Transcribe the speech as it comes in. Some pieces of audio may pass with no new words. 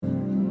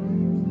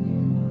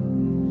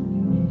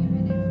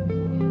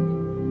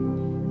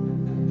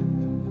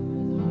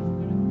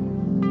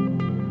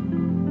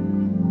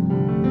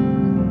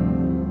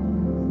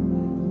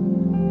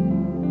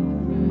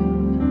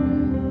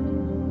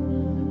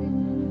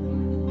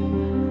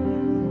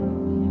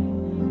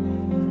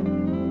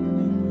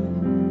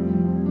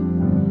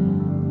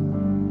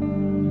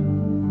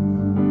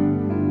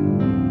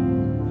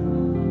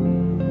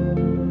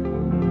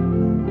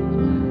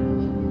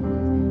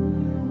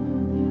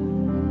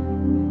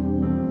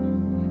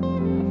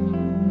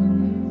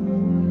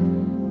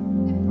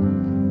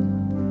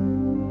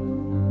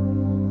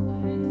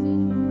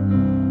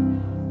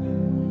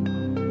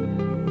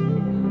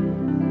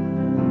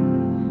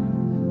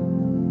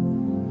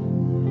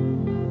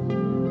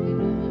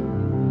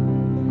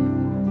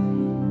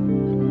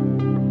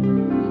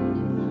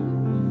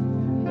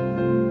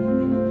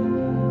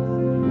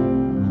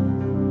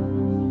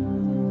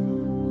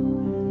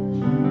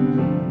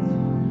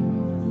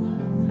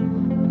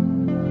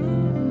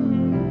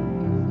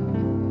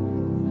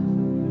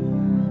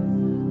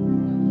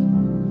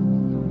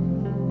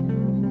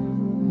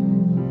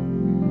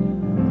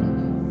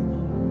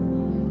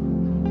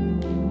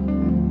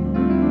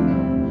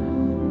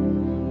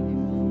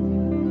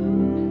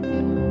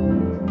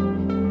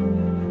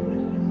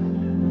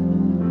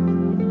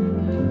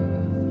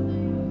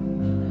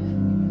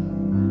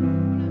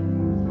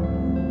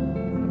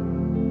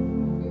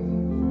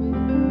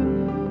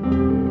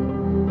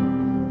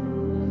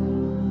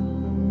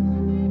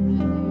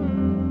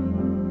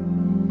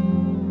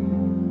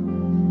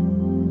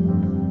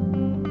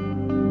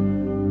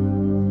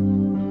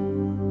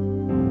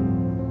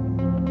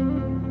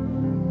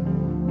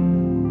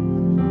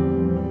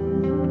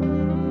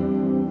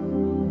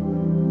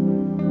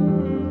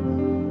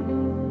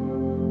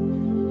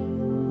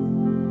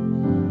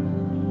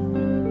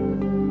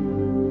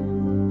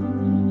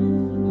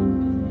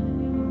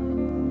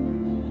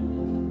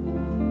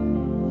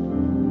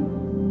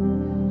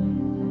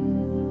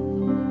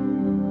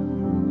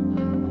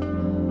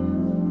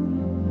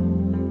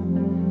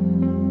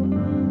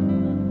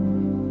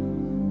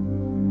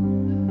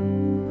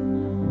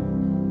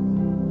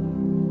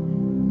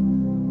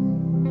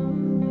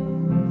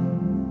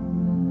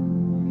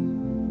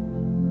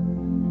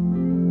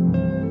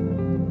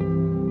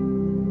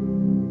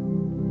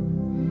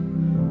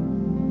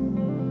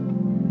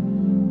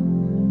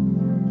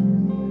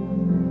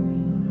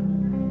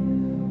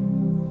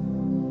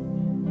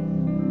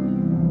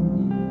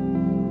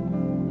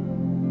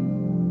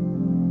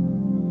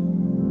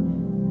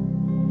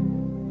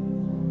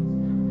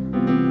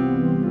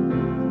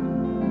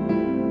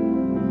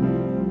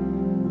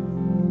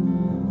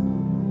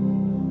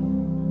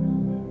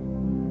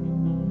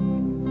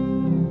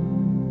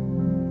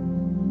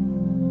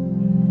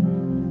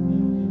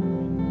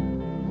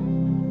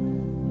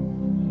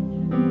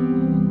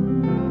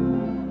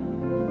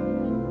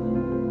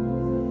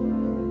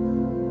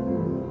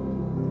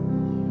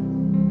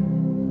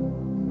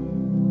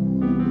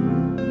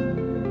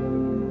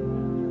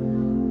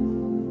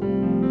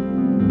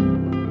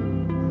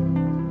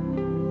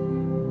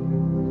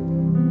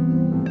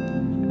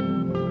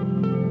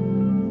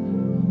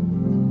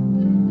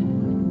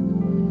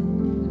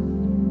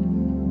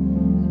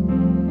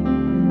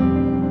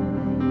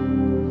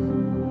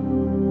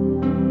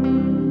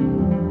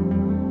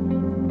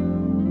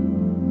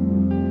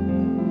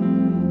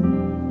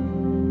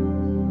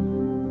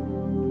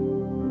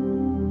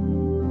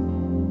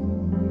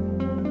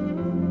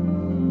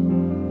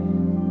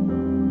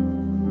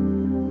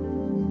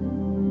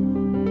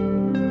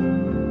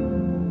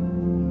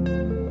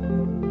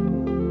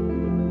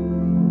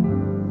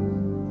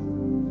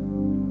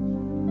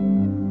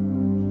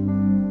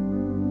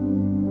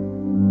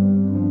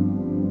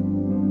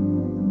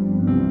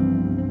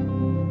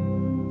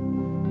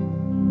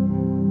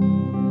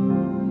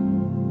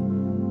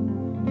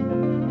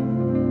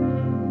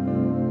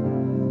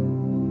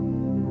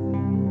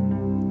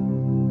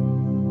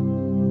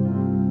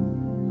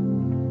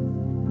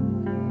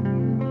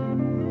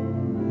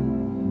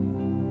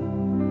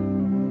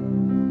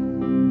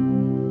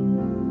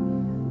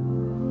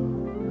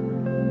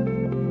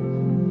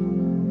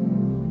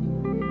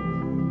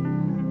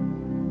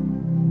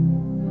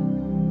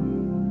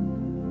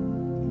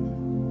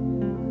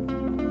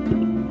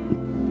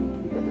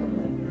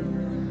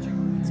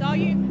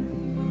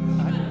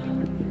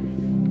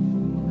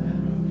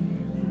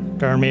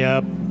Turn me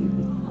up.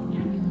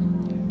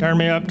 Turn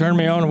me up, turn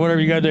me on,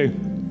 whatever you got to do.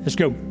 Let's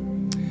go.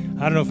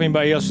 I don't know if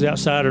anybody else is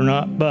outside or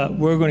not, but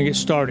we're going to get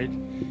started.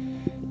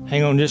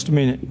 Hang on just a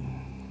minute.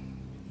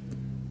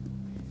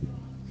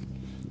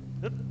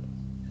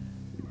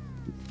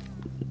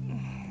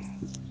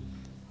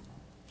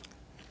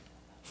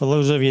 For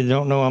those of you that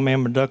don't know, I'm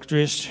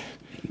ambidextrous.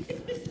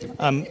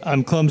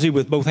 I'm clumsy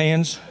with both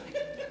hands.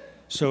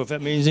 So if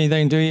that means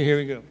anything to you, here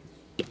we go.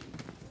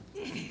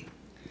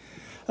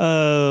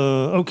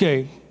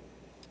 Okay.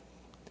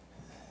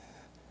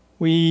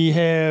 We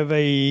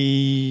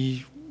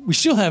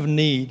still have a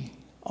need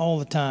all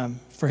the time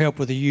for help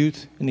with the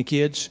youth and the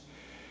kids.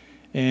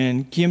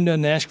 And Kim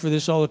doesn't ask for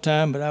this all the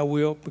time, but I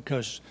will,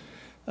 because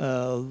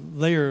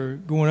they are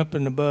going up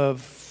and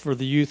above for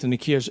the youth and the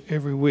kids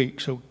every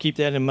week. So keep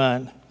that in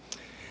mind.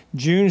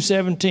 June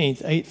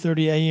 17th,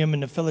 8:30 a.m.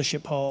 in the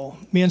Fellowship Hall,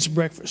 men's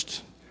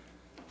breakfast.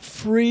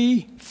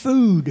 Free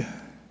food.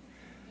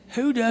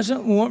 Who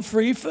doesn't want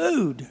free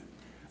food?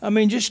 I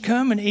mean, just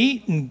come and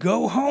eat and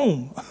go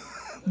home.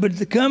 But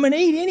to come and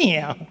eat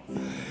anyhow.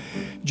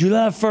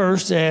 July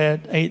 1st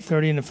at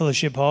 8:30 in the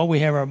Fellowship Hall, we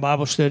have our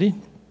Bible study.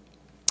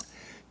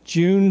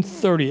 June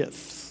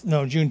 20th.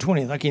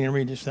 I can't even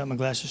read this without my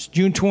glasses.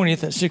 June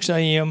 20th at 6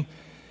 a.m.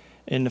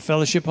 in the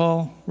Fellowship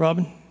Hall.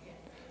 Robin?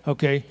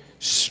 Okay.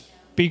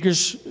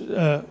 Speakers.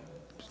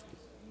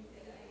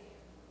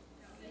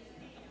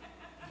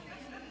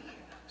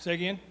 Say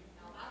again?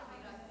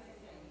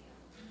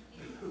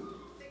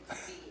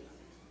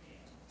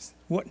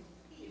 What?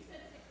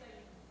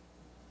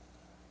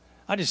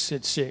 I just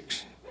said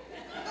 6.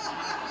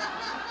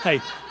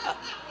 Hey,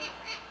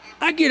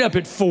 I get up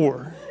at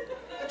 4.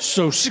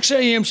 So 6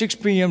 a.m., 6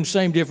 p.m.,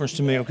 same difference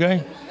to me,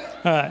 okay?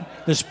 All right.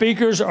 The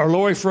speakers are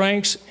Lori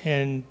Franks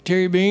and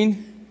Terry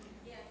Bean.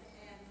 Yes,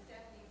 and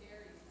Stephanie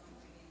Derry's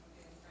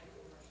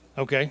going to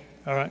be. Okay,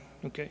 all right,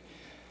 okay.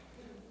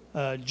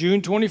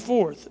 June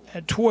 24th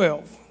at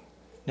 12.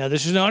 Now,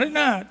 this is not at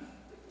night.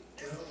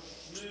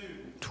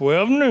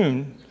 12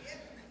 noon.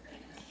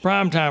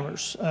 Prime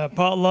timers,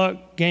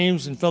 potluck,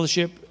 games, and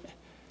fellowship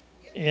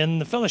in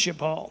the Fellowship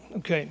Hall.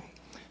 Okay.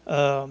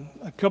 A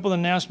couple of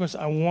announcements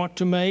I want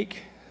to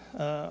make.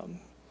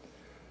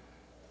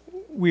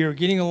 We are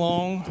getting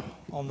along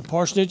on the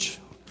parsonage.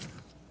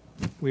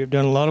 We have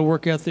done a lot of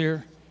work out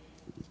there.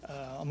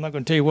 I'm not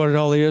going to tell you what it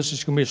all is.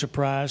 It's going to be a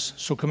surprise,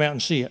 so come out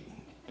and see it.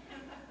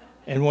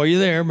 And while you're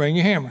there, bring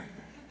your hammer.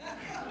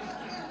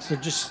 So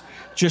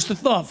just a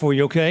thought for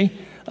you, okay?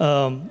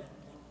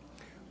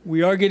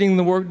 We are getting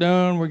the work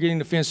done. We're getting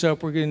the fence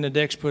up. We're getting the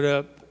decks put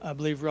up. I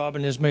believe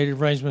Robin has made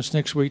arrangements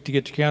next week to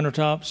get the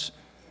countertops.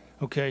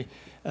 Okay.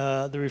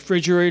 The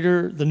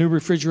new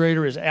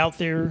refrigerator is out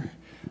there.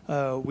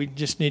 We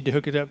just need to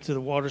hook it up to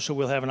the water so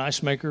we'll have an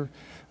ice maker.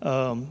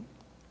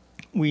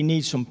 We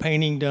need some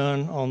painting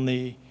done on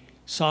the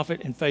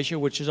soffit and fascia,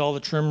 which is all the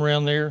trim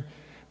around there.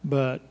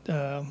 But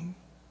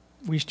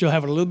we still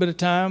have a little bit of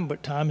time,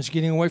 but time is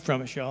getting away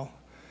from us, y'all.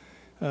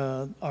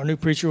 Our new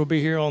preacher will be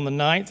here on the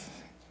 9th.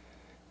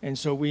 And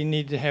so we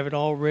need to have it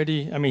all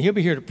ready. I mean, he'll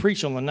be here to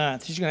preach on the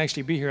 9th. He's going to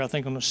actually be here, I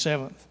think, on the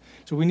 7th.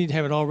 So we need to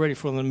have it all ready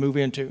for them to move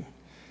into.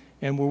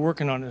 And we're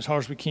working on it as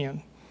hard as we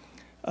can.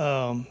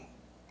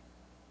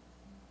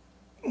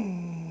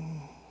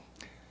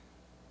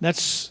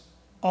 That's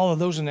all of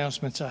those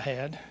announcements I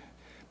had.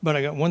 But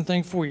I got one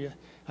thing for you.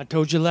 I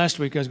told you last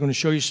week I was going to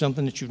show you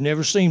something that you've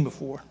never seen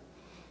before.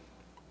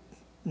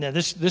 Now,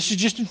 this is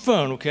just in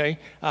fun, okay?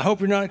 I hope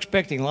you're not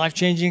expecting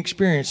life-changing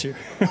experience here.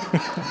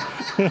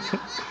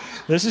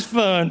 This is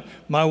fun.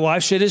 My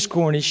wife said it's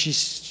corny.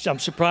 I'm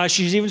surprised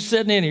she's even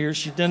sitting in here.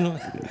 She doesn't.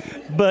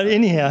 But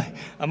anyhow,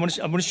 I'm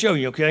gonna show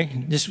you. Okay,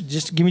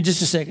 just give me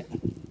just a second.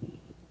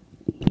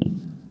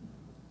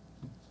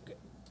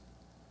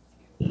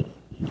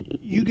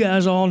 You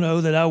guys all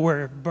know that I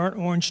wear burnt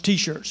orange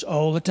T-shirts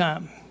all the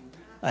time.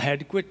 I had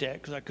to quit that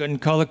because I couldn't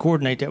color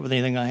coordinate that with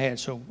anything I had,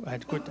 so I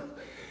had to quit that.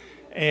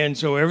 And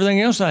so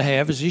everything else I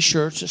have is these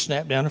shirts that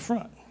snap down the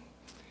front.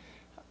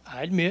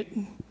 I admit,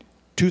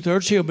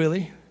 2/3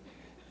 hillbilly.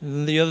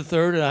 The other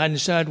third, I hadn't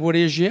decided what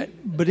is yet.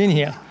 But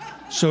anyhow,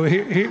 so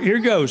here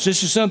goes.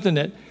 This is something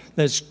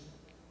that's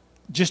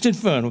just in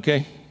fun,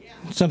 okay?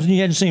 Yeah. Something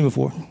you hadn't seen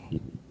before.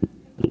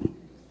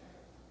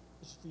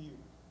 This is for you.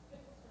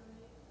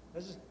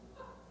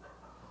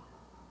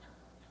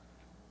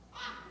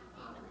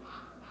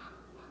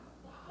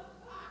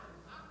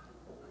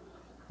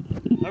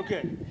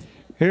 Okay,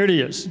 here it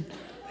is.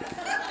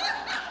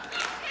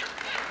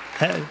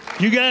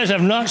 You guys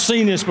have not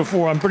seen this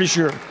before, I'm pretty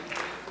sure.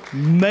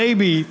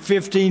 Maybe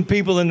 15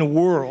 people in the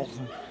world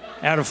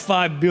out of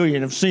 5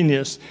 billion have seen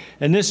this.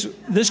 And this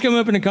came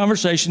up in a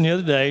conversation the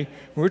other day.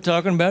 We were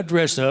talking about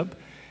dress up,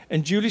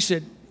 and Julie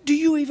said, "Do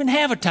you even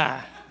have a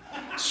tie?"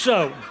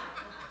 So,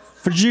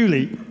 for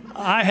Julie,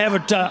 I have a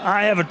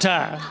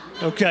tie.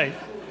 Okay.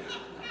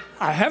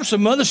 I have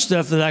some other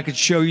stuff that I could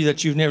show you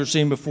that you've never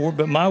seen before,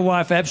 but my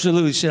wife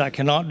absolutely said I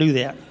cannot do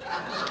that.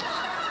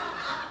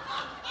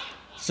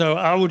 So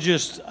I will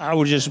just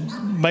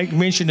make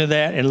mention of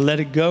that and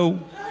let it go.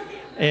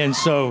 And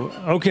so,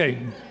 okay,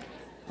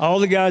 All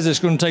the guys that's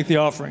going to take the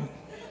offering.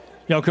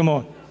 Y'all come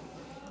on.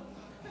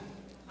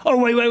 Oh,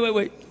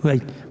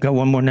 wait. Got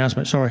one more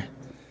announcement. Sorry.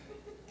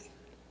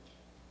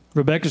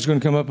 Rebecca's going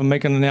to come up and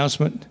make an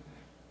announcement.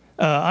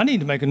 I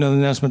need to make another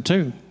announcement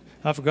too.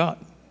 I forgot.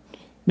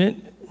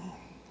 Man,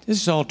 this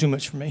is all too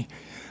much for me.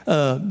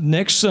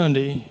 Next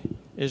Sunday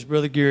is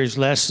Brother Gary's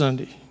last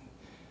Sunday.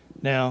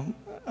 Now,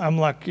 I'm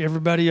like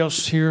everybody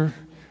else here.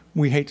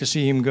 We hate to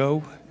see him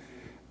go,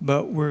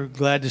 but we're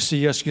glad to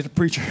see us get a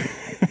preacher.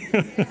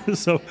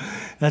 So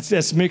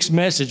that's mixed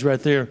message right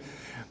there.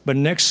 But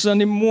next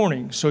Sunday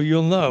morning, so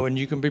you'll know and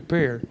you can be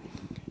prepared.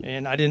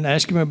 And I didn't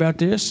ask him about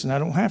this, and I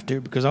don't have to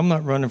because I'm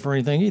not running for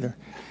anything either.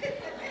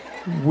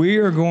 We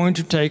are going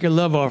to take a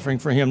love offering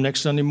for him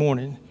next Sunday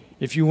morning.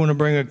 If you want to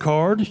bring a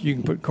card, you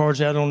can put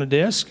cards out on the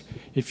desk.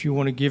 If you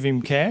want to give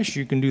him cash,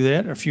 you can do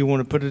that. Or if you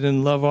want to put it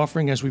in love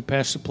offering as we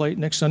pass the plate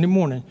next Sunday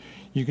morning,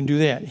 you can do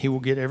that. He will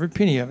get every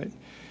penny of it.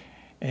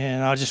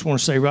 And I just want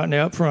to say right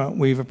now up front,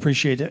 we've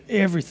appreciated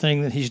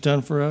everything that he's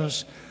done for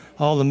us,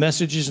 all the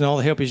messages and all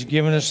the help he's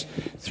given us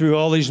through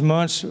all these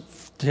months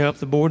to help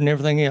the board and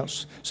everything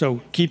else.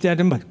 So keep that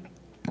in mind.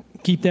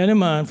 Keep that in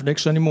mind for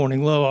next Sunday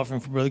morning, love offering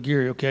for Brother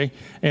Gary, okay?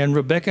 And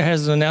Rebecca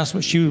has an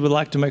announcement she would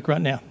like to make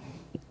right now.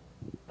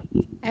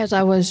 As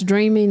I was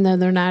dreaming the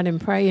other night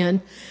and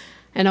praying,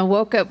 and I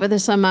woke up with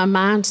this on my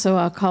mind, so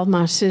I called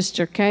my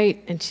sister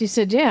Kate, and she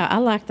said, yeah, I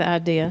like the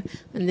idea,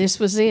 and this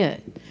was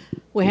it.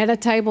 We had a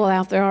table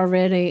out there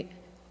already,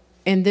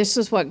 and this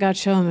is what God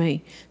showed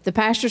me. The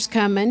pastor's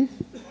coming.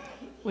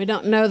 We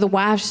don't know the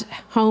wife's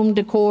home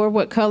decor,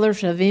 what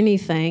colors of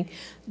anything,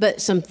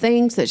 but some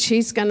things that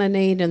she's going to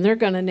need and they're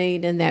going to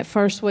need in that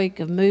first week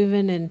of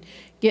moving and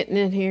getting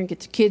in here and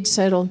get the kids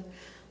settled.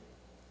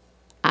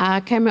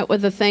 I came up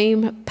with a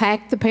theme,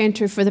 pack the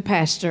pantry for the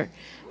pastor.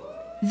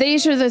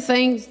 These are the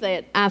things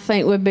that I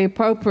think would be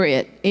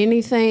appropriate.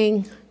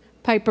 Anything,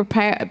 paper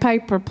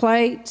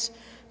plates,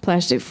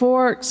 plastic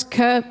forks,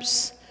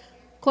 cups,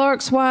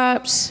 Clorox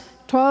wipes,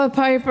 toilet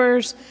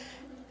papers,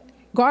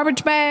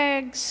 garbage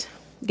bags,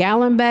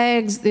 gallon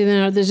bags,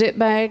 the zip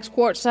bags,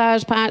 quart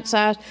size, pint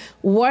size,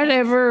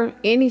 whatever,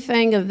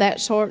 anything of that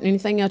sort,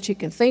 anything else you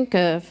can think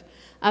of,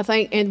 I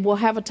think, and we'll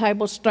have a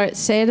table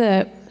set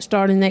up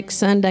starting next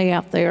Sunday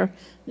out there.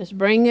 Just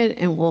bring it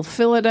and we'll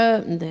fill it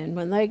up, and then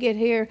when they get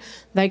here,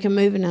 they can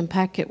move and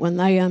unpack it when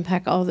they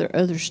unpack all their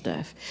other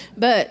stuff.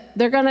 But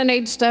they're going to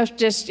need stuff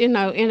just, in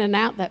and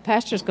out. That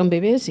pastor's going to be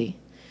busy.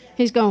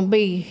 He's going to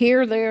be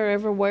here, there,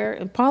 everywhere,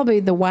 and probably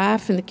the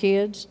wife and the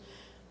kids,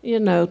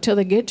 till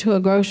they get to a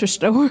grocery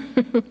store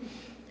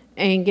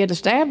and get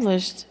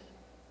established.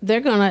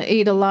 They're going to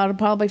eat a lot of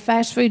probably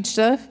fast food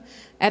stuff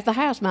at the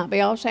house. Might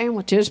be all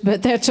sandwiches,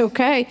 but that's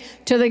okay.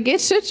 Till they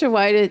get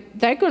situated,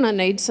 they're going to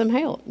need some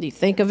help. Do you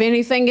think of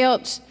anything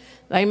else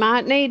they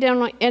might need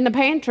in the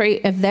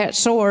pantry of that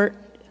sort?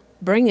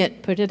 Bring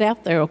it, put it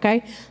out there,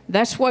 okay?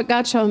 That's what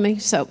God showed me,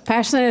 so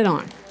passing it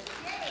on.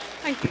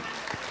 Thank you.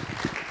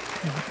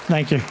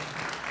 Thank you.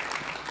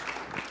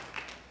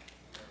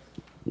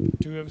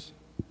 Two of us?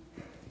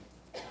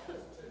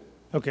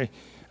 Okay.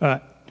 All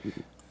right.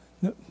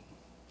 No.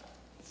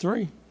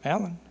 Three.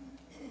 Alan.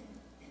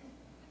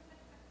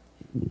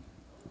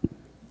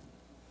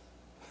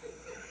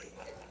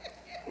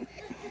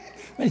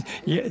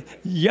 Yeah,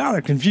 y'all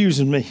are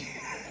confusing me.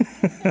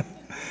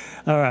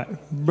 All right.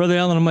 Brother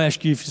Alan, I'm going to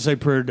ask you if you say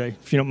prayer today,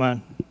 if you don't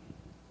mind.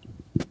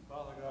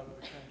 Father God,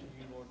 we come to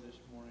you, Lord, this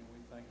morning.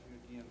 We thank you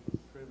again for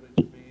the privilege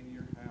of being in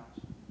your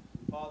house.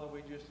 Father,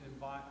 we just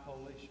invite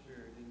Holy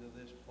Spirit into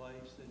this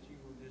place, that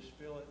you will just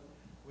fill it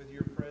with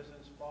your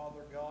presence,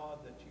 Father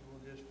God, that you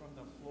will just from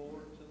the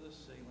floor to the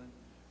ceiling,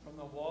 from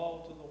the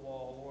wall to the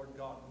wall, Lord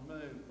God,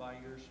 move by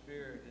your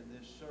Spirit in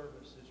this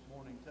service this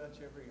morning. Touch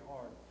every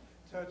heart.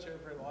 Touch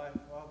every life,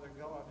 Father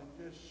God, and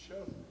just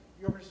show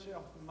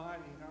yourself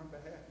mighty in our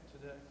behalf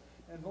today.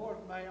 And Lord,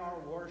 may our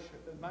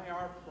worship and may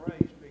our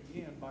praise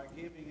begin by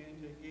giving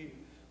into you.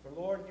 For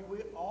Lord,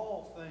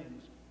 all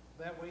things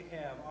that we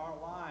have, our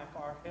life,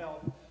 our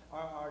health,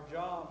 our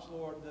jobs,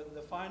 Lord,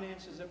 the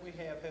finances that we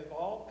have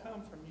all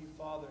come from you,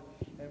 Father.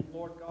 And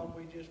Lord God,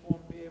 we just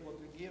want to be able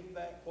to give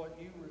back what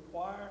you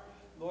require,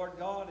 Lord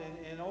God,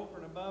 and over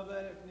and above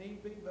that if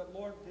need be. But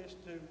Lord, just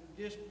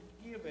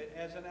give it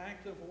as an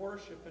act of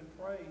worship and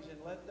praise, and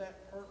let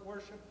that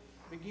worship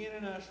begin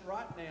in us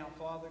right now,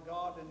 Father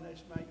God, and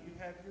just may you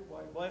have your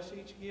way. Bless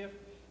each gift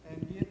and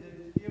that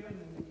is given,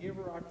 and the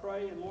giver, I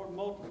pray, and Lord,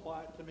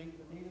 multiply it to meet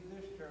the need of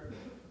this church,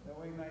 that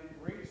we may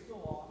reach the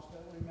lost,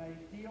 that we may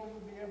heal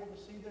to be able to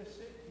see the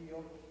sick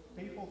healed,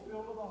 people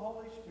filled with the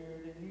Holy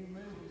Spirit, and you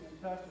moving and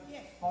touching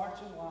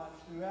hearts and lives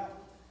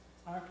throughout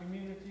our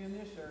community in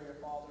this area,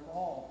 Father,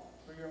 all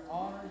for your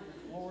honor,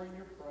 your glory, and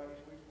your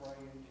praise, we pray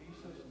in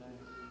Jesus' name.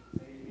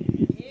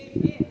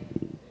 Amen.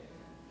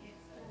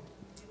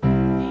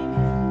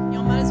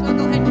 Y'all might as well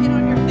go ahead and get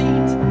on your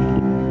feet.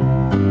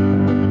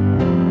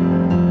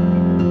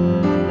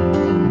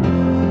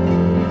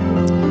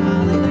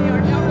 Hallelujah.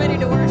 Are y'all ready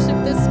to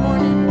worship this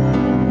morning?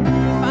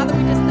 Father,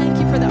 we just thank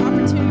you for the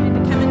opportunity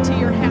to come into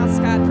your house,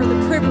 God, for the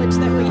privilege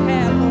that we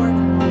have,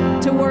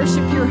 Lord, to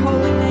worship your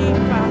holy name.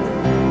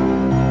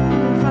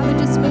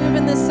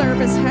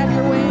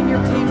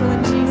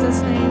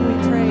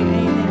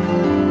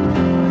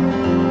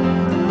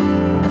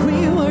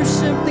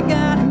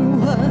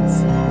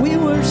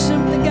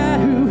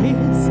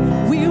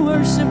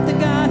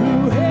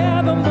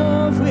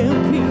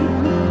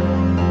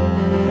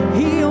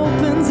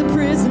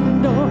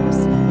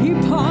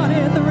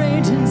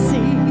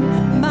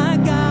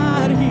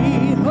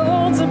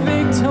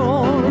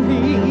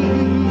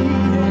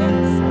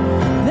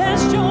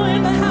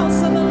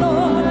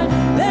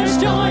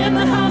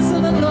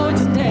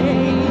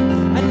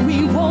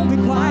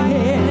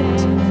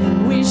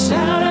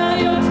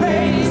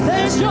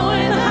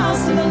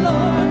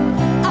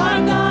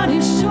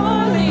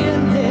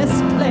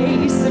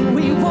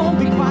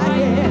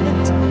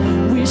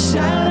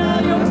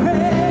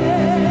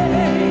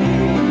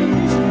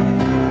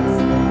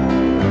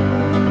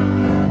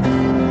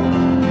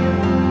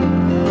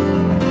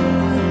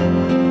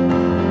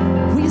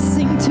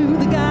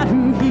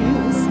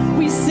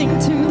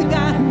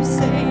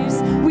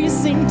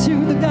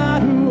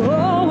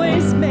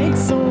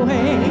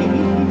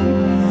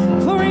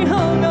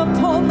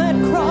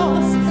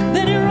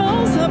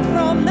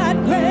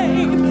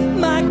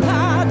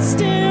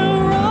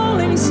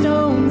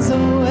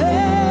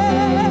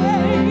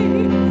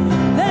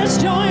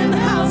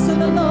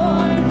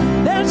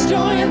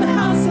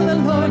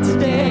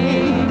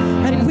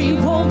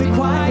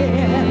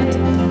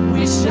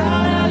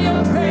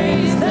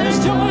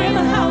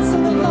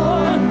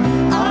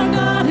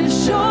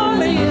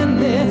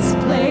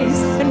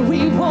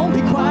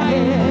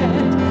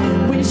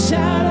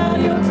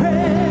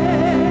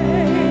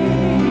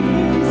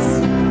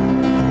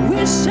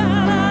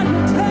 shout out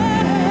your praise.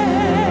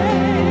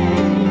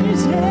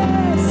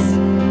 Yes,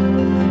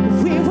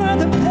 we were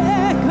the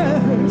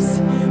beggars,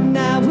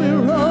 now we're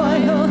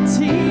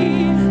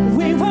royalty.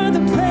 We were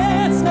the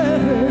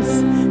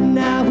prisoners,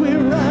 now we're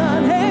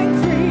running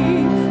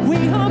free.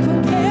 We are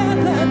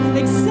forgiven,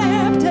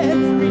 accepted,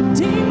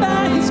 redeemed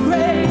by His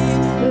grace.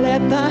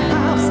 Let the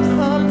house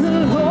of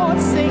the Lord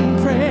sing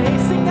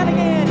praise. Sing that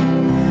again.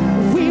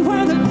 We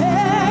were the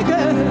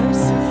beggars,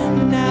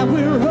 now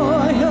we're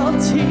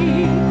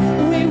royalty.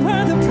 We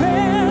were the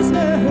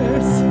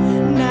prisoners,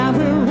 now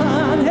we're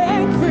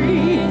running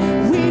free.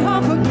 We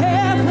are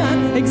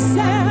forgiven,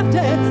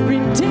 accepted,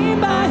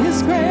 redeemed by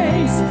His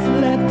grace.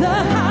 Let the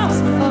house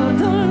of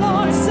the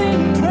Lord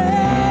sing praise.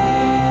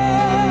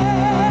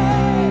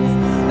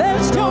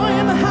 There's joy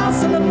in the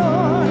house of the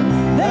Lord.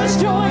 There's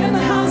joy in the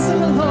house of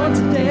the Lord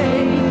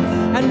today,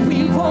 and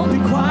we won't be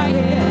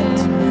quiet.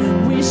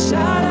 We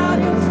shout out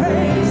your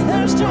praise.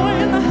 There's joy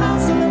in the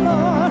house of the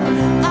Lord.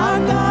 Our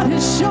God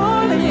is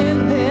surely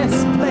in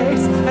this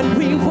place, and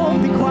we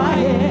won't be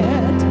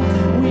quiet.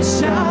 We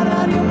shout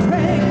out your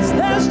praise.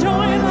 There's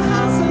joy in the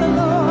house of the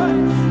Lord.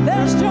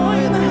 There's joy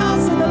in the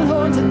house of the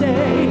Lord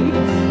today,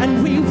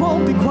 and we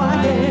won't be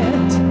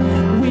quiet.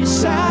 We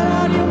shout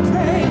out your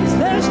praise.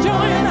 There's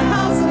joy in the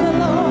house of the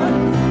Lord.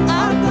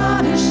 Our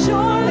God is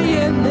surely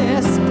in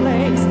this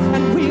place,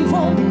 and we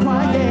won't be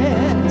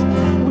quiet.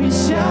 We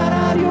shout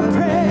out your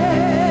praise.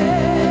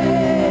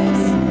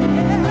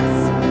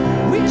 Yes,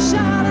 we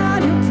shout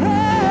out your praise.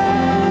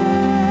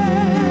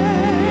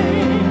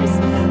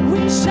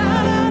 We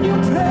shout out your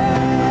praise.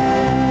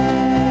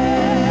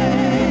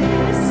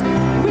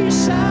 We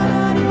shout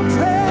out your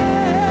praise.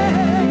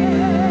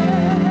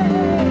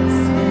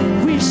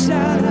 We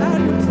shout out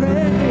your praise.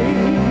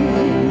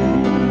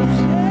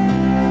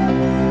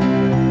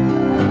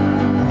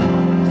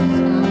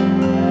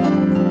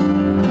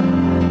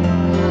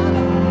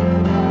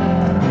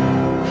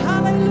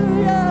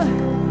 Hallelujah.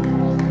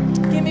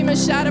 Give Him a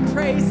shout of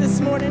praise this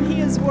morning.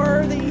 He is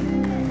worthy.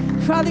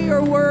 Father,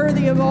 you're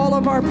worthy of all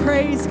of our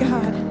praise,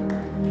 God.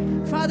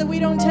 Father, we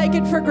don't take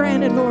it for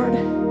granted, Lord,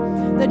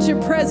 that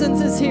your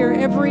presence is here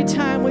every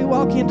time we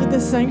walk into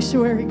this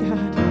sanctuary,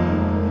 God.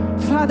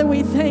 Father,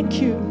 we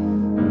thank you.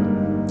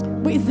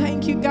 We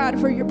thank you, God,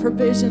 for your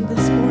provision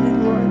this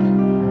morning, Lord.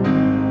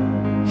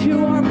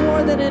 You are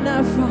more than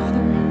enough,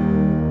 Father.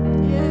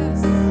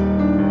 Yes.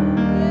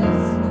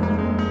 Yes, Father.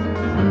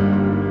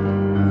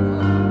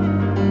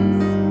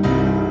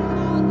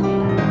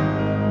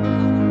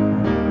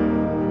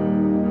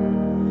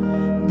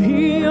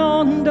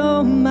 Beyond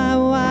all my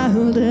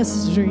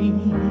wildest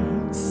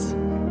dreams,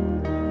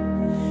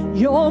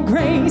 your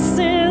grace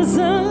is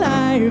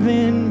alive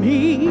in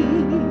me.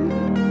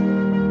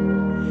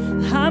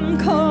 I'm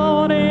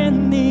caught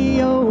in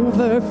the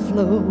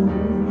overflow,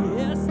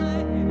 yes I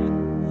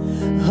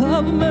am,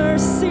 of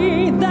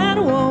mercy that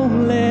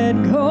won't let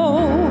go.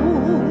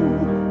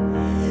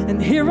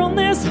 And here on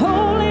this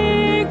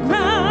holy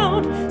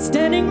ground,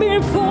 standing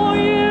before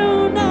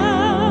you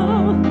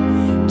now,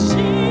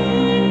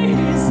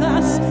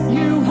 Jesus,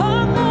 you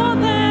are more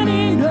than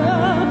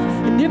enough.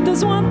 And if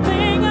there's one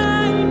thing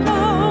I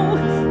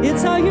know,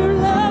 it's how you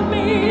love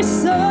me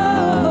so.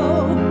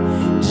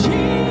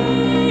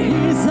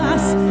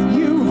 Jesus,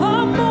 you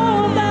are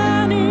more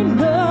than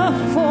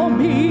enough for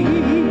me.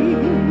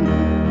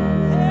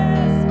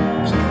 Yes,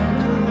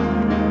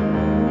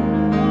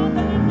 more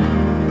than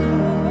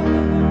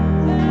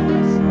enough.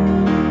 Yes.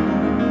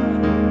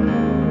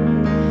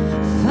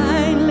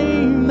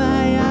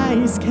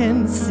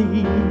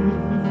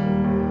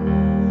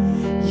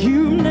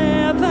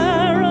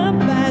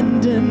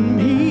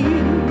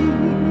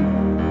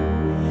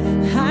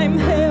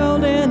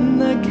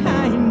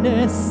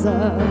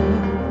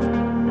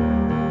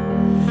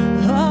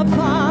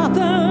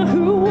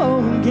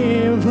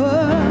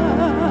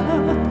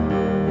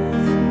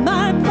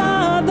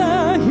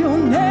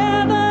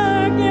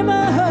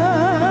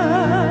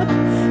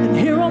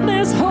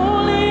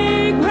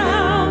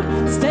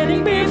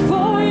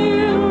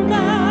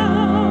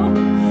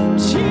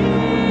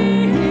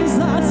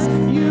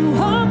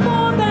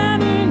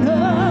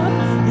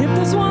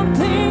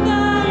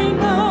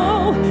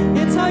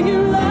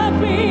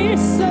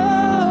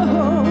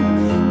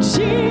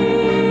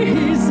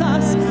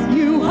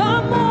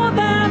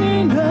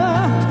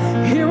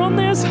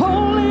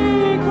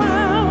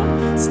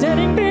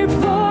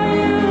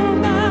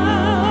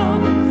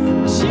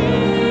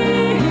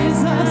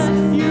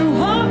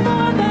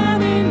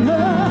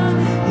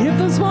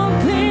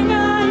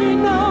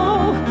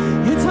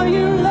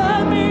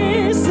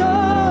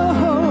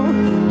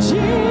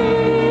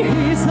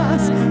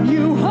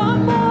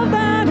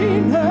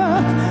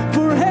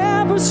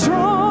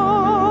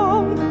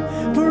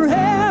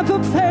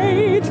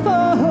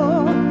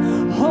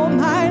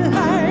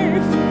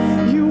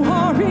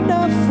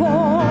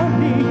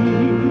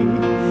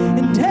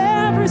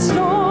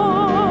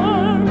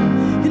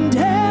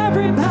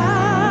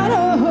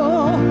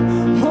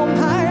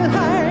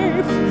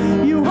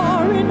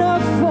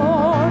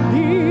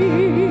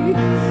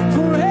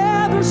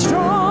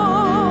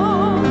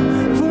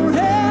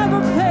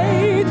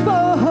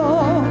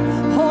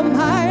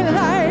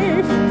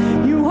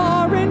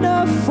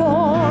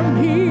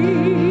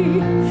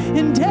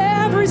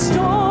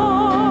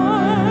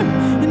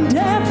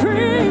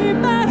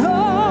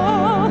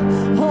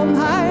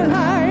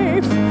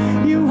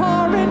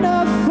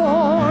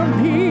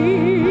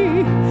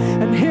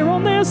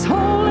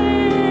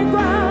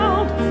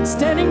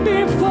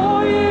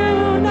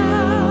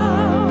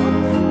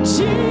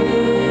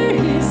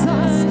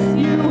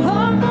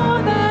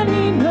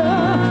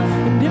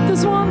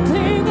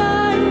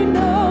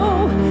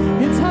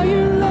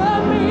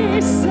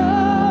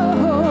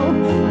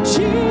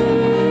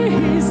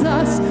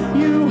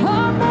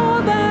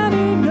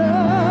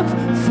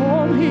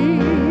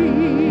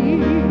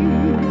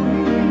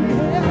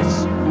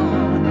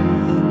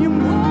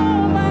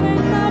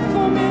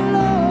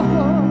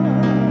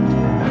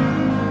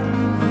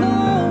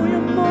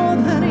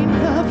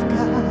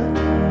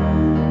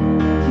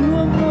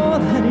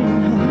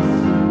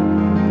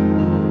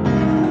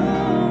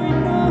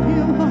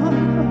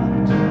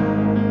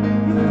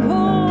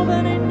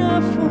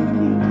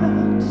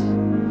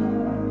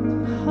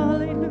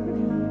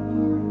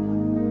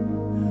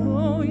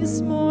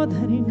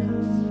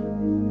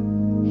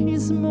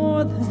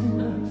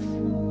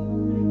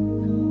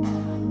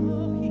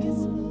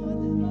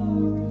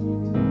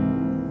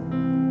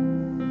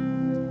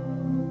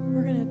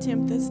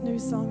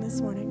 song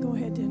this morning. Go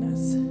ahead,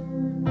 Dennis.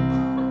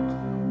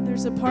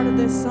 There's a part of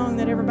this song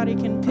that everybody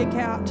can pick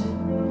out.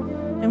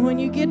 And when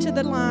you get to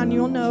the line,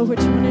 you'll know which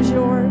one is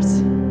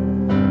yours.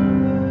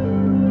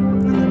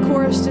 And the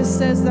chorus just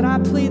says that I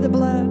plead the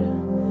blood.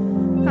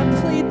 I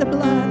plead the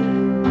blood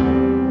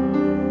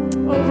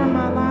over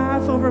my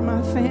life, over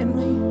my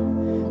family,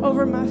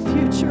 over my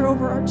future,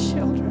 over our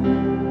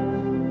children.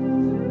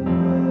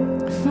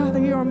 Father,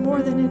 you are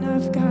more than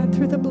enough, God,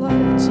 through the blood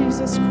of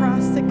Jesus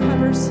Christ that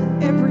covers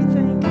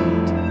everything,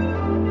 God.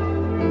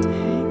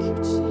 Thank you,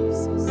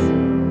 Jesus.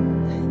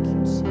 Thank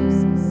you,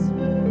 Jesus.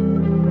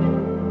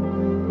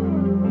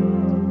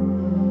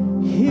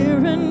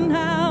 Here and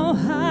now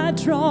I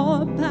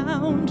draw a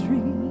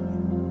boundary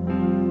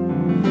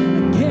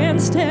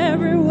against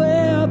every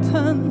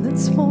weapon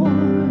that's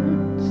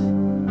formed.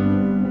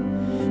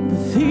 The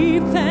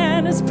thief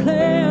and his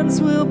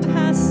plans will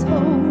pass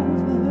over.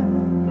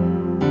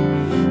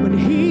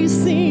 He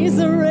sees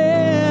the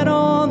red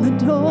on the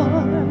door.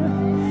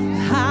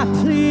 I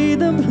plead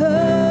the blood.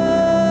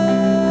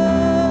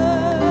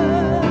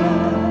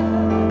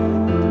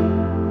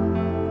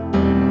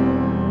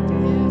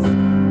 Yes,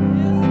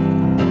 yes.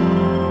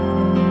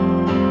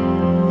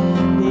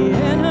 The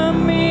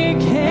enemy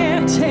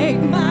can't take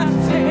my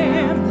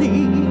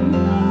family,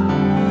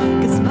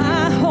 'cause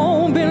my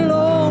home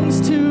belongs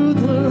to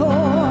the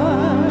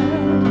Lord.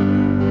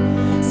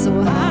 So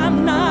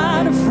I'm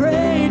not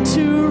afraid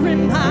to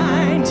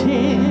remind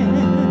him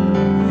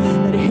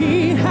that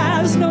he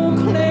has no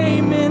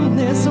claim in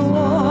this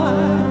war.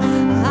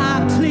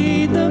 I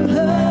plead the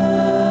blood.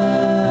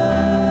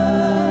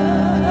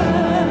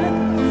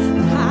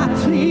 I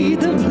plead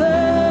the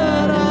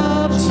blood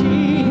of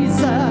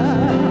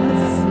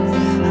Jesus.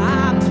 I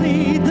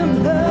plead the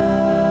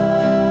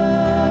blood.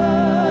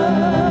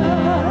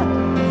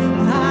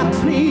 I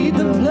plead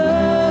the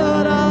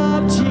blood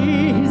of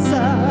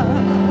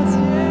Jesus.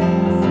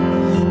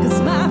 'Cause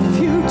my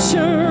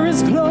future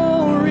is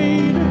glory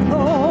to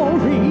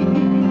glory,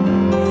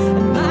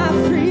 and my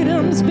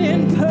freedom's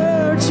been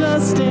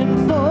purchased in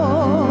full.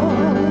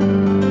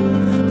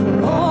 For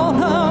all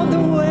of the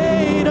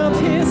weight of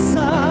his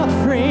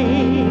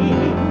suffering,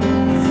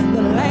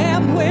 the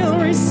Lamb will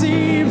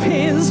receive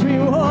his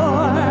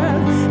reward,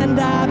 and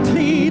I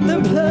plead the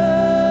blood.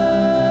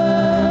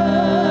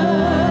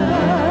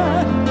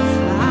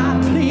 I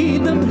plead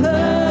the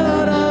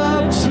blood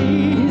of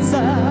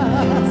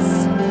Jesus.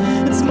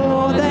 It's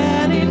more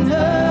than enough.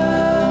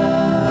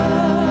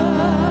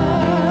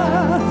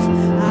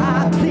 I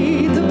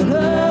plead the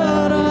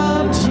blood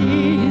of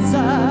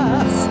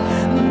Jesus,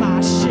 my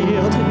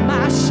shield and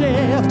my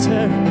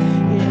shelter.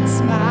 It's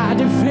my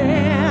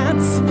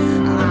defense.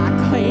 I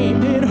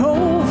claimed it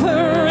over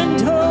and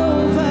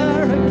over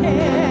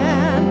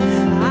again.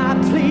 I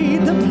plead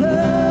the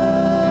blood.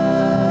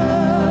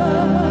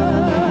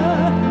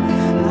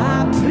 I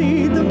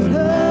plead the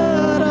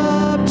blood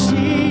of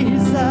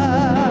Jesus.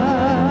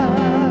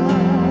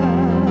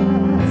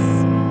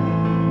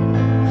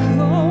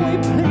 Oh, we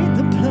plead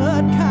the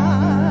blood,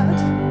 God.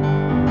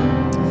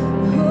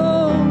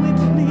 Oh, we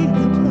plead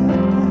the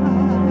blood,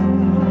 God.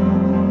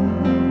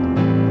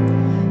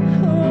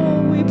 Oh,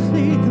 we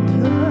plead the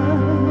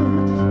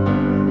blood.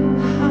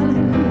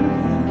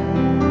 Hallelujah.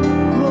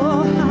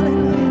 Oh,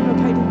 hallelujah.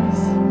 Okay,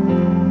 Dennis.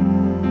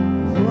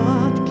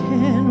 What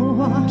can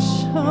wash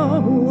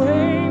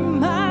away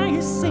my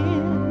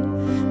sin?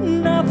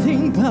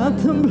 Nothing but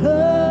the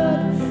blood.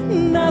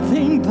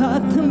 Nothing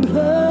but the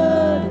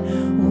blood.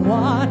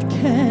 What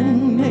can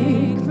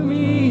make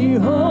me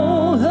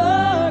whole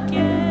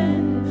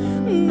again?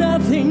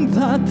 Nothing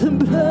but the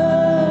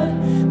blood.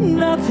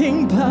 Nothing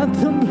but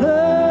the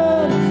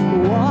blood.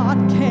 What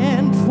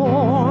can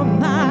for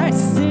my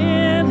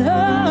sin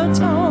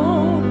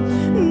atone?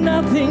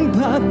 Nothing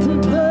but the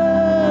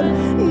blood.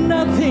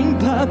 Nothing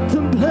but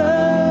the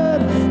blood.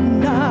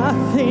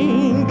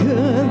 Nothing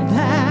good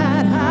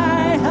that I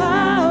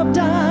have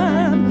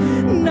done.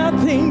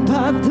 Nothing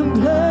but the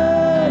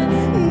blood.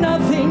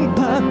 Nothing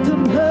but the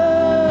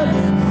blood.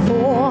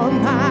 For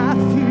my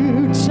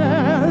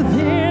future,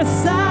 this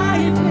I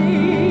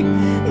plead.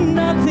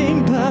 Nothing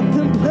but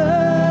the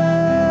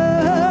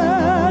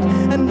blood.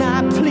 And I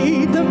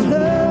plead the blood.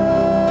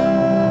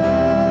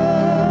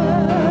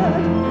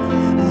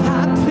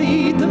 I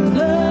plead the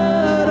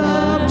blood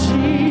of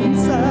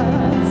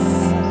Jesus.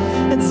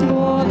 It's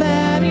more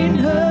than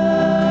enough.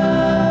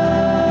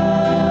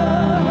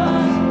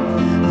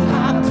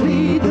 I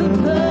plead the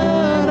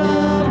blood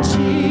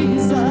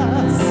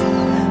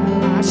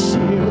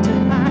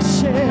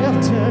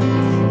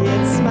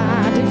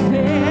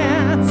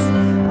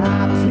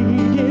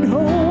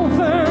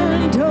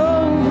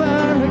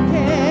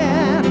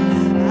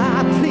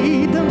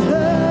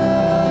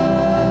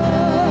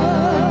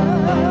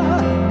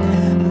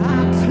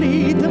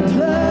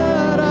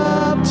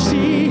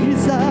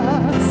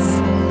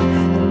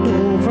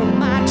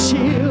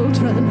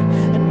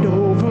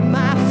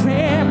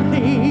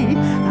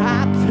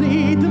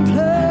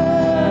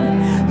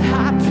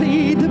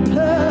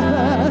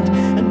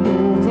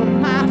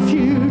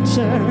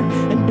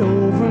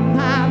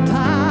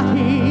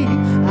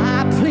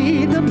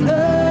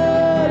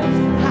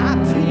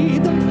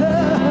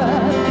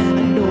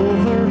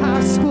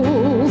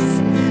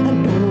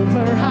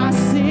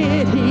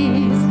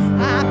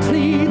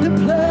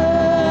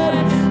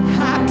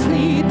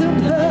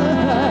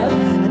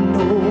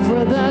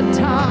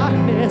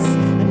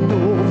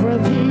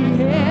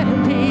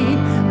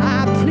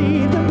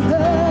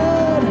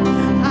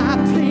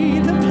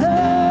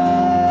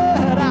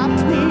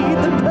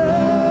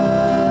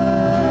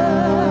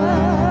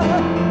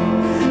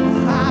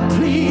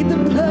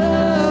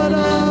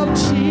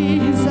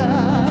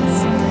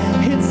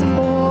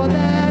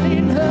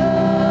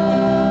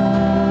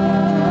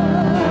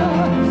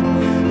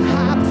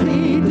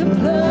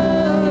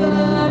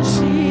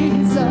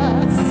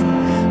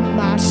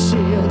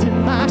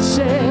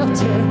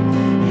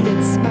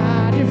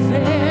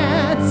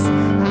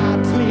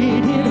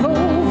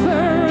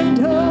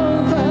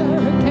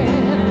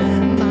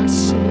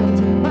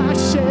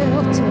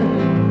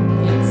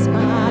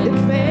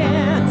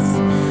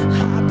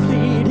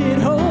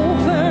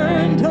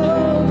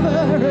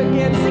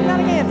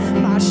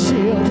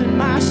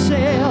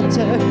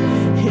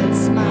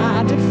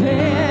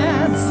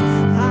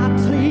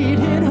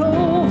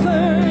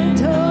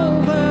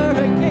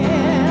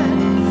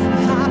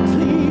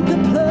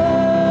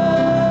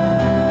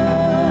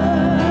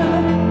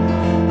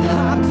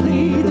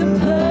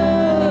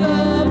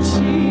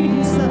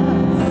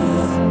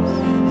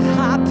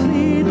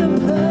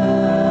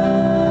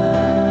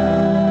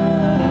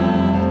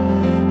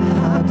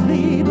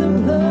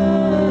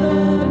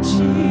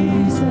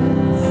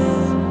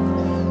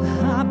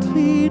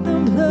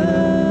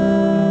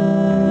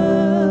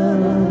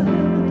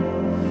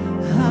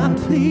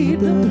plead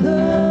the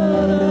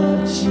blood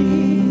of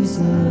Jesus.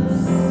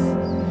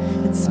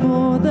 It's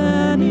more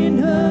than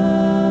enough.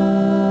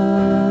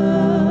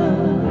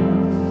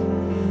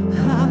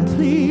 I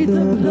plead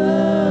the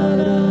blood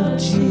of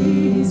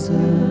Jesus.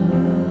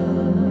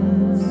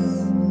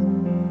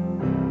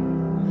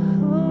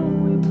 Oh,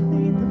 we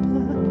plead the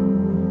blood.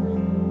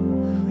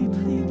 We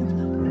plead the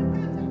blood.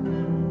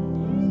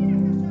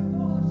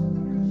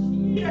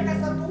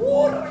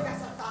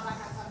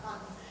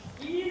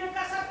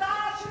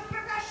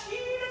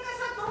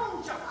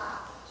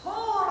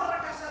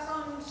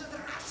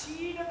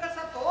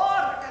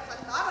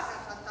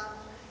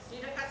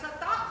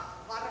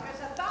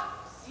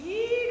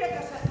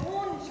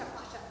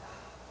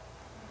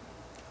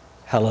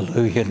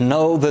 Hallelujah.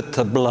 Know that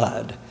the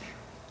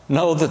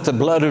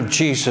blood of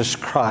Jesus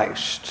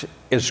Christ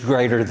is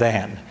greater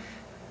than.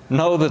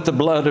 Know that the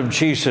blood of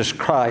Jesus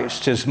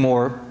Christ is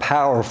more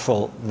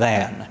powerful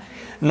than.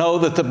 Know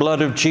that the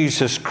blood of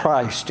Jesus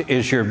Christ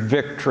is your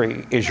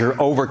victory, is your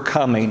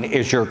overcoming,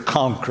 is your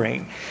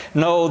conquering.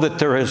 Know that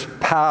there is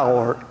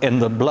power in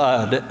the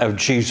blood of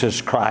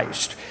Jesus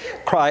Christ.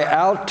 Cry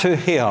out to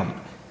Him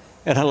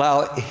and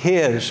allow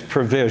His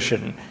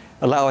provision,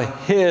 allow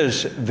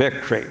His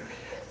victory,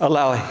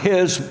 allow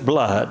His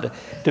blood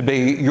to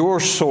be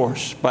your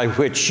source by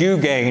which you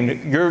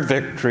gain your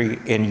victory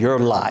in your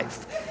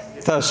life.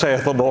 Thus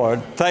saith the Lord.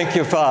 Thank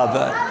you,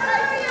 Father.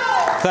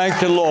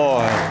 Thank you,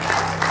 Lord.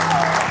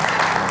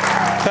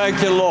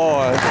 Thank you,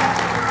 Lord.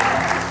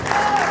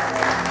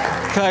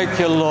 Thank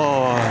you,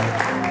 Lord.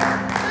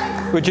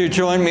 Would you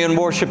join me in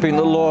worshiping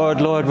the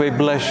Lord? Lord, we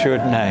bless your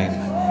name.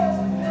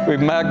 We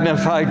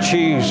magnify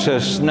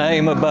Jesus'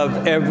 name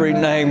above every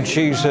name,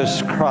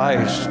 Jesus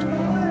Christ,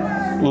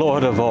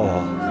 Lord of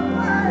all.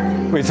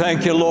 We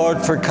thank you,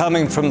 Lord, for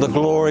coming from the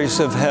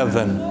glories of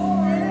heaven,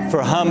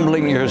 for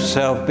humbling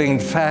yourself, being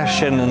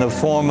fashioned in the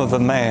form of a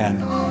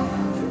man.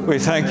 We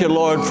thank you,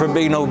 Lord, for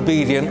being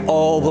obedient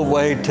all the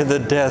way to the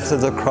death of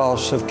the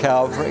cross of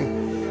Calvary.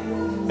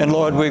 And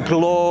Lord, we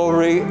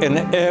glory in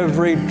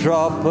every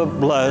drop of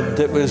blood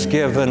that was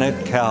given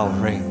at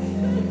Calvary.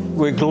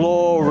 We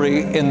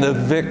glory in the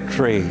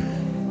victory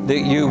that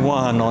you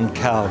won on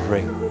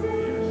Calvary.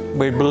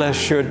 We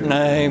bless your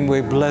name.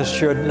 We bless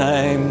your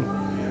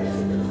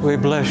name. We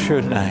bless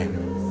your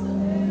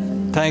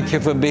name. Thank you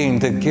for being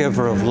the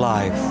giver of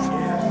life.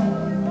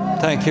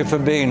 Thank you for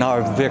being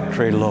our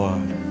victory,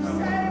 Lord.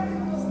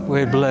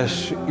 We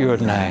bless your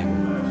name.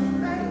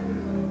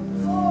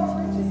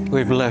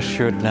 We bless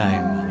your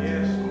name.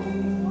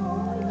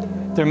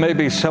 There may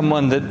be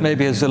someone that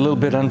maybe is a little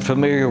bit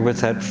unfamiliar with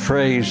that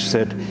phrase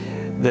that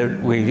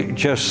we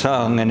just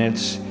sung, and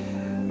it's,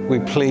 we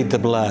plead the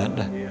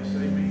blood.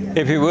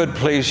 If you would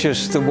please,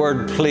 just the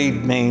word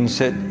plead means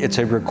that it's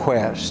a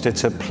request,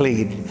 it's a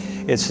plead,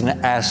 it's an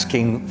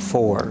asking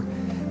for.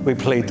 We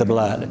plead the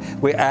blood.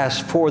 We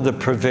ask for the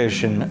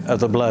provision of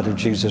the blood of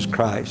Jesus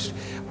Christ.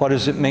 What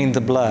does it mean,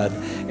 the blood?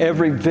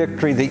 Every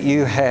victory that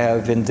you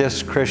have in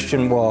this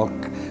Christian walk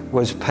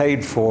was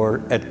paid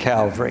for at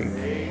Calvary.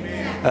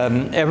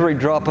 Every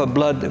drop of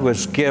blood that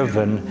was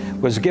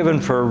given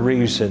for a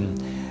reason.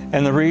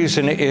 And the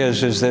reason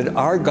is that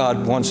our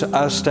God wants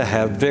us to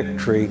have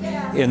victory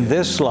in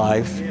this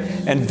life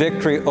and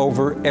victory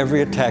over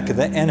every attack of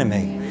the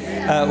enemy.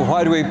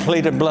 Why do we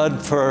plead the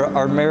blood for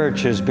our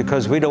marriages?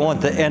 Because we don't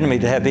want the enemy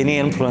to have any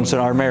influence in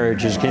our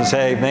marriages. Can you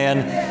say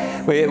amen?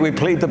 We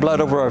plead the blood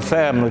over our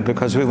family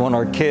because we want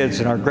our kids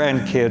and our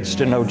grandkids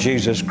to know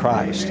Jesus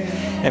Christ.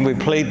 And we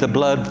plead the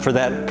blood for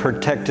that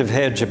protective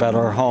hedge about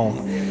our home.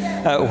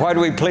 Why do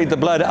we plead the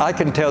blood? I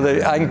can tell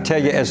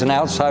you as an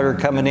outsider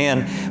coming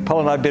in, Paul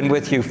and I have been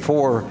with you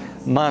 4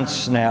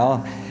 months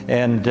now,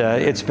 and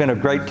it's been a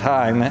great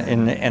time,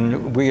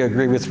 and we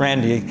agree with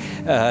Randy.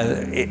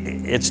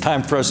 It's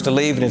time for us to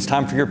leave, and it's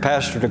time for your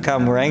pastor to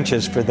come. We're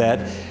anxious for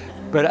that.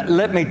 But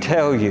let me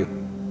tell you,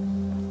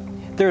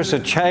 there's a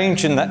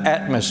change in the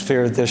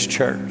atmosphere of this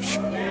church.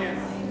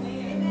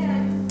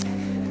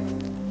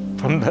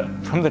 From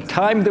the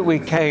time that we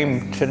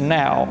came to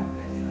now,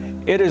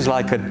 it is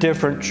like a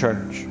different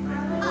church.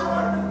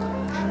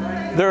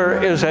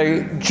 There is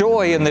a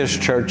joy in this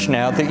church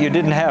now that you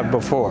didn't have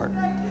before.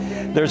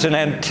 There's an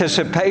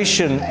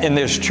anticipation in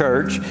this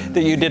church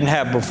that you didn't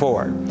have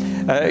before.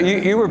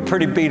 You were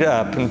pretty beat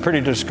up and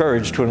pretty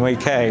discouraged when we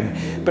came,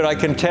 but I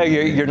can tell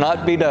you, you're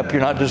not beat up,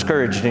 you're not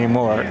discouraged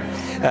anymore.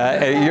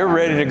 You're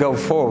ready to go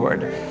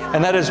forward.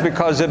 And that is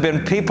because there have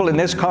been people in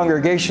this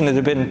congregation that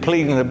have been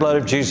pleading the blood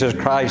of Jesus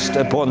Christ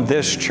upon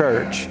this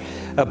church,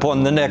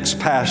 upon the next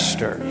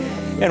pastor.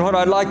 And what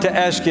I'd like to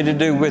ask you to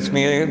do with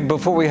me,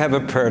 before we have a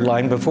prayer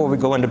line, before we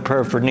go into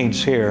prayer for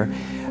needs here,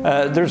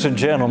 there's a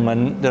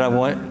gentleman that I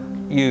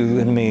want you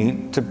and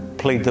me to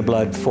plead the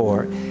blood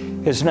for.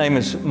 His name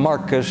is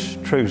Marcus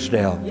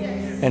Truesdale,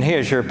 and he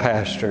is your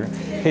pastor.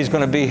 He's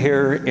going to be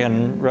here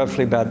in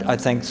roughly about, I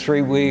think,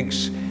 3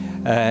 weeks.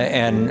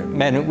 And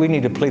man, we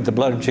need to plead the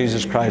blood of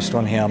Jesus Christ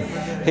on him.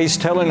 He's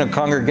telling a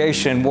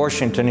congregation in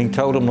Washington, he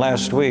told them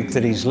last week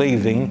that he's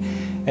leaving.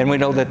 And we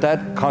know that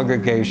that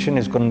congregation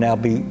is going to now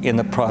be in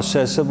the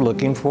process of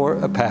looking for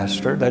a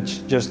pastor. That's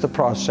just the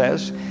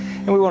process.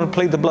 And we want to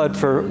plead the blood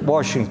for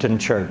Washington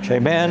Church.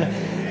 Amen.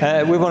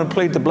 We want to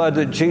plead the blood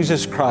that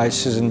Jesus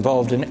Christ is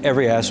involved in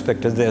every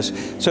aspect of this.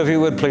 So if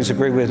you would, please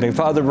agree with me.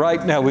 Father,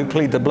 right now we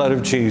plead the blood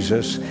of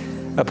Jesus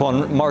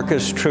upon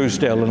Marcus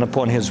Truesdale and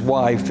upon his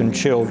wife and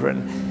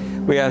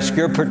children. We ask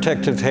your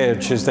protective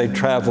hedge as they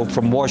travel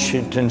from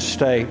Washington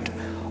State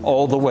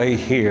all the way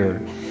here.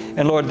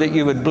 And Lord, that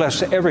you would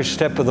bless every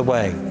step of the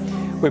way.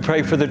 We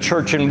pray for the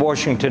church in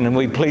Washington, and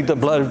we plead the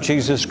blood of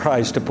Jesus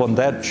Christ upon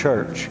that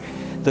church,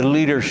 the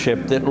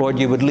leadership, that, Lord,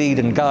 you would lead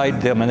and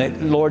guide them, and that,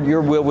 Lord,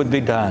 your will would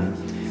be done.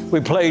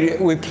 We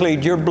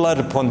plead your blood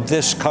upon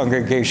this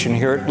congregation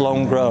here at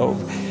Lone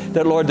Grove,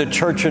 that, Lord, the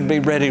church would be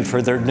ready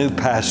for their new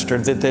pastor,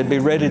 that they'd be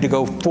ready to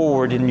go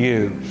forward in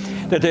you,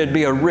 that there'd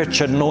be a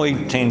rich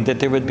anointing, that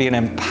there would be an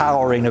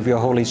empowering of your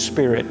Holy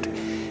Spirit.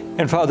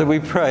 And Father, we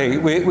pray,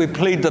 we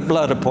plead the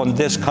blood upon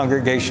this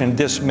congregation,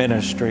 this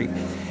ministry.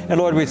 And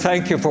Lord, we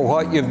thank you for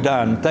what you've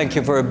done. Thank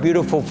you for a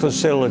beautiful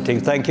facility.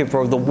 Thank you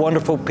for the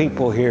wonderful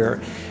people here.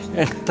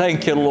 And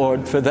thank you,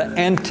 Lord, for the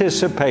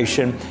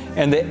anticipation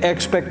and the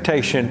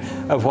expectation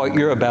of what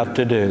you're about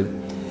to do.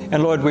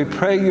 And Lord, we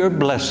pray your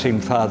blessing,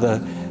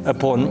 Father,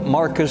 upon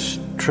Marcus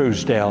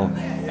Truesdale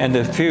and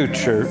the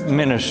future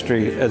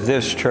ministry of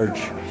this church.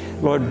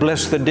 Lord,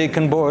 bless the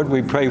deacon board.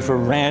 We pray for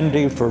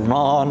Randy, for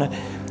Ron.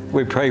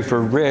 We pray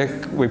for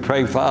Rick. We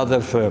pray, Father,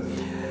 for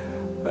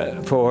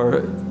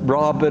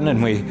Robin,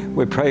 and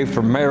we pray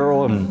for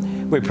Merrill,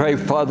 and we pray,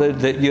 Father,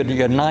 that you'd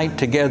unite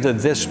together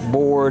this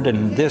board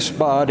and this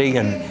body,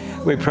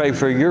 and we pray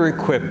for your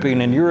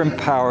equipping and your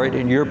empowering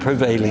and your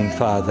prevailing,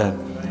 Father.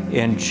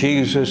 In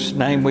Jesus'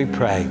 name we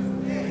pray.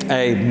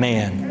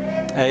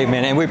 Amen.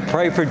 Amen. And we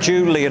pray for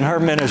Julie and her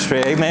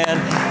ministry. Amen.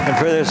 And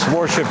for this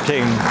worship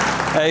team.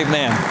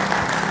 Amen.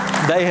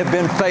 They have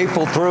been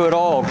faithful through it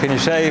all. Can you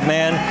say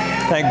amen?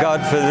 Thank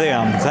God for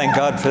them. Thank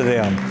God for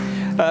them.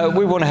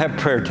 We want to have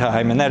prayer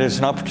time, and that is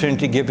an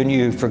opportunity given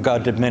you for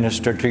God to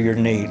minister to your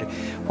need.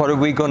 What are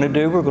we going to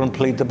do? We're going to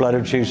plead the blood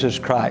of Jesus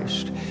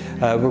Christ.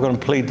 We're going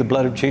to plead the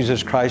blood of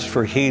Jesus Christ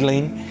for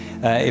healing.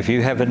 If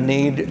you have a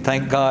need,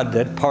 thank God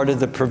that part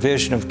of the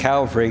provision of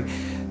Calvary,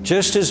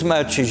 just as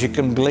much as you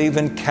can believe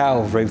in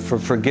Calvary for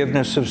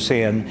forgiveness of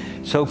sin,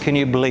 so can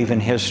you believe in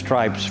His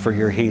stripes for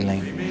your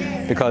healing.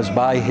 Because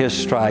by His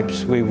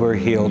stripes we were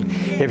healed.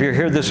 If you're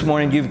here this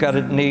morning, you've got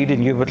a need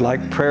and you would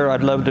like prayer,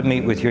 I'd love to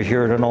meet with you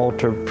here at an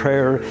altar of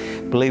prayer,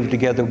 believe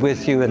together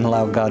with you, and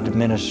allow God to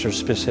minister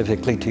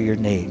specifically to your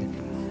need.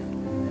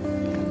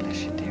 God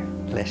bless you, dear.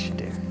 Bless you,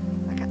 dear.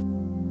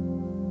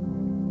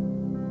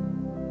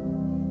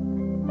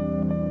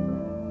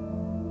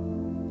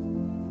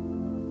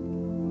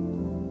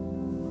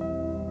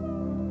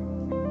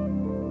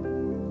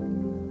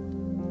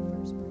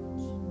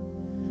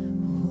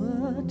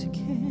 What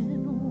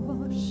can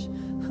wash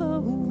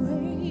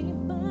away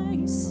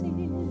my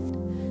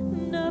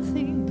sin?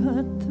 Nothing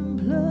but the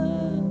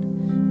blood,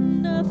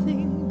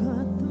 nothing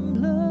but the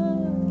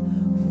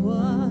blood.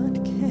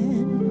 What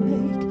can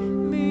make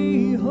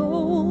me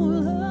whole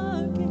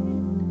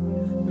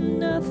again?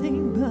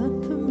 Nothing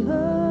but the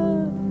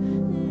blood,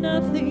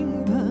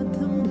 nothing but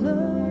the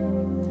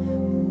blood.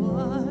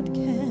 What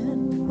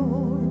can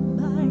for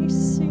my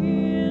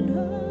sin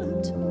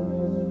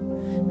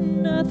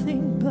atone?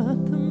 Nothing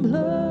but the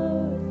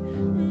blood,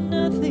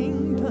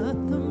 nothing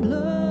but the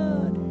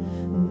blood.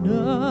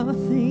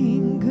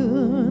 Nothing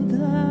good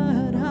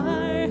that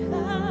I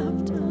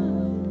have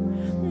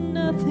done,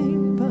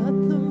 nothing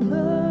but the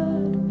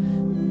blood,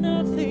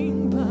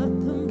 nothing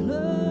but the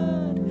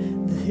blood.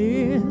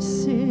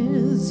 This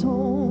is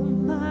all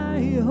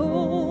my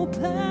hope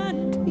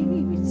and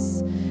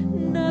peace,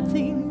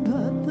 nothing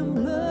but the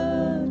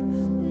blood,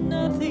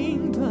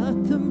 nothing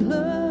but the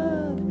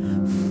blood.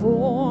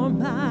 For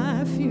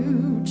my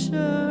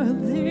future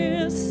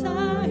this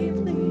I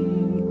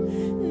plead,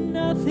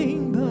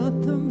 nothing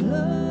but the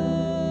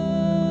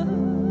blood,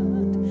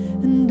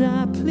 and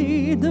I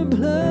plead the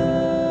blood.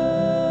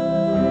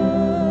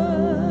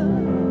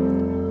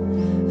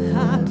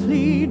 I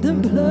plead the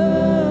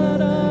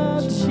blood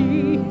of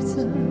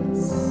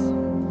Jesus.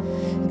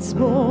 It's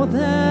more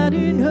than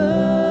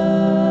enough.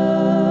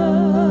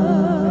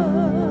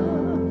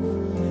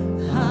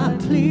 I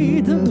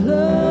plead the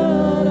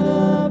blood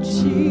of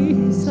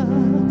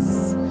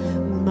Jesus,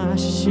 my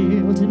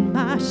shield and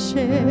my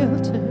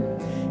shelter.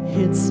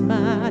 It's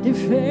my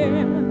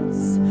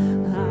defense.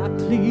 I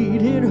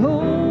plead it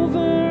over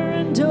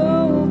and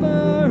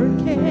over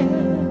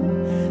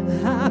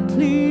again. I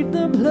plead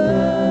the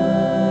blood.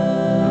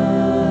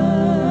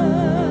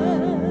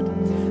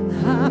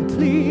 I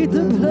plead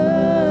the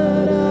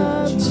blood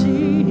of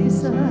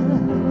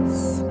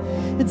Jesus.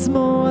 It's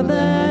more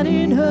than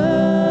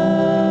enough.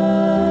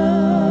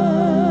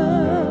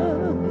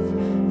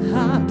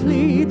 I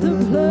plead the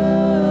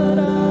blood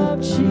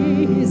of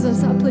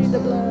Jesus. I plead the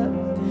blood.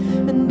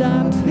 And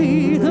I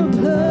plead the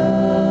blood.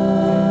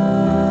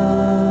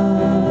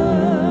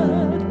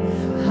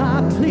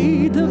 I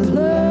plead the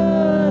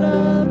blood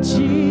of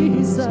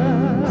Jesus.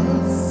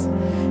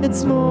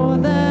 It's more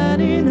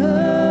than enough.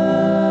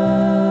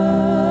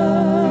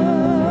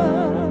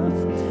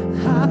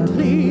 I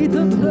plead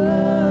the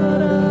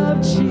blood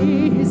of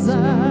Jesus,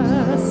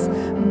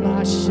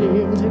 my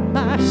shield and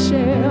my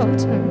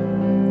shelter.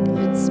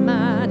 It's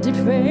my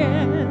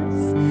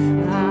defense.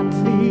 I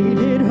plead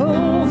it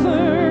over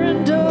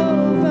and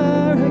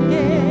over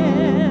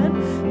again.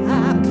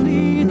 I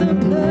plead the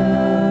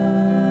blood.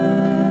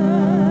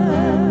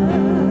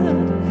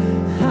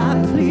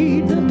 I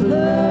plead the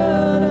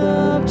blood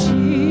of Jesus.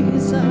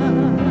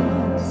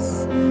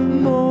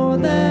 More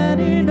than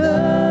enough.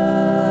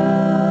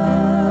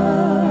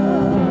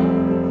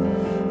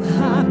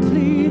 I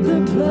plead the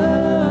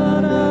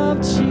blood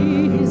of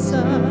Jesus.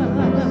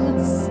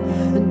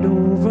 And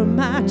over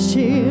my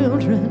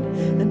children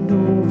and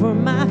over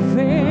my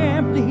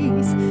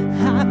families,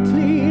 I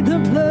plead the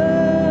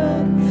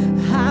blood.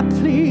 I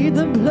plead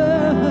the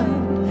blood.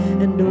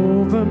 And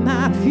over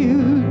my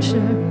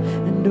future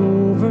and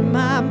over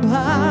my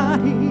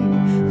body,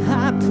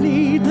 I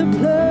plead the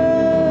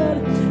blood.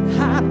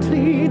 I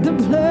plead the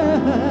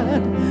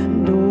blood.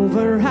 And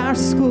over our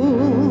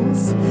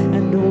schools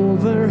and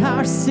over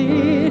our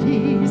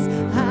cities,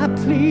 I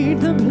plead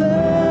the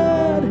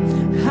blood.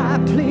 I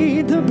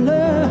plead the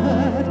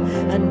blood.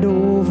 And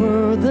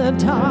over the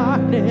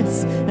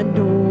darkness and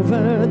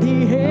over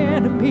the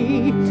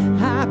enemy,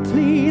 I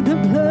plead the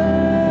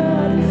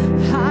blood.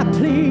 I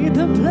plead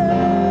the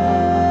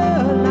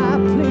blood. I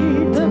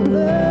plead the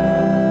blood.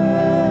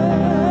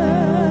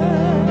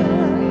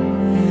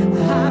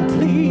 I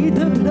plead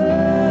the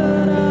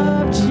blood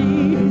of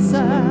Jesus.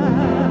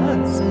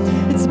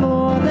 It's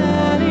more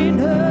than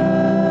enough.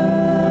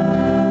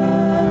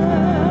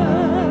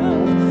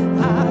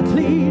 I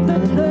plead the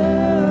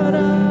blood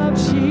of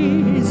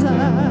Jesus,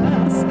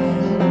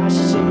 my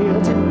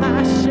shield and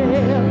my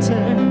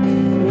shelter.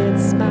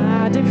 It's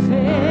my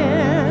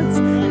defense.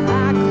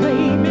 I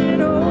claim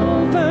it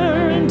over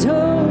and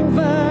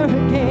over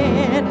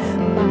again.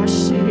 My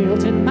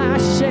shield and my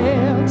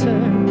shelter.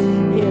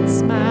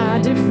 It's my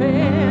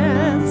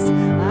defense.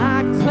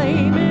 I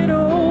claim it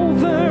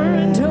over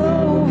and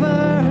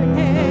over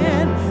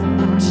again.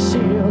 My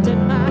shield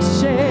and my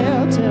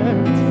shelter.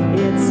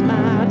 It's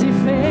my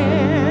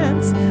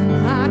defense.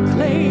 I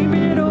claim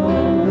it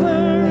over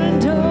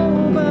and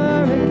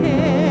over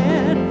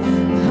again.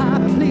 I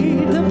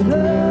plead the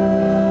blood.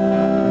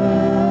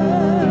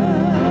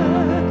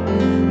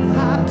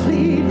 I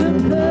plead the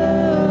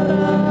blood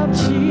of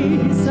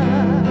Jesus.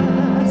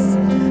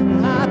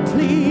 I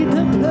plead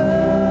the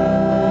blood.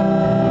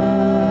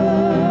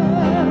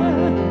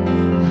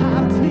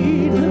 I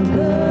plead the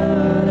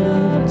blood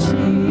of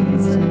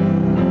Jesus.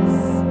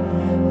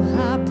 I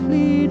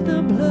plead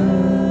the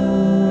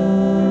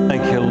blood.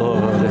 Thank you,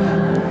 Lord.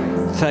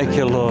 Thank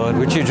you, Lord.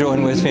 Would you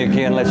join with me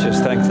again? Let's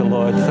just thank the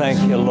Lord.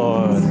 Thank you,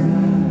 Lord.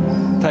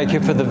 Thank you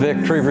for the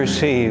victory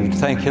received.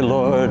 Thank you,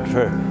 Lord,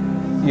 for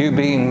you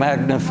being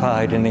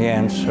magnified in the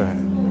answer.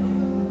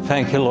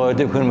 Thank you, Lord,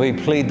 that when we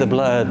plead the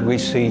blood, we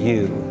see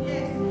you.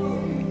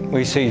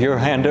 We see your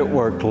hand at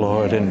work,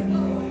 Lord, and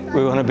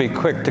we want to be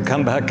quick to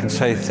come back and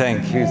say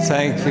thank you,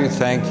 thank you,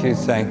 thank you,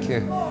 thank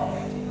you.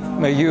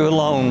 May you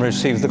alone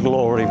receive the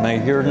glory. May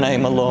your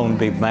name alone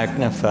be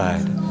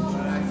magnified.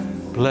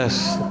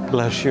 Bless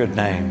your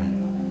name.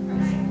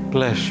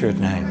 Bless your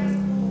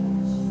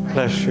name.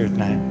 Bless your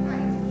name.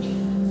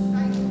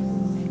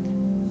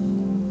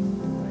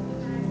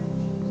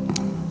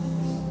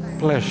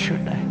 Bless your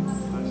name.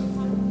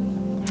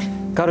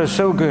 God is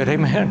so good.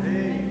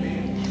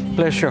 Amen.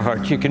 Bless your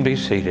heart. You can be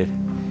seated.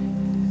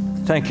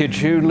 Thank you,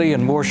 Julie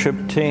and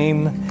worship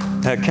team.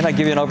 Can I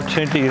give you an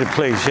opportunity to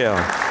please,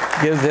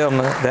 give them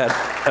that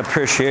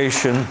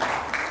appreciation.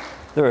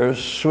 They're a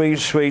sweet,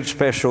 sweet,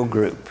 special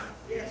group.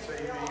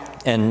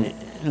 And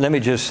let me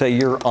just say,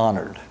 you're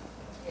honored.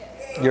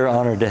 You're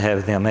honored to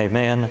have them.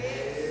 Amen.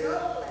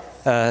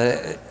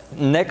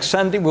 Next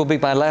Sunday will be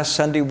my last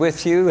Sunday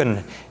with you.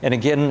 And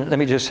again, let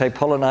me just say,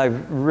 Paul and I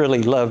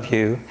really love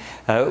you.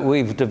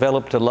 We've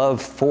developed a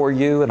love for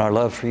you, and our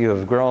love for you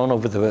have grown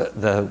over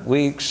the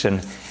weeks.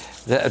 And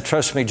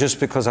trust me, just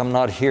because I'm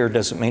not here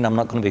doesn't mean I'm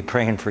not going to be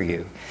praying for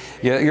you.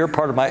 You're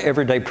part of my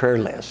everyday prayer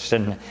list.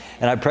 And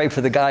I pray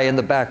for the guy in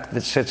the back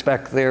that sits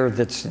back there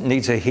that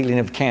needs a healing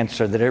of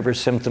cancer, that every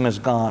symptom is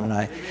gone. And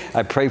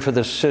I pray for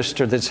the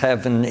sister that's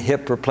having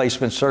hip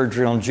replacement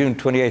surgery on June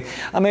 28th.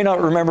 I may not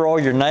remember all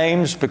your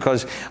names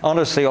because,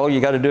 honestly, all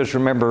you got to do is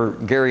remember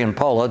Gary and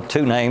Paula,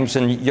 2 names,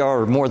 and y'all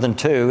are more than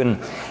 2.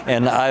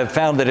 And I've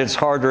found that it's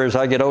harder as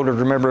I get older to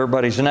remember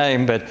everybody's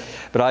name, but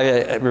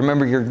I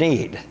remember your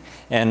need.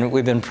 And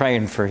we've been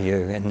praying for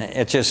you. And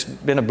it's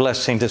just been a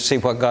blessing to see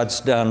what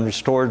God's done,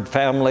 restored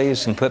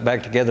families and put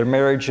back together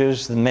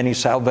marriages, and many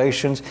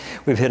salvations.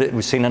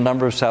 We've seen a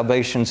number of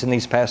salvations in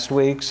these past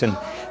weeks, and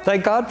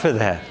thank God for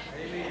that.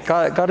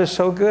 God is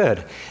so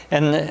good.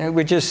 And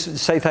we just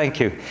say thank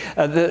you.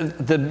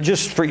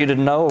 Just for you to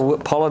know,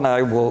 Paul and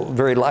I will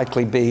very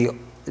likely be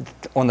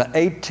on the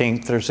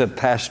 18th, there's a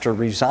pastor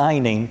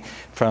resigning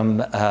from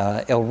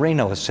El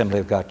Reno Assembly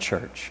of God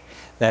Church.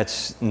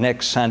 That's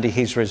next Sunday.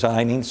 He's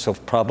resigning, so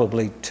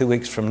probably 2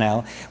 weeks from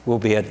now, we'll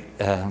be at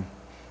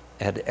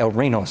El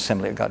Reno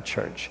Assembly of God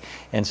Church.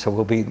 And so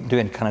we'll be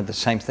doing kind of the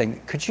same thing.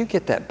 Could you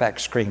get that back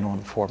screen on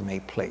for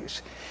me,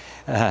 please?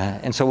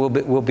 And so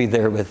we'll be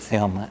there with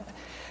them.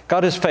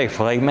 God is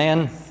faithful,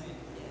 amen?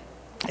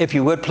 If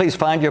you would, please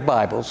find your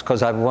Bibles,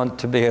 because I want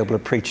to be able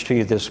to preach to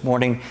you this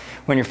morning.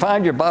 When you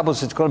find your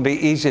Bibles, it's going to be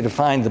easy to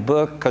find the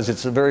book, because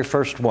it's the very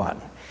first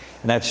one,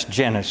 and that's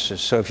Genesis.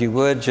 So if you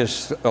would,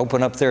 just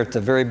open up there at the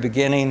very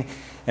beginning,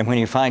 and when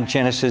you find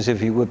Genesis,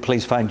 if you would,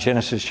 please find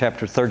Genesis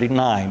chapter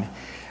 39.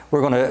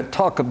 We're going to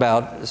talk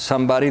about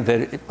somebody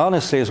that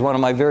honestly is one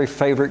of my very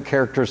favorite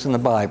characters in the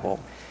Bible.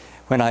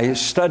 When I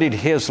studied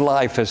his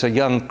life as a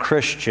young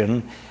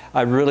Christian,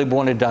 I really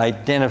wanted to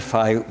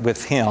identify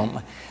with him,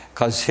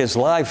 because his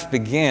life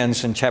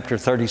begins in chapter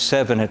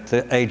 37 at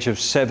the age of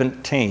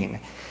 17.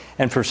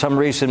 And for some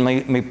reason,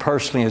 me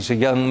personally, as a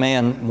young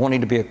man wanting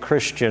to be a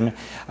Christian,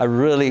 I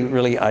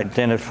really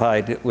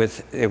identified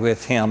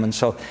with him. And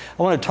so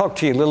I want to talk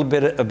to you a little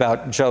bit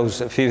about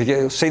Joseph.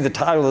 You see the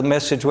title of the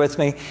message with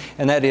me,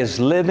 and that is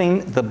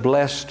Living the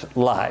Blessed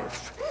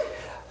Life.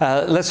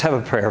 Let's have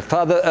a prayer.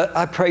 Father,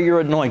 I pray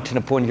your anointing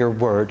upon your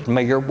word.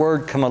 May your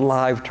word come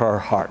alive to our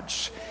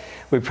hearts.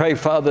 We pray,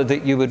 Father,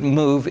 that you would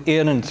move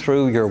in and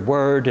through your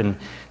word, and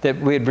that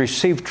we'd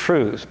receive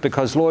truth,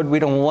 because, Lord, we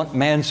don't want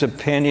man's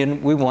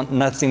opinion. We want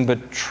nothing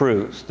but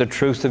truth, the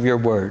truth of your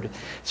word.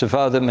 So,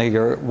 Father, may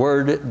your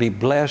word be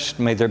blessed.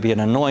 May there be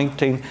an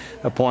anointing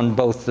upon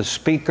both the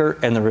speaker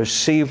and the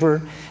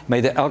receiver.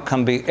 May the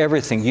outcome be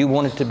everything you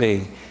want it to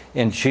be.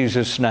 In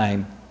Jesus'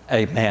 name,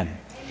 amen.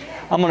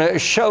 I'm going to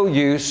show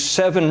you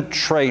 7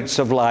 traits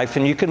of life,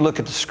 and you can look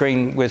at the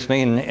screen with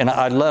me. And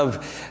I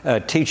love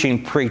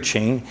teaching,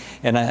 preaching,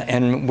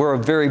 and we're a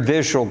very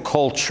visual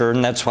culture,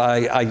 and that's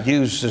why I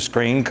use the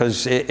screen,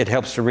 because it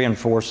helps to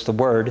reinforce the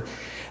word.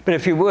 But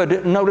if you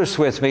would, notice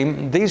with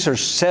me, these are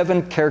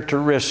 7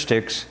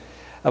 characteristics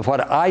of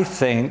what I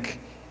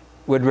think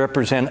would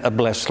represent a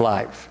blessed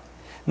life.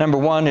 Number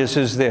 1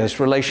 is this: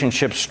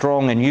 relationships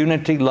strong in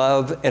unity,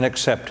 love, and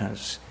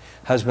acceptance.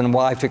 Husband and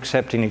wife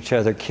accepting each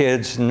other,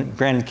 kids and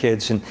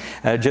grandkids,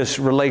 and just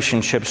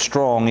relationships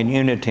strong in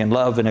unity and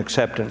love and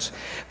acceptance.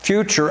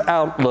 Future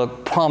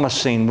outlook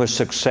promising with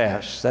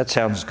success. That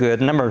sounds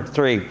good. Number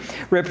 3,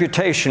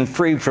 reputation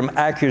free from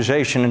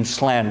accusation and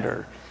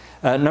slander.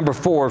 Number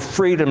 4,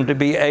 freedom to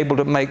be able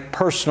to make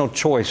personal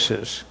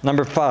choices.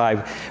 Number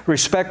 5,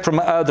 respect from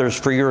others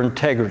for your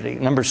integrity.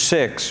 Number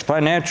 6,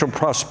 financial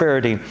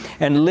prosperity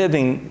and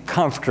living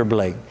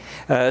comfortably.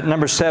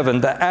 Number 7,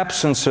 the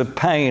absence of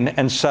pain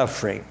and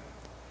suffering.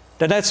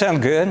 Doesn't that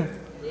sound good?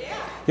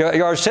 Yeah.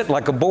 You are sitting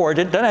like a board.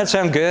 Doesn't that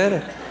sound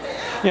good?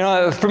 You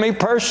know, for me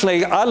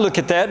personally, I look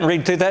at that and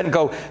read through that and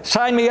go,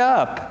 sign me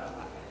up.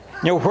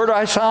 You know, where do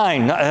I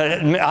sign?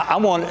 I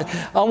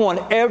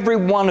want every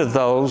one of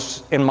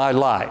those in my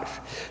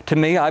life. To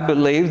me, I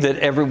believe that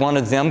every one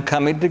of them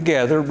coming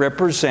together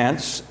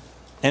represents,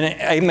 and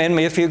amen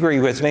me if you agree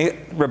with me,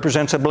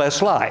 represents a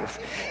blessed life.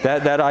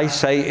 That I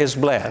say is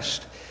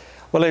blessed.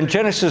 Well, in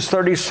Genesis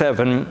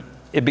 37,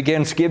 it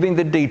begins giving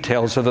the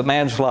details of a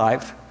man's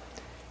life.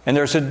 And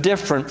there's a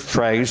different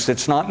phrase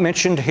that's not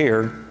mentioned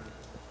here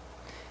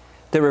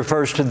that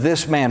refers to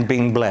this man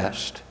being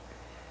blessed.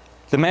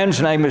 The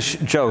man's name is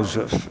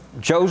Joseph.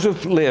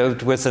 Joseph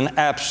lived with an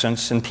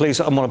absence, and please,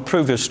 I'm going to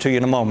prove this to you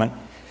in a moment.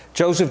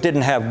 Joseph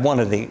didn't have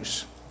one of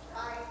these.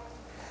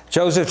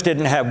 Joseph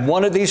didn't have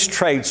one of these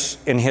traits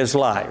in his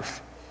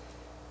life,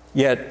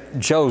 yet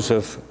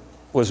Joseph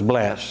was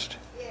blessed.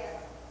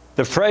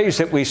 The phrase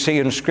that we see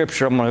in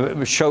Scripture, I'm going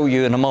to show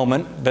you in a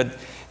moment,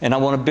 and I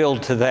want to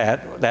build to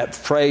that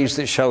phrase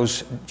that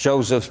shows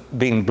Joseph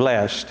being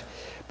blessed.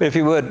 But if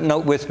you would,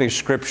 note with me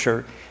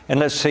Scripture, and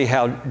let's see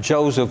how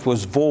Joseph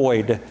was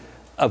void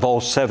of all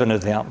 7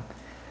 of them.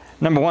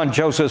 Number 1,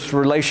 Joseph's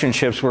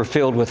relationships were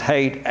filled with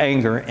hate,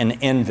 anger, and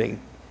envy.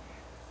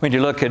 When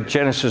you look at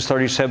Genesis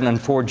 37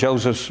 and 4,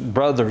 Joseph's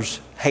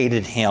brothers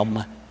hated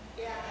him.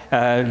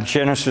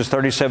 Genesis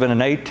 37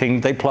 and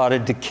 18, they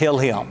plotted to kill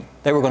him.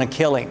 They were going to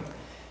kill him.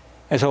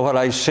 And so what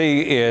I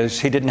see is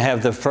he didn't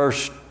have the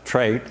first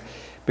trait,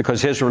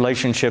 because his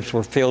relationships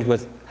were filled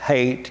with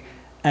hate,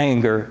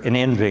 anger, and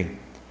envy.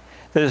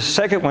 The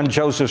second one,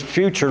 Joseph's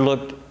future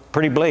looked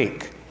pretty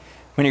bleak.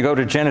 When you go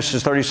to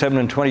Genesis 37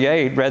 and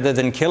 28, rather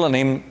than killing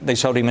him, they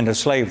sold him into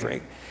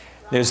slavery.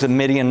 There's the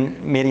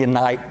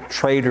Midianite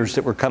traders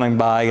that were coming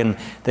by, and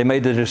they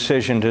made the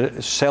decision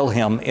to sell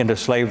him into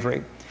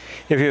slavery.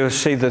 If you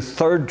see the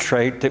third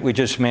trait that we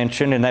just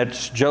mentioned, and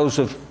that's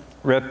Joseph's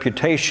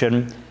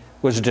reputation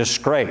was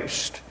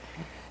disgraced.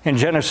 In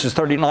Genesis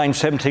 39,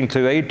 17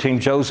 through 18,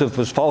 Joseph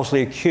was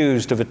falsely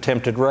accused of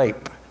attempted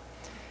rape.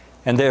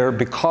 And there,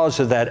 because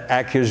of that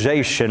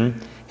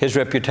accusation, his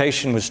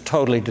reputation was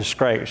totally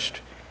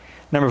disgraced.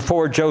 Number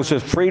 4,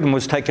 Joseph's freedom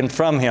was taken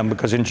from him,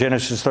 because in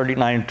Genesis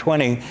 39 and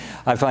 20,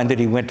 I find that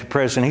he went to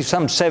prison. He's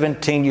some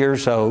 17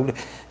 years old,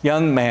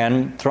 young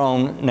man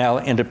thrown now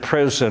into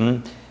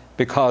prison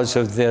because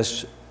of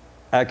this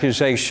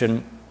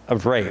accusation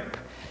of rape.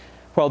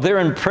 While they're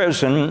in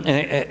prison,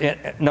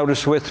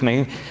 notice with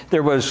me,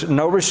 there was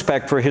no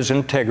respect for his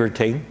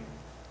integrity.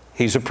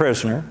 He's a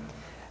prisoner.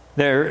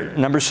 There,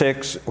 number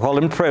 6, while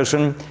in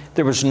prison,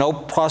 there was no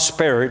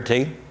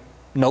prosperity,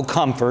 no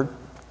comfort,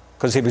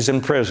 because he was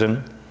in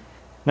prison.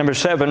 Number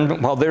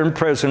 7, while they're in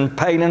prison,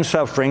 pain and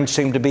suffering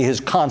seemed to be his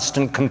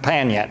constant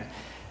companion,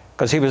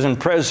 because he was in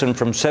prison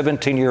from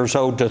 17 years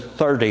old to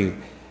 30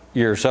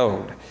 years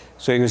old.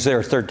 So he was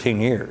there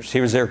 13 years. He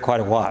was there quite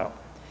a while.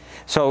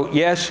 So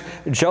yes,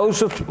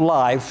 Joseph's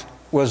life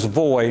was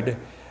void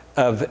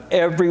of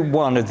every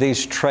one of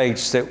these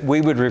traits that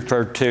we would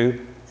refer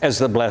to as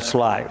the blessed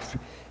life.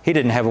 He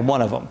didn't have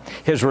one of them.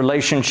 His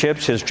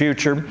relationships, his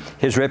future,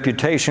 his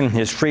reputation,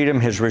 his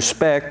freedom, his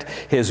respect,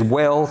 his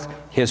wealth,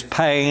 his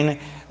pain,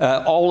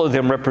 all of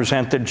them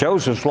represent that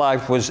Joseph's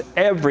life was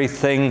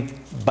everything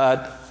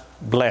but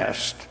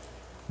blessed.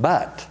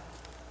 But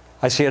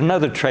I see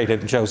another trait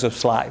of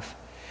Joseph's life,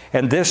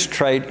 and this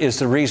trait is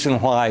the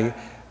reason why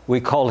we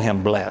call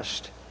him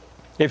blessed.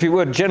 If you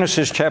would,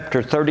 Genesis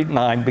chapter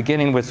 39,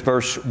 beginning with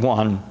verse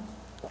 1,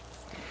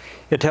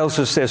 it tells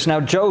us this. Now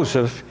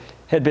Joseph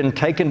had been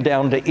taken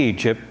down to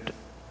Egypt,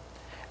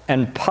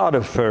 and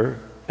Potiphar,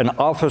 an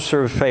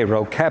officer of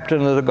Pharaoh,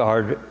 captain of the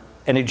guard,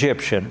 an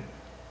Egyptian,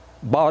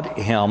 bought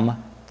him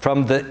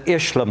from the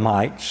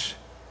Ishmaelites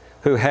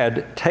who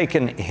had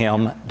taken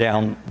him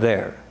down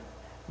there.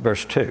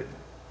 Verse 2.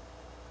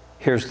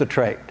 Here's the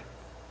trait.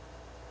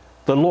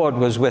 The Lord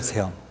was with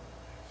him.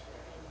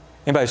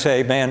 Anybody say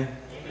amen?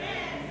 Amen.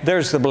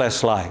 There's the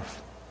blessed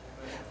life.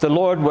 The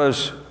Lord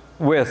was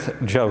with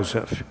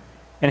Joseph,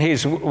 and he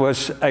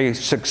was a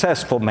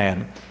successful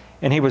man,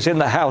 and he was in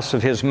the house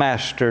of his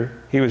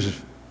master. He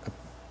was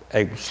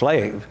a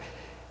slave.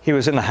 He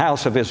was in the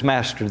house of his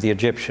master, the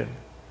Egyptian.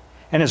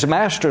 And his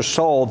master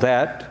saw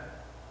that,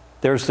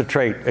 there's the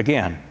trait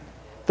again,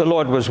 the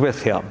Lord was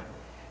with him,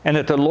 and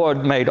that the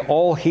Lord made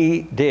all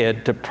he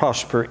did to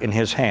prosper in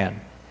his hand.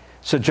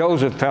 So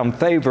Joseph found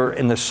favor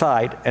in the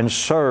sight and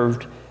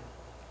served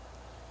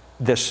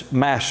this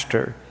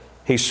master.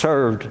 He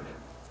served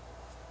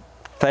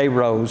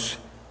Pharaoh's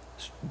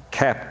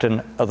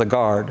captain of the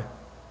guard,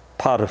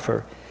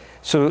 Potiphar.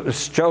 So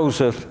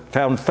Joseph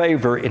found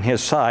favor in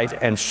his sight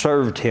and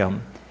served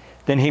him.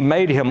 Then he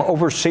made him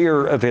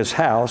overseer of his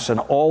house, and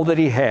all that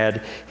he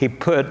had he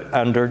put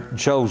under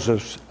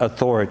Joseph's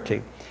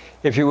authority.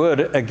 If you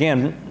would,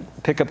 again,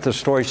 pick up the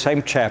story,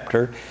 same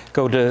chapter,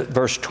 go to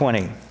verse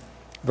 20.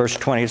 Verse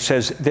 20, it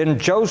says, Then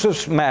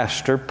Joseph's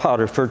master,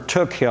 Potiphar,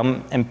 took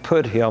him and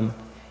put him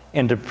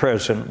into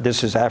prison.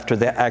 This is after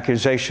the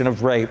accusation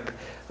of rape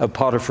of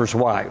Potiphar's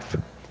wife.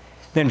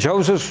 Then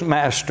Joseph's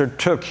master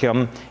took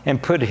him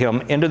and put him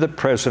into the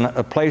prison,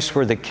 a place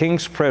where the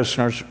king's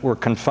prisoners were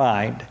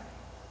confined.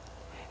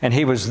 And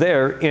he was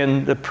there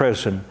in the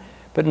prison.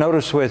 But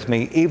notice with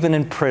me, even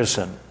in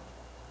prison,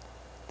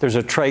 there's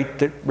a trait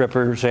that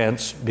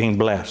represents being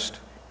blessed.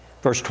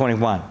 Verse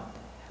 21,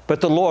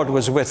 But the Lord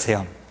was with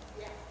him.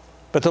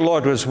 But the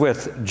Lord was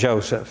with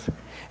Joseph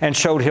and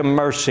showed him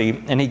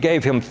mercy, and he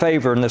gave him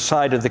favor in the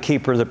sight of the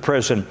keeper of the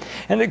prison.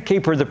 And the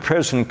keeper of the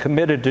prison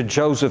committed to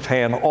Joseph's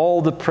hand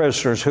all the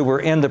prisoners who were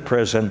in the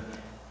prison.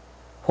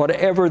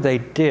 Whatever they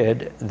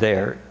did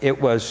there,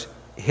 it was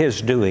his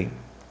doing.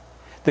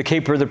 The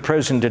keeper of the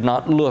prison did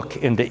not look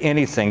into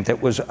anything that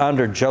was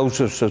under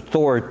Joseph's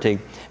authority,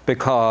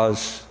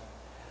 because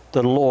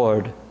the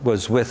Lord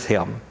was with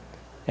him.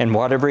 And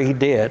whatever he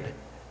did,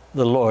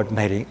 the Lord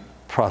made him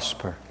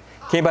prosper.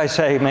 Can anybody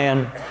say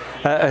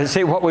amen?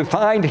 See, what we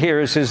find here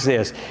is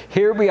this.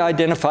 Here we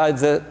identify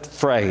the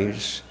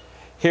phrase.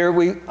 Here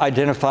we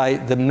identify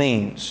the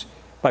means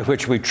by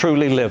which we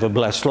truly live a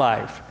blessed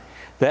life.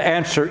 The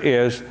answer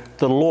is,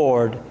 the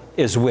Lord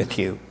is with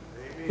you.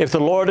 If the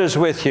Lord is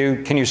with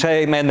you, can you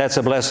say amen? That's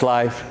a blessed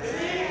life.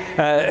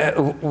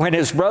 When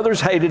his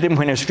brothers hated him,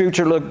 when his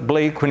future looked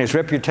bleak, when his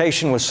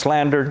reputation was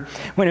slandered,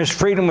 when his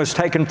freedom was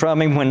taken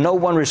from him, when no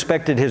one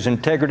respected his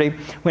integrity,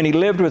 when he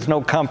lived with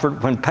no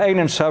comfort, when pain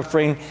and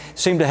suffering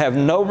seemed to have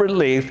no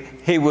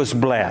relief, he was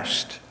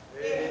blessed.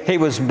 He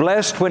was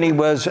blessed when he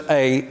was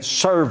a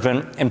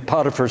servant in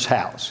Potiphar's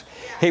house.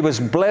 He was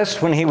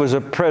blessed when he was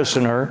a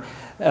prisoner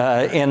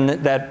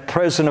in that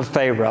prison of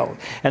Pharaoh.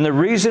 And the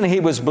reason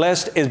he was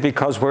blessed is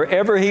because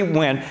wherever he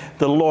went,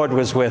 the Lord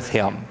was with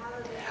him.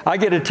 I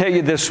get to tell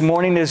you this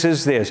morning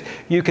is this.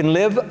 You can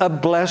live a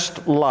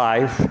blessed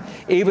life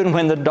even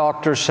when the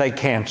doctors say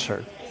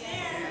cancer.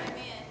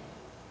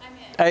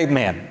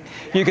 Amen.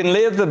 You can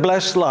live the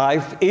blessed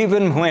life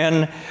even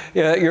when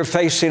you're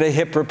facing a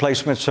hip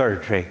replacement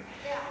surgery.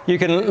 You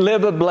can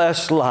live a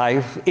blessed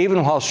life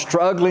even while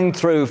struggling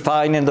through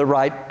finding the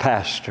right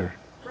pastor.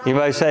 You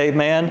might say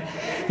amen.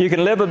 You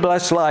can live a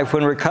blessed life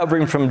when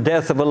recovering from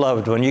death of a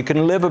loved one. You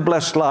can live a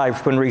blessed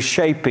life when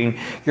reshaping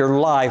your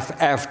life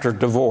after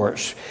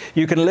divorce.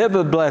 You can live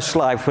a blessed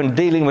life when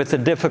dealing with the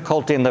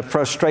difficulty and the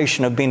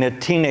frustration of being a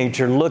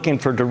teenager looking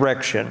for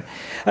direction.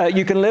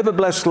 You can live a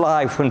blessed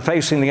life when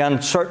facing the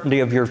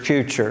uncertainty of your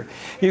future.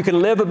 You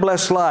can live a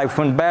blessed life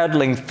when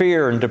battling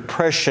fear and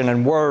depression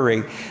and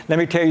worry. Let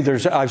me tell you,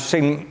 I've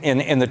seen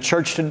in the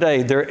church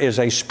today, there is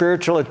a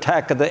spiritual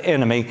attack of the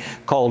enemy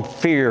called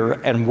fear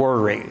and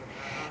worry.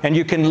 And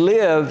you can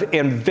live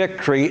in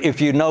victory if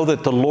you know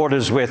that the Lord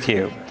is with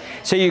you.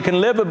 So you can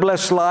live a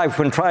blessed life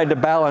when trying to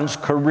balance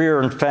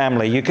career and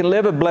family. You can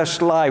live a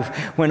blessed life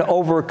when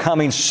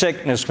overcoming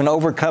sickness, when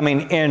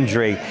overcoming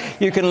injury.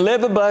 You can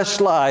live a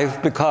blessed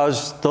life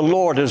because the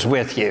Lord is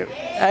with you.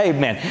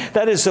 Amen.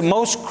 That is the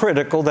most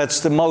critical,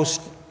 that's the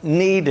most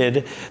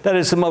needed, that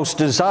is the most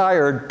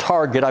desired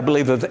target, I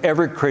believe, of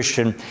every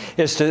Christian,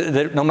 is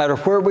that no matter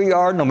where we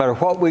are, no matter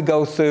what we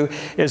go through,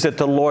 is that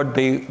the Lord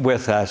be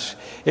with us.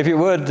 If you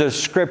would, the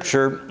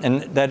scripture,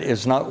 and that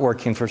is not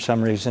working for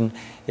some reason,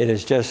 it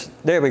is just,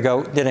 there we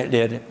go, then it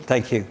did.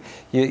 Thank you.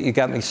 You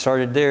got me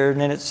started there, and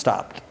then it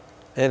stopped.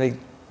 There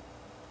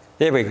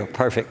we go,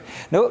 perfect.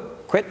 No,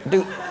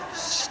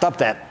 stop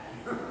that.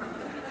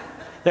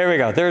 There we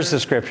go, there's the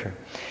scripture.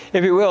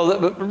 If you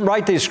will,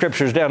 write these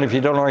scriptures down if you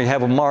don't already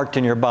have them marked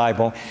in your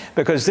Bible,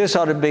 because this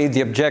ought to be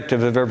the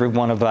objective of every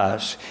one of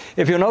us.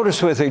 If you'll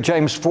notice with me,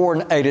 James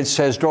 4:8, it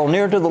says, draw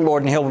near to the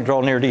Lord and He'll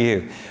draw near to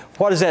you.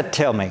 What does that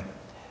tell me?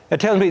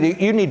 It tells me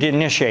that you need to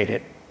initiate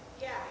it.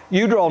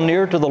 You draw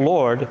near to the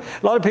Lord. A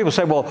lot of people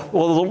say, well, the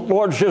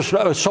Lord's just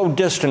so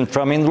distant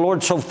from me, and the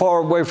Lord's so far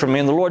away from me,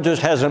 and the Lord just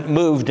hasn't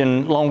moved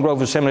in Long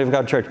Grove Assembly of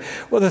God Church.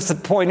 Well, the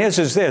point is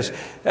this.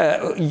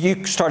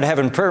 You started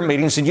having prayer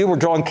meetings, and you were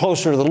drawing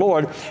closer to the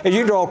Lord. As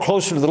you draw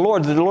closer to the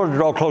Lord will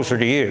draw closer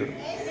to you.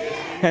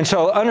 And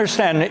so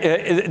understand,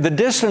 the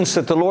distance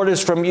that the Lord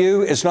is from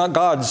you is not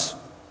God's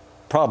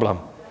problem,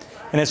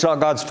 and it's not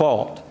God's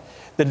fault.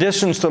 The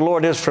distance the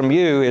Lord is from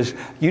you is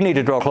you need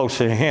to draw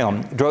closer to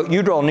Him.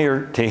 You draw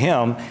near to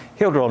Him,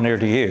 He'll draw near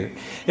to you.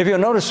 If you'll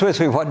notice with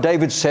me what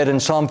David said in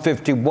Psalm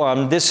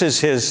 51, this is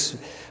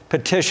his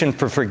petition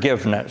for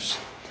forgiveness.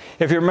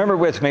 If you remember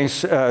with me,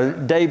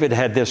 David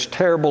had this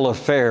terrible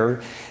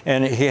affair,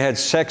 and he had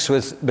sex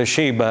with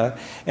Bathsheba,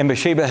 and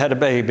Bathsheba had a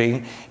baby.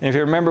 And if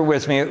you remember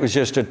with me, it was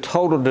just a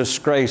total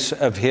disgrace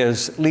of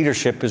his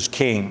leadership as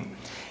king.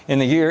 In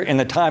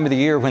the time of the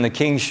year when the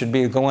king should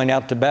be going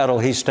out to battle,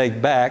 he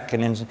stayed back,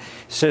 and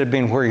instead of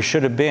being where he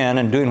should have been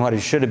and doing what he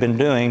should have been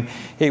doing,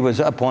 he was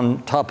up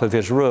on top of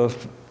his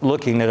roof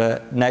looking at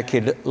a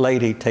naked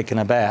lady taking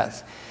a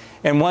bath.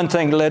 And one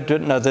thing led to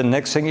another.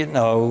 Next thing you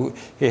know,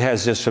 he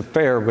has this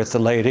affair with the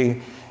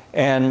lady.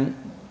 And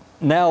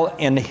now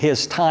in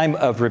his time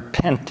of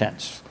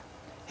repentance,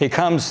 he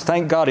comes,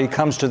 thank God, he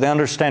comes to the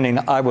understanding,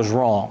 I was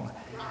wrong.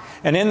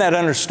 And in that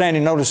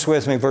understanding, notice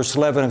with me verse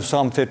 11 of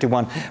Psalm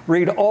 51.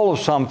 Read all of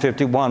Psalm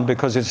 51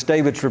 because it's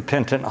David's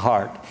repentant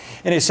heart.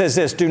 And he says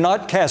this, do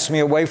not cast me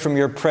away from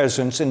your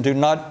presence, and do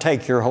not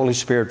take your Holy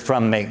Spirit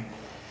from me.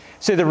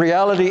 See, the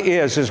reality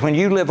is when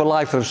you live a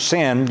life of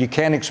sin, you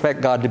can't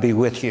expect God to be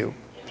with you.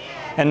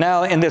 And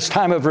now in this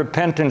time of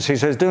repentance, he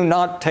says, do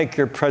not take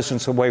your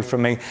presence away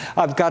from me.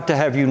 I've got to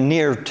have you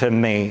near to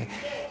me.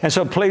 And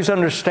so please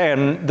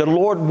understand, the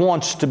Lord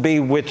wants to be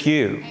with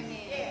you.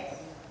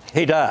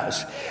 He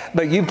does.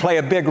 But you play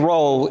a big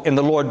role in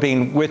the Lord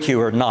being with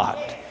you or not.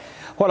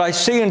 What I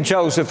see in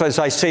Joseph is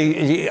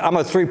I'm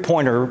a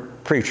three-pointer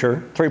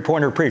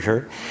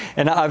preacher,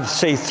 and I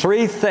see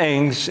three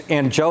things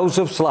in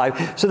Joseph's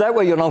life. So that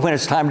way you'll know when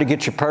it's time to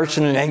get your purse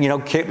and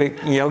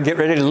get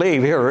ready to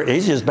leave. Here,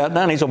 he's just about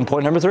done. He's on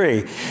point number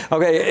 3.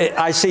 Okay,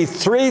 I see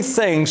three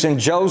things in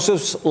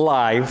Joseph's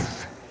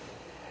life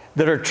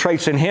that are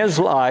traits in his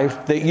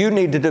life that you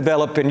need to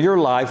develop in your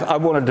life. I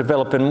want to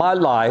develop in my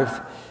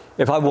life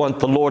if I want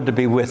the Lord to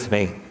be with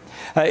me.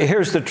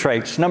 Here's the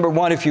traits. Number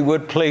 1, if you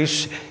would,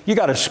 please, you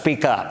got to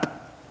speak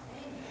up.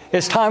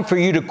 It's time for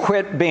you to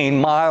quit being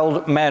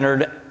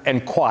mild-mannered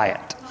and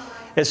quiet.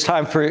 It's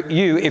time for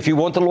you, if you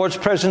want the Lord's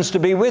presence to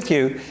be with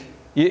you,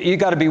 you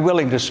got to be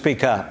willing to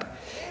speak up.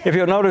 If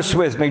you'll notice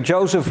with me,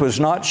 Joseph was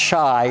not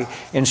shy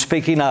in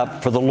speaking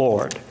up for the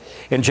Lord.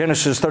 In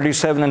Genesis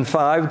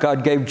 37:5,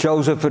 God gave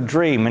Joseph a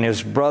dream, and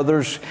his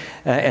brothers,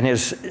 and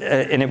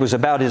it was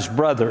about his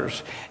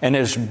brothers. And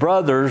his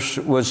brothers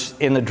was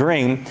in the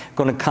dream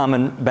going to come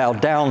and bow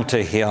down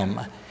to him.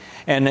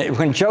 And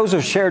when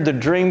Joseph shared the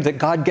dream that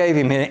God gave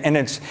him, and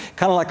it's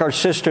kind of like our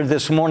sister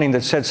this morning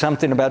that said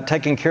something about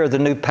taking care of the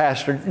new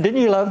pastor.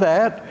 Didn't you love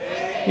that?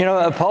 You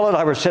know, Paul and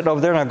I were sitting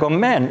over there, and I go,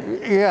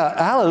 man, yeah,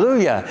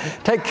 hallelujah.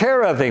 Take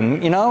care of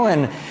him,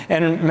 and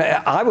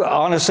I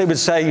honestly would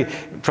say,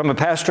 from a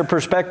pastor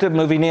perspective,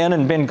 moving in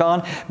and been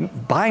gone,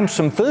 buy him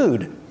some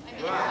food.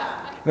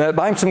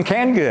 Buy him some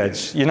canned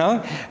goods,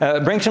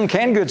 bring some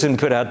canned goods and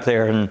put out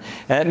there. And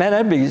man,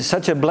 that'd be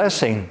such a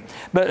blessing.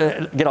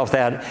 But get off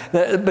that.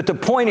 But the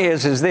point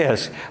is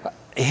this.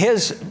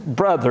 His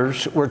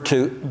brothers were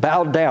to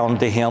bow down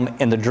to him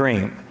in the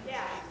dream.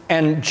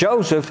 And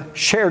Joseph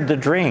shared the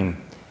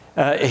dream.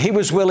 He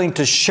was willing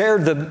to share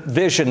the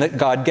vision that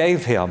God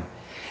gave him.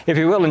 If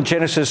you will, in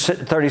Genesis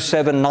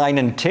 37, 9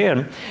 and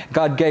 10,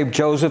 God gave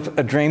Joseph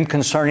a dream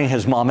concerning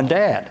his mom and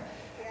dad.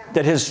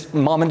 That his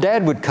mom and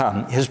dad would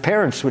come, his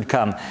parents would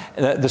come,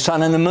 the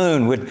sun and the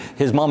moon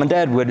his mom and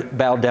dad would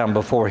bow down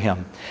before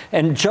him.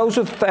 And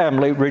Joseph's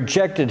family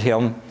rejected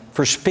him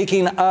for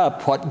speaking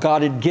up what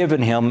God had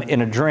given him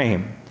in a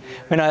dream.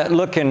 When I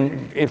look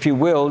in, if you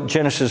will,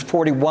 Genesis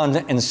 41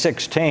 and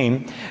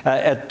 16,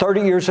 at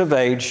 30 years of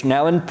age,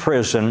 now in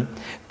prison,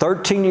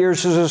 13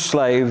 years as a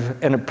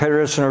slave and a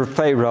prisoner of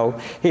Pharaoh,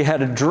 he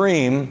had a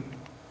dream.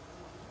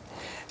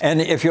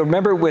 And if you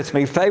remember with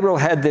me, Pharaoh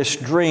had this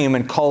dream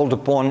and called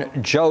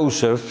upon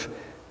Joseph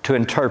to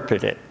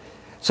interpret it.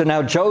 So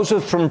now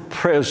Joseph from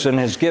prison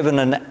has given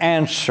an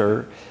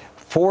answer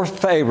for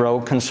Pharaoh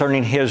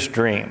concerning his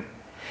dream.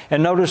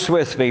 And notice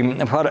with me,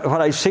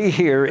 what I see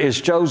here is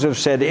Joseph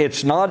said,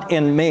 it's not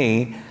in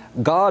me.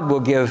 God will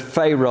give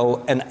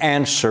Pharaoh an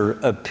answer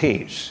of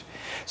peace.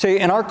 See,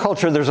 in our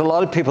culture, there's a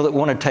lot of people that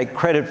want to take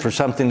credit for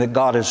something that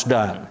God has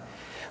done.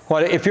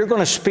 Well, if you're going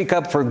to speak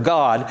up for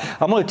God,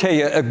 I'm going to tell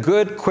you a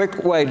good,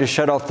 quick way to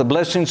shut off the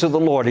blessings of the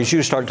Lord is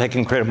you start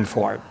taking credit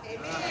for it.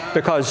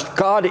 Because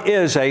God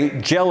is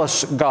a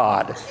jealous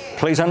God.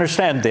 Please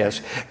understand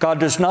this. God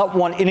does not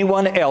want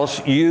anyone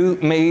else, you,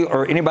 me,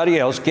 or anybody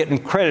else, getting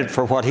credit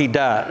for what He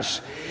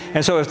does.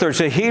 And so if there's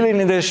a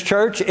healing in this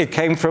church, it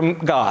came from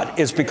God.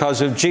 It's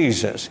because of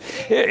Jesus.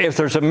 If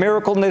there's a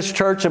miracle in this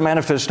church, a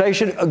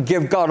manifestation,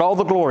 give God all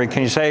the glory.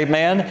 Can you say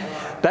amen?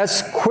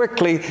 That's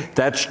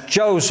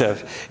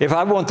Joseph. If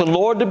I want the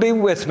Lord to be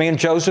with me, and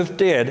Joseph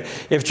did,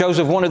 if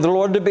Joseph wanted the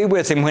Lord to be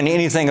with him when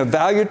anything of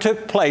value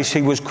took place,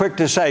 he was quick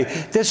to say,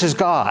 this is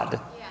God.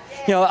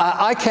 You know,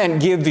 I can't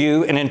give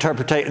you an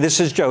interpretation. This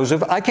is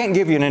Joseph. I can't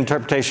give you an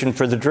interpretation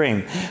for the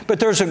dream.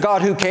 But there's a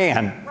God who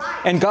can.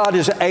 And God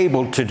is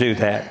able to do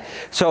that.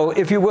 So,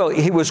 if you will,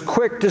 he was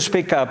quick to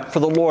speak up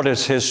for the Lord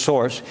as his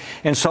source.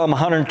 In Psalm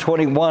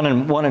 121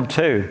 and 1 and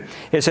 2,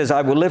 it says,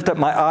 I will lift up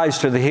my eyes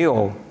to the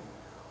hill.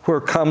 Where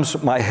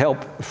comes my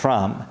help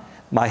from?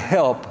 My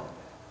help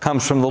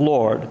comes from the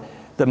Lord,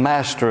 the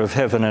master of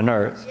heaven and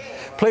earth.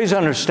 Please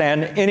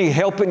understand, any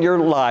help in your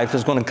life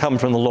is going to come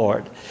from the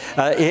Lord.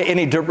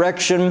 Any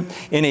direction,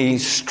 any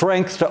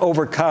strength to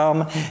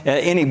overcome,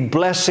 any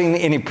blessing,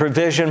 any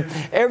provision,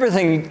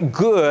 everything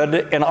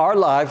good in our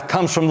life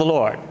comes from the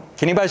Lord.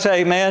 Can anybody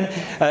say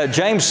amen?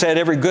 James said,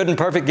 every good and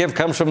perfect gift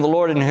comes from the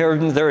Lord, and here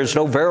there is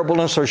no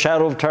variableness or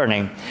shadow of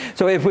turning.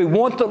 So if we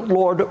want the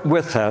Lord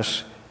with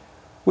us,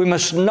 we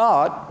must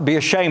not be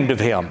ashamed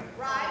of Him.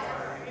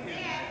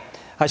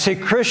 I see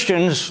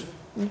Christians,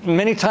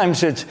 many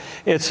times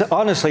it's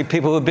honestly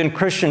people who have been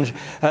Christians,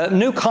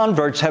 new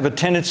converts have a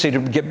tendency to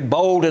get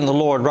bold in the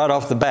Lord right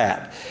off the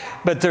bat.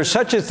 But there's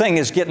such a thing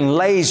as getting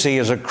lazy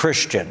as a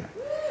Christian.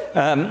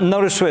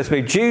 Notice with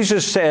me,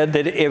 Jesus said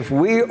that if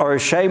we are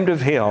ashamed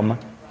of Him,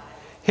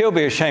 He'll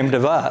be ashamed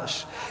of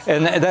us.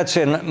 And that's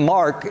in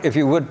Mark, if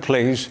you would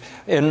please.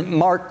 In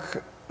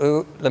Mark,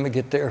 let me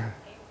get there.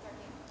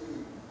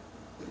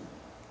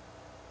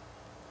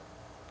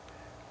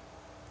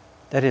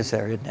 That is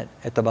there, isn't it,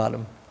 at the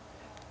bottom?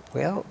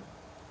 Well,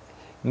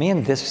 me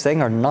and this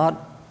thing are not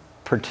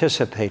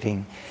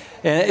participating.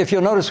 And if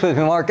you'll notice with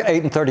me, Mark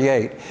 8 and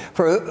 38,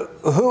 for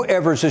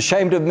whoever is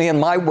ashamed of me and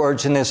my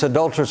words in this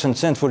adulterous and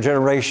sinful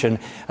generation,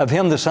 of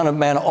him the Son of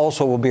Man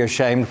also will be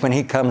ashamed when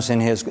he comes in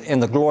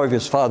the glory of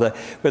his Father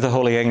with the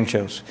holy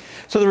angels.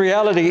 So the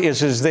reality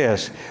is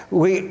this,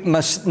 we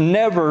must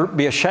never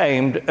be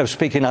ashamed of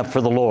speaking up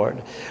for the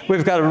Lord.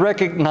 We've got to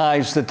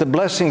recognize that the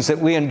blessings that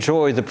we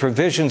enjoy, the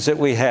provisions that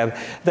we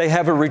have, they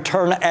have a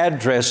return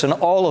address, and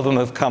all of them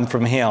have come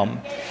from Him.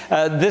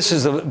 This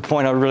is the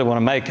point I really want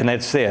to make, and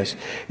it's this.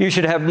 You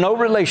should have no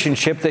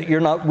relationship that you're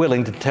not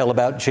willing to tell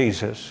about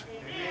Jesus.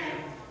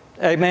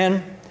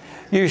 Amen?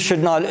 You should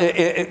not,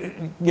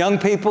 young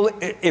people,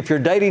 if you're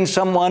dating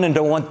someone and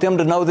don't want them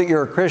to know that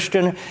you're a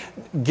Christian,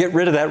 get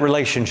rid of that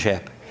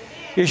relationship.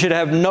 You should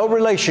have no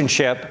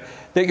relationship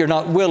that you're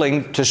not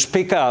willing to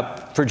speak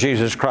up for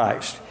Jesus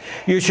Christ.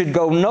 You should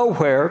go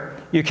nowhere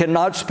you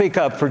cannot speak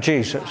up for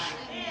Jesus.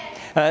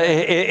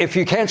 If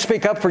you can't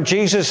speak up for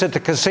Jesus at the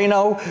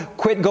casino,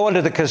 quit going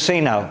to the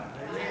casino.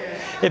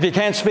 If you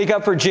can't speak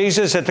up for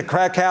Jesus at the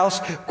crack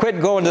house,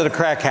 quit going to the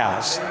crack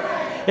house.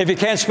 If you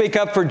can't speak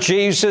up for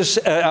Jesus,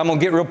 I'm going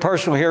to get real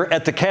personal here,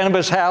 at the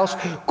cannabis house,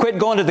 quit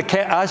going to the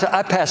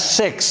I passed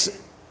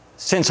 6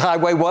 since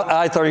Highway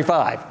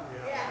I-35.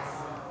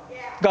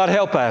 God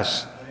help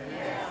us.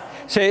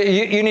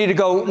 See, you need to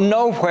go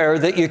nowhere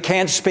that you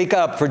can't speak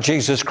up for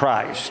Jesus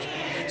Christ.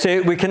 See,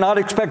 we cannot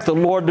expect the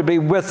Lord to be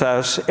with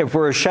us if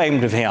we're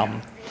ashamed of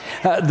Him.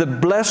 The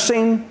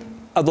blessing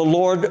of the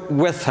Lord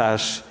with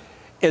us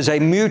is a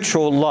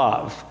mutual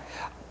love.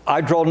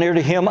 I draw near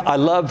to Him. I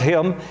love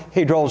Him.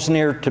 He draws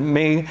near to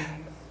me.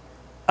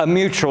 A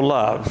mutual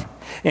love.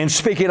 In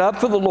speaking up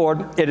for the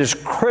Lord, it is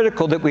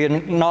critical that we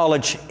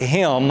acknowledge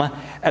Him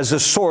as the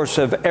source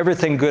of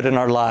everything good in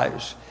our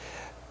lives.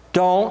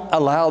 Don't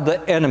allow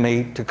the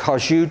enemy to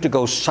cause you to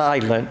go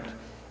silent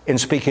in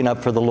speaking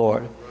up for the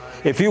Lord.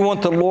 If you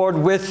want the Lord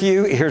with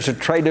you, here's a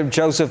trait of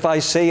Joseph I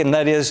see, and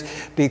that is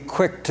be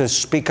quick to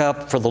speak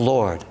up for the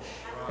Lord.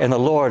 And the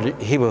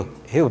Lord, He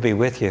will be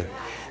with you.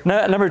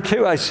 Now, number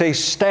two, I say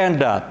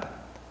stand up.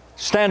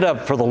 Stand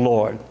up for the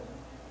Lord.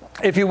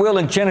 If you will,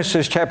 in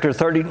Genesis chapter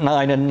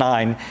 39 and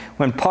 9,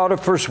 when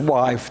Potiphar's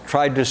wife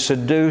tried to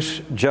seduce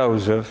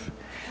Joseph,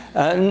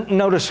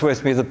 notice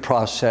with me the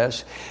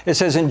process. It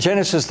says in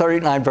Genesis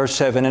 39 verse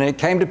 7, and it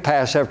came to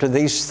pass after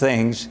these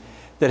things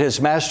that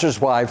his master's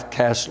wife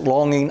cast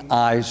longing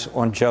eyes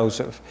on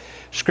Joseph.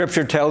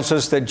 Scripture tells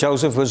us that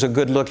Joseph was a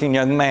good-looking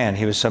young man.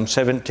 He was some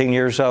 17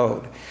 years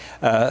old.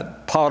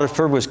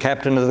 Potiphar was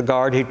captain of the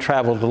guard. He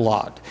traveled a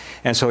lot,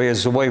 and so he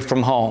was away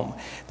from home.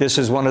 This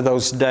is one of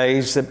those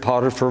days that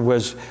Potiphar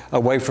was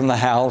away from the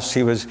house.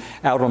 He was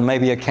out on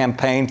maybe a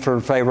campaign for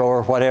Pharaoh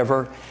or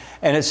whatever.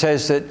 And it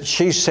says that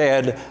she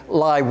said,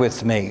 lie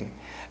with me.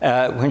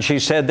 When she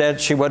said that,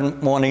 she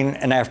wasn't wanting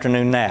an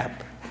afternoon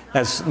nap.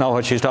 That's not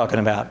what she's talking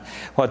about.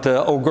 What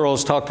the old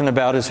girl's talking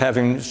about is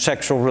having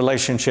sexual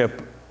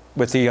relationship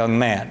with the young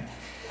man.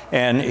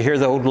 And here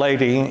the old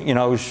lady, you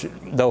know,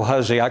 though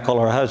Huzzy, I call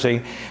her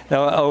Huzzy.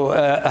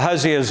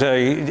 Huzzy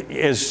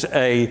is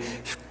a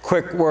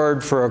quick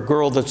word for a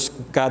girl that's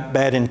got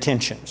bad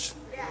intentions.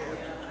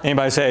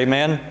 Anybody say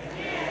amen?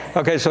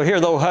 Okay, so here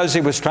though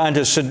Huzzy was trying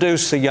to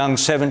seduce the young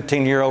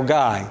 17-year-old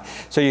guy.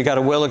 So you got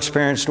a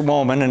well-experienced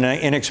woman and an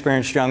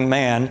inexperienced young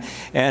man,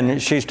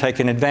 and she's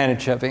taking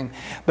advantage of him.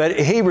 But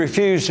he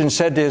refused and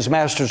said to his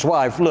master's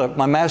wife, look,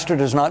 my master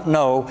does not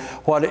know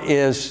what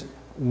is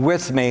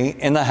with me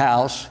in the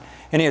house,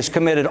 and he has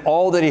committed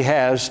all that he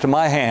has to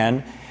my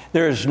hand.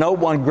 There is no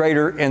one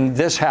greater in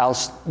this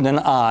house than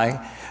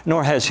I,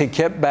 nor has he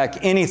kept back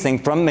anything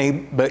from me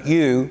but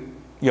you,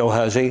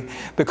 Huzzy,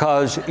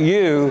 because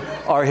you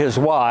are his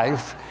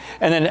wife.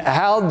 And then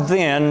how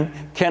then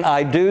can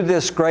I do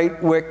this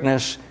great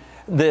wickedness,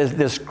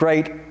 this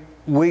great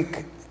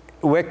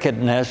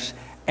wickedness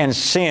and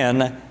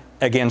sin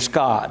against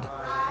God?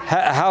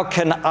 How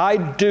can I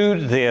do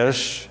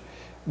this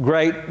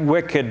great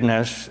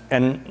wickedness,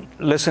 and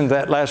listen to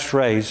that last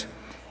phrase,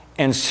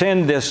 and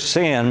send this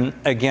sin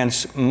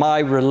against my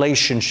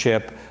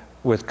relationship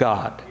with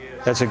God?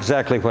 That's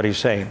exactly what he's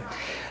saying.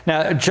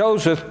 Now,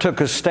 Joseph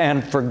took a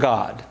stand for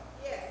God.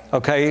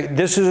 Okay,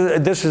 this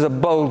is a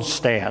bold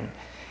stand.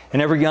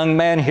 And every young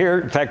man here,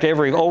 in fact,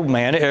 every old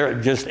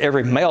man, just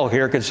every male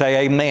here could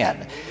say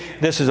amen.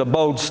 This is a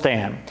bold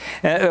stand.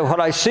 What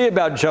I see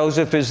about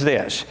Joseph is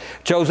this.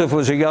 Joseph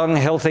was a young,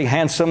 healthy,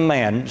 handsome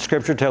man.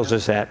 Scripture tells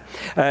us that.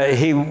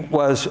 He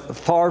was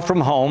far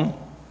from home.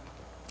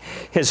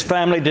 His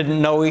family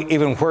didn't know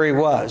even where he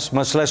was,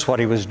 much less what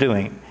he was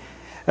doing.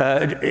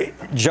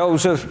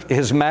 Joseph,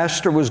 his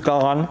master was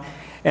gone,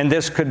 and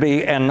this could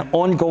be an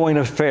ongoing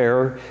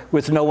affair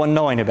with no one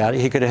knowing about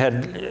it. He could have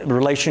had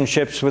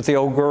relationships with the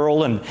old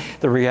girl, and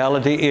the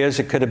reality is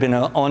it could have been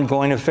an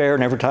ongoing affair,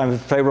 and every time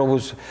Pharaoh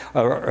was,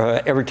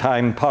 every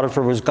time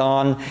Potiphar was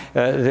gone,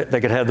 they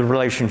could have the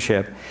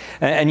relationship.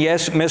 And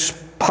yes,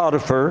 Miss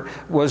Potiphar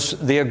was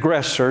the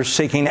aggressor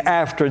seeking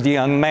after the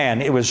young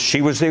man.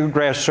 She was the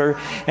aggressor,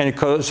 and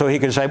so he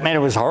could say, man, it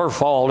was her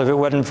fault if it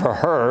wasn't for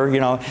her, you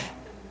know.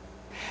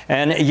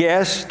 And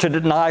yes, to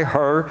deny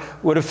her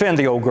would offend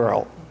the old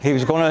girl. He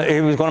was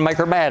going to make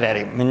her mad at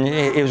him, and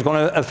he was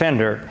going to offend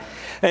her.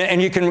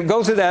 And you can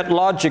go through that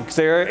logic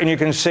there, and you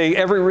can see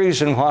every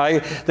reason why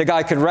the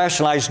guy could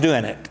rationalize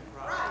doing it.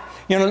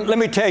 You know, let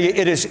me tell you,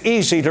 it is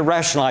easy to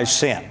rationalize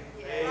sin.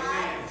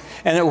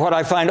 And what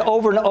I find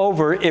over and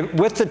over,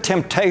 with the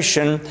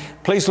temptation,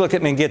 please look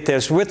at me and get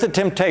this, with the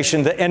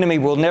temptation, the enemy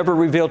will never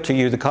reveal to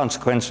you the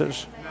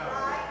consequences.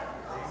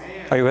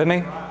 Are you with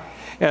me?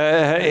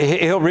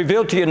 He'll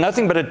reveal to you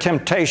nothing but a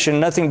temptation,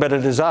 nothing but a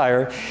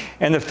desire.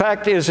 And the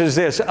fact is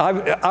this,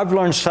 I've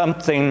learned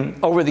something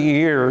over the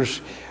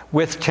years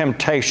with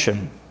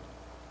temptation.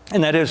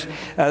 And that is,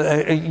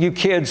 you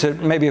kids that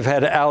maybe have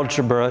had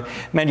algebra,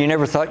 man, you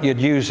never thought you'd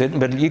use it,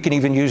 but you can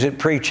even use it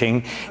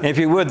preaching. And if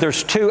you would,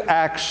 there's two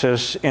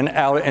axes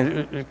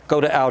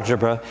go to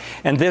algebra.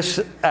 And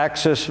this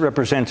axis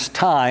represents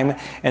time,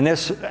 and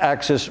this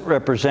axis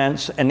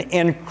represents an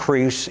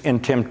increase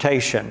in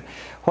temptation.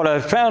 What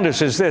I've found is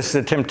this,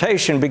 the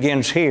temptation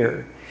begins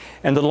here.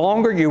 And the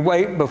longer you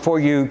wait before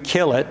you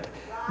kill it,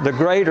 the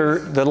greater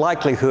the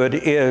likelihood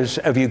is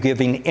of you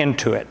giving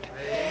into it.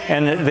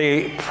 And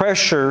the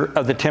pressure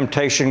of the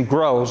temptation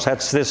grows.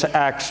 That's this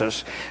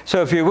axis.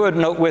 So if you would,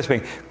 note with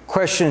me,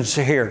 questions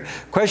here.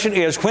 Question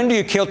is, when do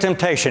you kill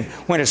temptation?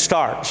 When it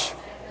starts.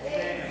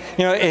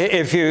 You know,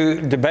 if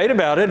you debate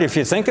about it, if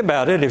you think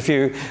about it, if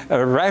you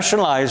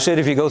rationalize it,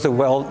 if you go through,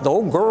 well, the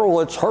old girl,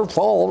 it's her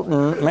fault,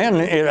 and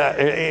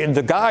man,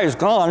 the guy's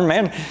gone,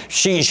 man,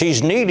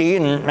 she's needy,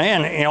 and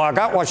man, you know, I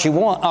got what she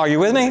wants. Are you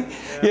with me?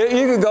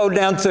 You could go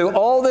down through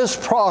all this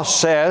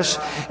process,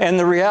 and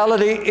the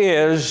reality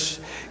is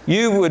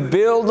you would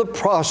build the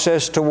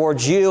process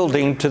towards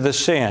yielding to the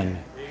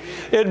sin.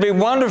 It'd be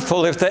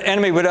wonderful if the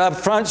enemy would up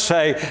front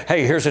say,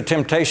 hey, here's a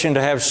temptation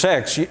to have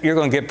sex. You're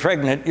going to get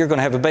pregnant. You're going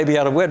to have a baby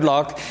out of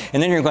wedlock.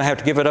 And then you're going to have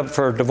to give it up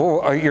for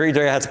divorce. Or you're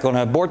either going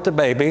to abort the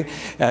baby,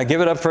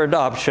 give it up for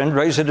adoption,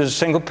 raise it as a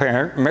single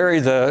parent,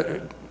 marry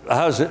the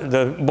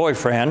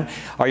boyfriend.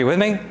 Are you with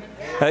me?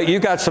 You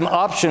got some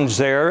options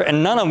there,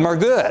 and none of them are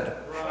good.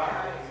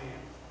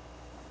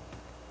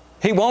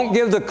 He won't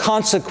give the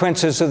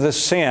consequences of the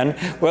sin.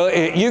 Well,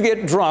 you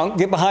get drunk,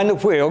 get behind the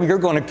wheel, you're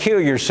going to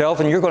kill yourself,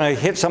 and you're going to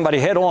hit somebody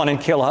head on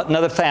and kill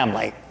another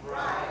family.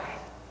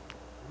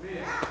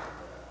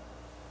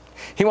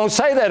 He won't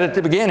say that at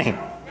the beginning.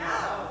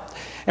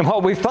 And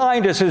what we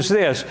find is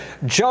this.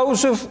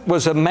 Joseph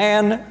was a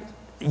man,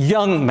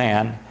 young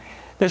man.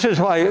 This is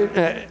why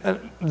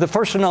the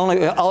first and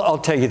only, I'll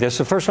tell you this,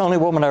 the first and only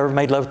woman I ever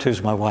made love to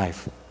is my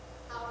wife.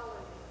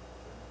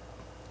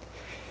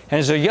 And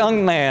as a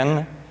young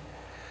man,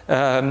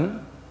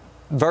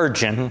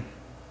 virgin,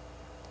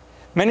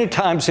 many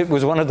times it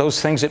was one of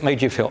those things that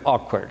made you feel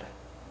awkward,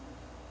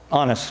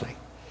 honestly.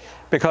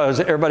 Because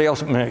everybody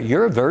else,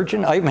 you're a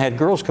virgin? I even had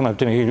girls come up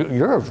to me,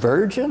 you're a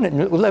virgin?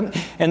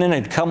 And then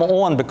they'd come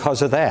on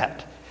because of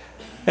that.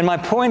 And my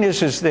point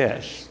is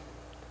this.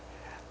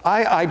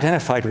 I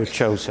identified with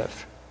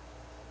Joseph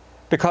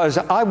because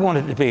I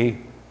wanted to be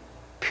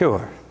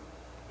pure.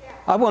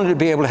 I wanted to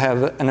be able to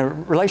have a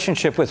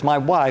relationship with my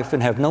wife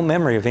and have no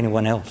memory of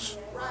anyone else.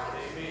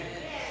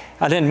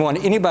 I didn't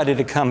want anybody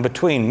to come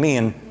between me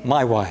and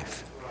my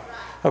wife.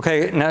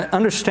 Okay, now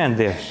understand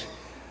this.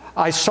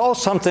 I saw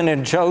something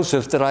in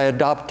Joseph that I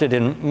adopted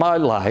in my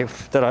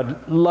life that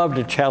I'd love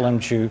to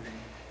challenge you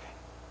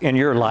in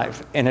your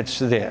life, and it's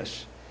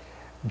this.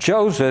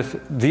 Joseph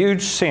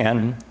viewed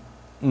sin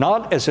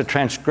not as a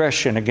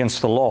transgression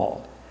against the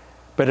law,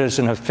 but as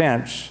an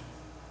offense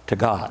to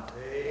God.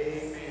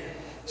 Amen.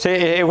 See,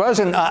 it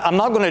wasn't, I'm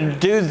not going to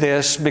do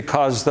this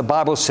because the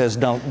Bible says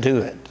don't do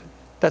it.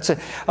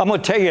 I'm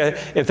going to tell you,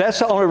 if that's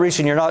the only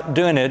reason you're not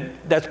doing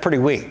it, that's pretty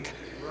weak.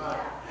 Right.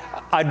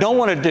 I don't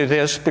want to do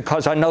this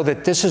because I know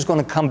that this is going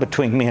to come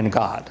between me and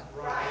God.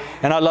 Right.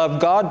 And I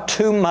love God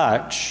too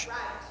much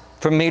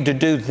for me to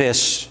do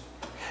this.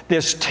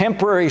 This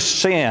temporary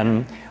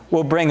sin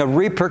will bring a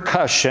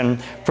repercussion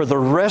for the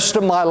rest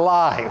of my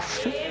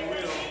life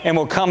and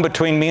will come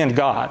between me and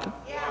God.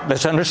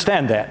 Let's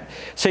understand that.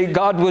 See,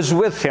 God was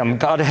with him.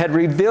 God had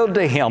revealed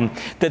to him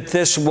that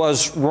this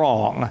was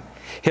wrong.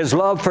 His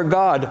love for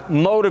God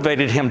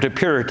motivated him to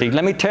purity.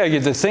 Let me tell you,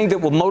 the thing that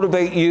will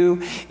motivate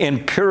you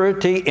in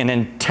purity, in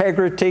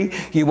integrity,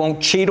 you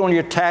won't cheat on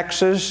your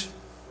taxes.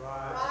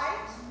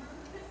 Right.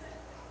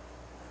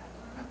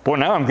 Boy,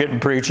 now I'm getting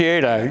preachy,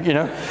 ain't I? You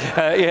know,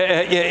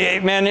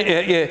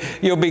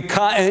 you'll be.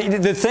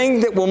 The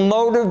thing that will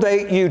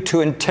motivate you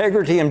to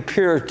integrity and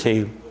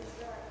purity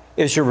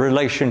is your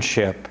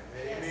relationship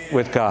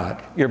with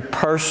God, your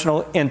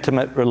personal,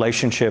 intimate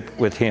relationship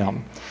with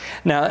Him.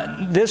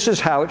 Now, this is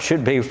how it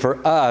should be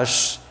for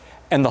us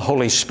and the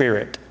Holy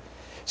Spirit.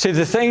 See,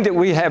 the thing that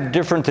we have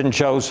different than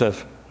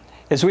Joseph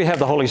is we have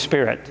the Holy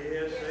Spirit.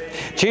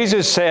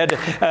 Jesus said,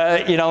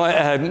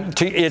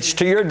 it's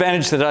to your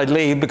advantage that I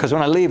leave, because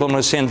when I leave, I'm going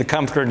to send the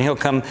Comforter, and He'll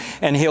come,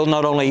 and He'll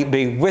not only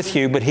be with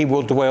you, but He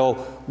will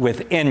dwell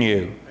within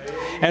you.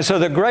 And so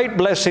the great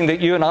blessing that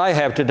you and I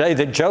have today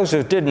that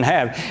Joseph didn't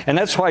have, and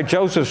that's why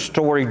Joseph's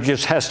story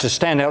just has to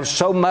stand out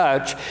so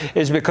much,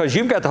 is because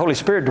you've got the Holy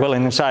Spirit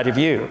dwelling inside of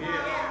you.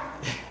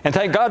 And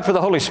thank God for the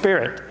Holy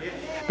Spirit,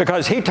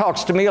 because He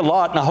talks to me a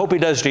lot, and I hope He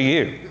does to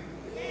you.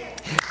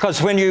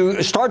 Because when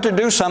you start to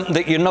do something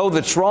that you know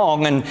that's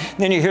wrong, and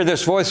then you hear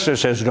this voice that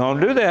says, don't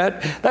do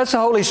that, that's the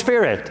Holy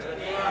Spirit.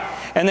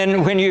 And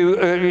then when you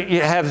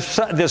have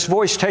this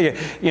voice tell you,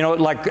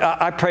 like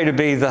I pray to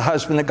be the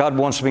husband that God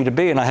wants me to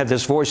be, and I have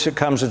this voice that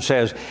comes and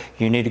says,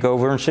 you need to go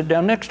over and sit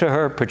down next to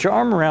her, put your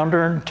arm around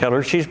her, and tell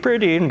her she's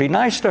pretty, and be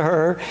nice to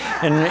her.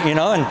 And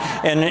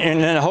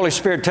then the Holy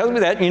Spirit tells me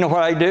that. You know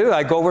what I do?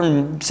 I go over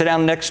and sit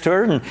down next to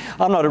her, and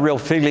I'm not a real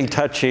feely,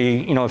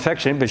 touchy,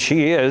 affectionate, but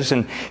she is,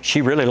 and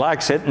she really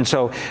likes it. And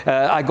so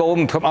I go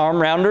over and put my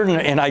arm around her,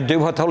 and I do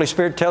what the Holy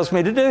Spirit tells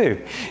me to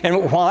do.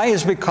 And why?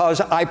 Is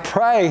because I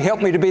pray,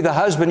 help me to be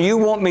the husband you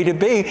want me to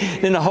be.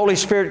 Then the Holy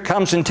Spirit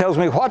comes and tells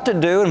me what to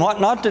do and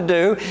what not to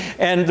do.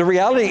 And the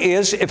reality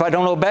is, if I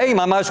don't obey Him,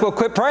 I might as well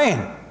quit praying.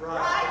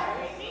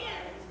 Right.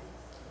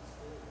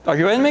 Are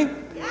you with me?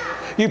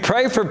 Yeah. You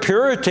pray for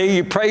purity.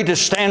 You pray to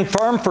stand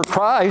firm for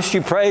Christ.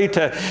 You pray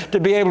to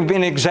be able to be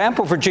an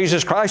example for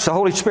Jesus Christ. The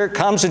Holy Spirit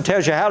comes and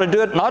tells you how to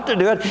do it, not to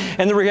do it.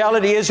 And the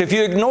reality is, if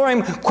you ignore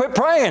Him, quit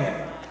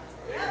praying.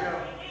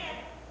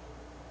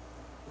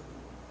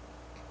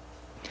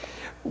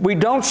 We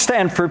don't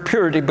stand for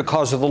purity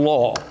because of the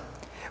law.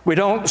 We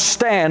don't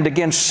stand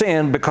against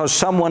sin because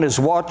someone is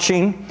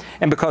watching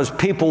and because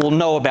people will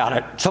know about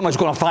it. Someone's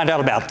going to find out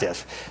about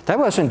this. That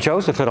wasn't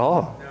Joseph at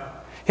all. No.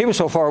 He was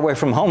so far away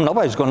from home,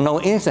 nobody's going to know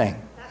anything.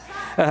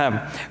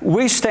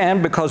 We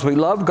stand because we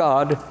love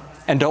God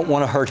and don't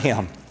want to hurt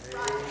Him.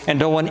 And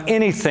don't want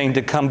anything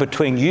to come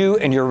between you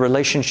and your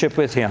relationship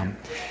with Him.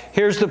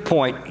 Here's the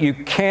point. You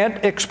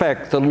can't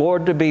expect the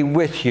Lord to be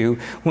with you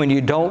when you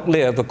don't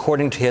live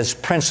according to His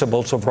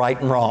principles of right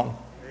and wrong.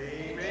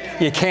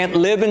 Amen. You can't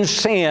live in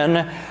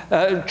sin.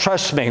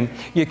 Trust me,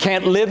 you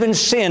can't live in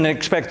sin and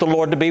expect the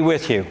Lord to be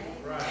with you.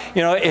 Right.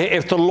 You know,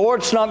 if the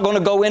Lord's not going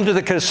to go into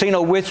the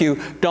casino with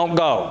you, don't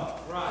go.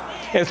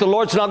 Right. If the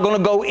Lord's not going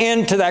to go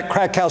into that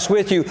crack house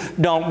with you,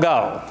 don't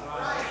go.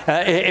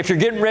 If you're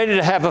getting ready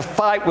to have a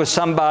fight with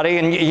somebody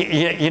and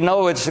you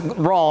know it's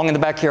wrong in the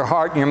back of your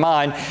heart and your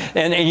mind,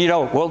 and you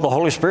know, well, the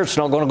Holy Spirit's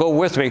not going to go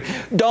with me,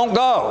 don't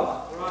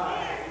go.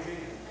 Right.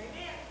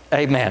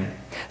 Amen.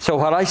 So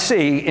what I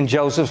see in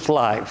Joseph's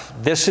life,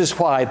 this is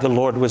why the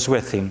Lord was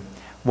with him.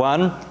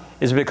 One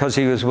is because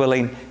he was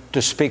willing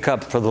to speak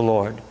up for the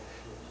Lord.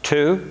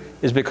 Two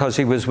is because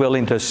he was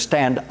willing to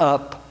stand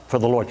up for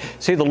the Lord.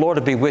 See, the Lord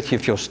will be with you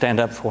if you'll stand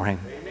up for Him.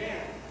 Amen.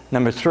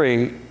 Number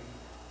three,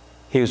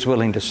 he was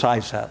willing to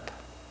size up.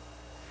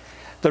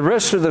 The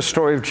rest of the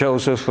story of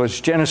Joseph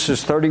was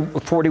Genesis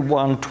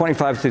 41,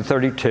 25 through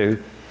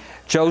 32.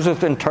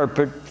 Joseph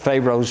interpreted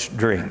Pharaoh's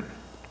dream.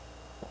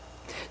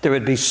 There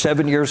would be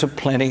 7 years of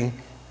plenty,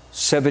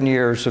 7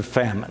 years of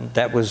famine.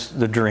 That was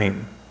the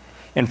dream.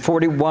 In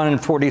 41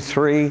 and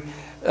 43,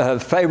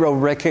 Pharaoh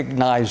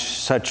recognized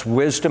such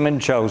wisdom in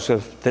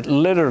Joseph that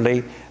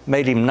literally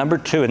made him number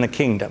 2 in the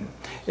kingdom.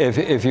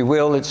 If you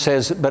will, it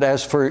says, but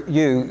as for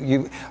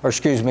you,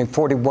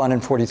 41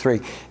 and 43,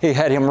 he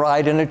had him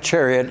ride in a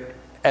chariot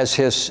as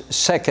his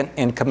second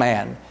in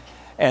command.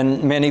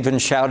 And men even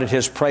shouted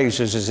his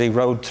praises as he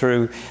rode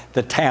through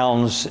the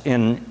towns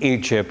in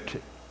Egypt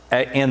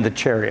in the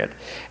chariot.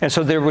 And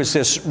so there was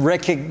this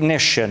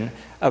recognition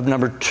of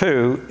number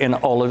 2 in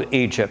all of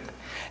Egypt.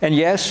 And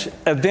yes,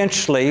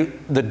 eventually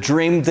the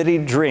dream that he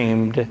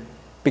dreamed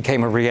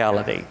became a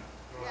reality.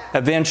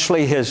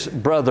 Eventually his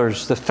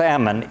brothers, the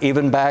famine,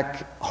 even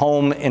back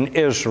home in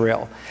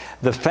Israel,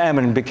 the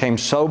famine became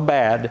so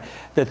bad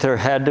that there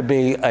had to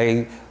be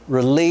a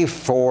relief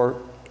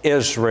for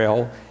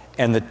Israel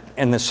and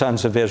the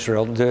sons of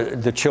Israel,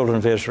 the children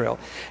of Israel.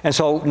 And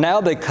so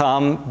now they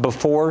come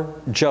before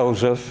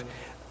Joseph,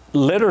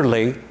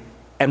 literally,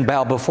 and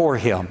bow before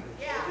him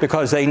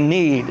because they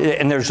need,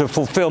 and there's a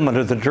fulfillment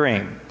of the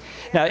dream.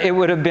 Now, it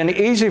would have been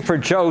easy for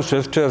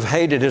Joseph to have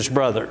hated his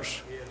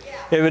brothers.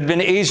 It would have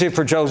been easy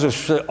for Joseph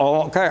to say,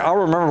 oh, okay, I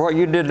remember what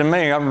you did to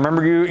me. I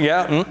remember you,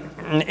 yeah.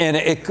 And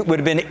it would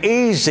have been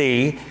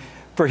easy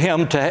for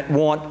him to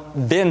want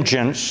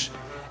vengeance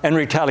and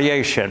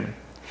retaliation.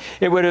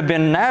 It would have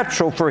been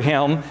natural for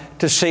him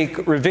to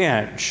seek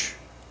revenge.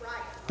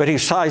 But he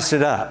sized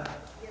it up.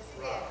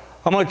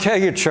 I'm going to tell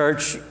you,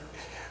 church,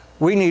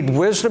 we need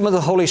wisdom of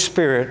the Holy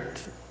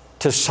Spirit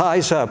to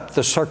size up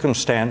the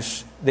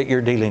circumstance that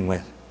you're dealing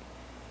with.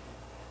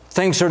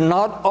 Things are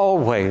not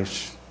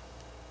always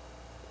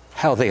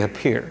how they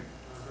appear.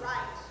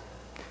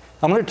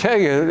 I'm going to tell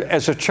you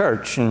as a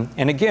church, and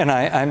again,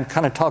 I'm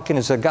kind of talking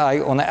as a guy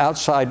on the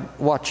outside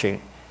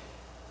watching.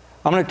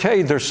 I'm going to tell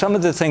you there's some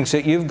of the things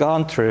that you've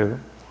gone through,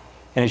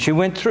 and as you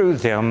went through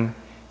them,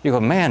 you go,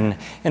 man,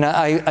 and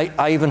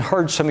I even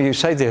heard some of you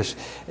say this,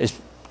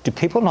 do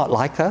people not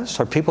like us?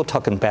 Are people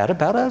talking bad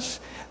about us?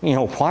 You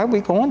know, why are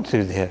we going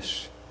through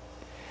this?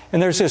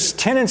 And there's this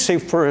tendency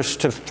for us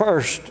to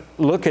first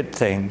look at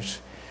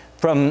things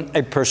from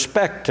a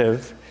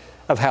perspective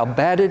of how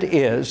bad it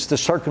is, the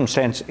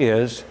circumstance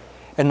is,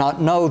 and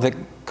not know that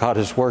God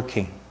is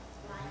working.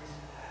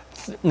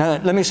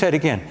 Now, let me say it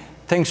again.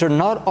 Things are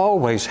not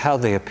always how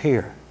they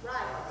appear.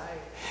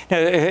 Now,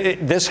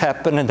 this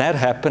happened and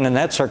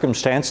that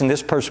circumstance, and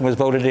this person was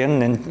voted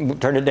in and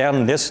turned it down,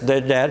 and this,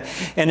 that.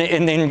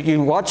 And then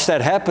you watch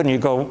that happen, you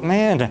go,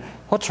 man,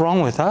 what's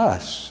wrong with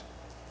us?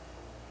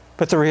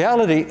 But the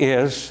reality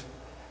is,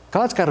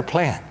 God's got a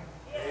plan.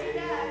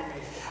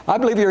 I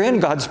believe you're in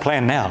God's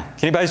plan now.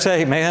 Can anybody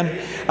say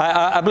amen?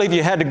 I believe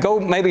you had to go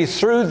maybe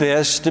through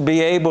this to be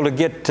able to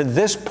get to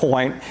this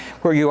point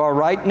where you are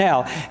right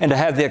now and to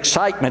have the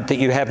excitement that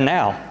you have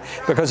now.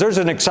 Because there's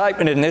an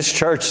excitement in this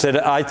church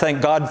that I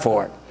thank God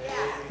for.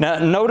 Now,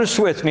 notice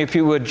with me, if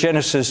you would,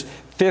 Genesis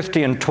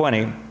 50 and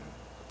 20.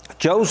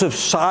 Joseph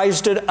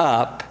sized it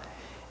up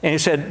and he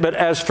said, but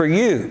as for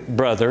you,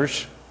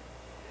 brothers,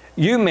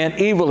 you meant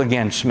evil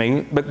against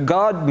me, but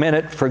God meant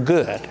it for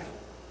good,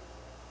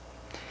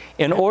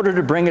 in order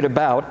to bring it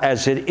about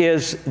as it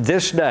is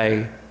this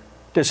day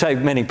to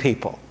save many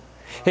people.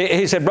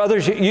 He said,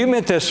 brothers, you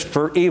meant this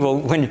for evil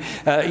when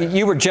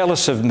you were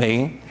jealous of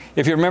me.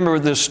 If you remember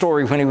the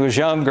story, when he was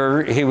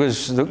younger, he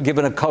was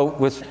given a coat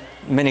with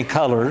many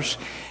colors,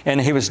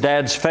 and he was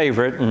Dad's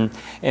favorite. And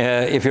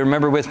if you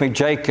remember with me,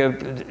 Jacob,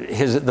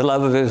 the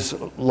love of his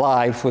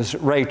life was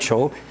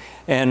Rachel.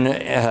 And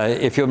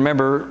if you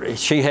remember,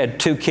 she had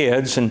 2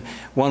 kids, and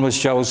one was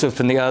Joseph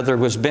and the other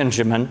was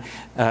Benjamin.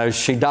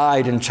 She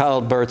died in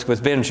childbirth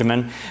with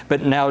Benjamin,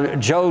 but now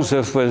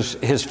Joseph was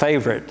his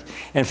favorite.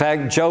 In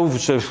fact,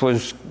 Joseph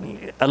was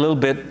a little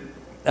bit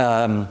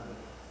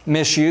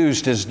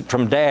misused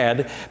from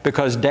Dad,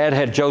 because Dad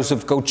had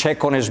Joseph go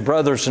check on his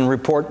brothers and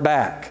report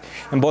back.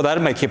 And boy,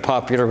 that'd make you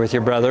popular with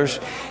your brothers.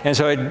 And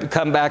so he'd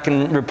come back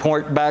and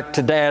report back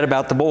to Dad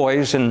about the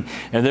boys, and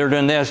they're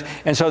doing this.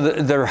 And so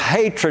their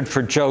hatred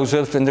for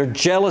Joseph and their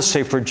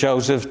jealousy for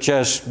Joseph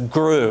just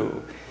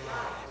grew.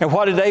 And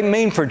what did they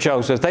mean for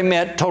Joseph? They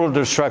meant total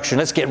destruction.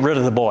 Let's get rid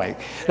of the boy.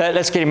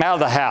 Let's get him out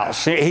of the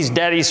house. He's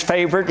Daddy's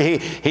favorite.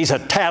 He's a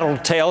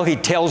tattletale. He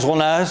tells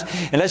on us.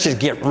 And let's just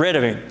get rid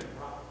of him.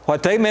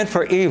 What they meant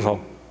for evil,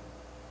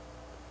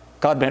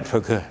 God meant for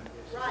good.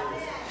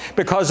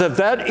 Because of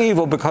that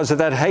evil, because of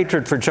that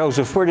hatred for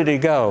Joseph, where did he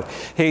go?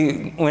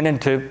 He went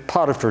into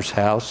Potiphar's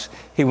house.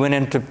 He went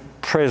into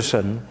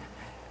prison.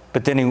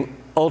 But then he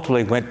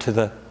ultimately went to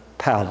the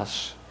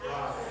palace.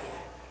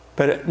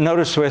 But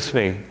notice with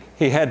me,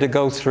 he had to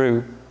go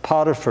through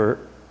Potiphar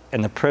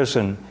and the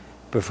prison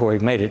before he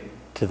made it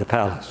to the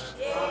palace.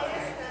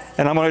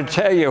 And I'm going to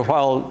tell you,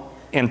 while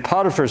in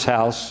Potiphar's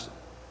house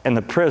and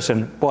the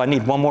prison, boy, I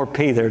need one more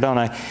P there, don't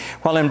I?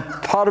 While in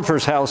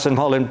Potiphar's house and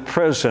while in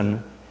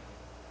prison,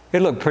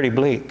 it looked pretty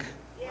bleak.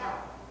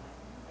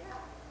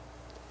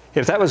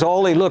 If that was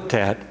all he looked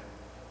at,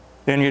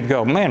 then you'd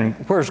go, man,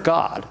 where's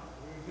God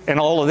in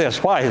all of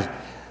this? Why?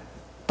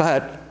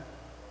 But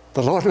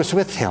the Lord was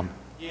with him.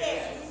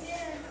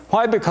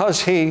 Why? Because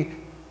he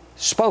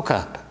spoke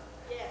up.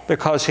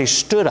 Because he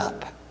stood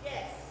up.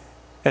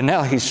 And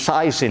now he's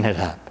sizing it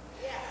up.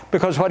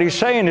 Because what he's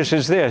saying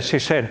is this. He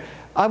said,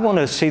 I want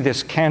to see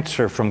this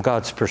cancer from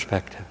God's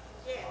perspective.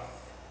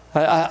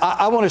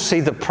 I want to see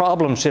the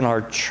problems in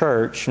our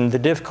church and the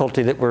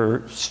difficulty that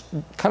we're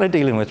kind of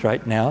dealing with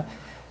right now.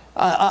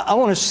 I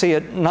want to see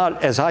it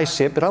not as I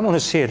see it, but I want to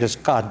see it as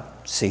God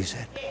sees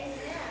it.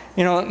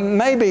 You know,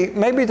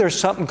 maybe there's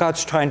something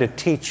God's trying to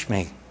teach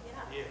me.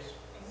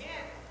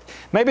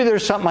 Maybe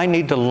there's something I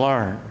need to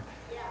learn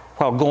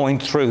while going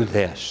through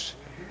this.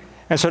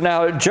 And so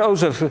now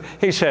Joseph,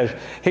 he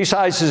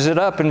sizes it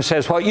up and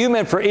says, what you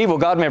meant for evil,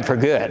 God meant for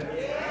good.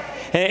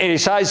 And he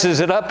sizes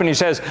it up and he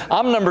says,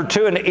 I'm number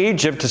 2 in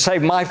Egypt to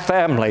save my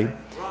family.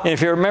 And if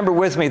you remember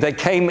with me, they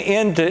came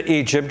into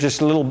Egypt,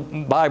 just a little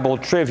Bible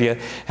trivia.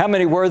 How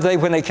many were they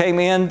when they came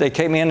in? They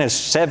came in as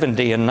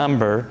 70 in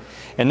number.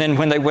 And then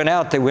when they went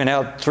out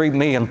 3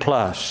 million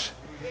plus.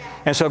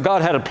 And so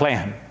God had a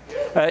plan.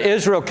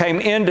 Israel came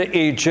into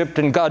Egypt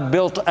and God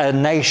built a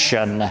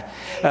nation.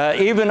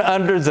 Even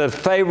under the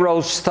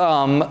Pharaoh's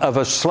thumb of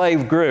a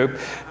slave group,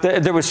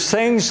 there was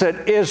things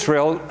that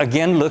Israel,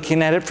 again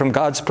looking at it from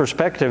God's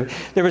perspective,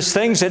 there was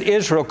things that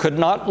Israel could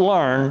not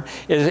learn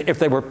if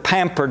they were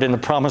pampered in the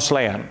Promised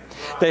Land.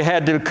 They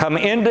had to come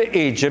into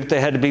Egypt.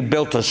 They had to be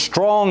built a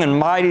strong and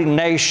mighty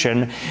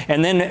nation.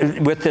 And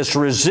then with this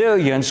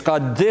resilience,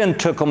 God then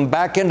took them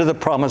back into the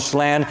Promised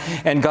Land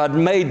and God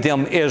made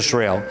them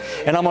Israel.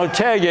 And I'm going to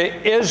tell you,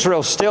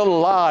 Israel's still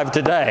alive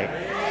today.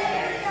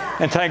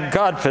 And thank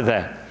God for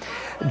that.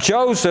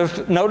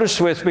 Joseph, notice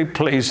with me,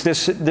 please,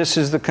 this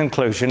is the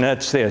conclusion.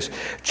 That's this.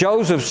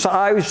 Joseph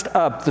sized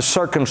up the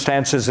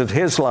circumstances of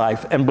his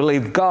life and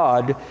believed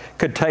God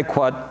could take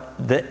what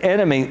the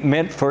enemy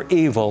meant for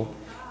evil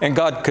and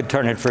God could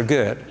turn it for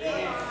good.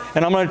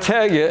 And I'm going to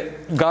tell you,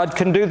 God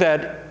can do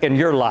that in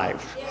your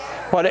life.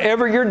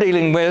 Whatever you're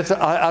dealing with,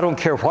 I don't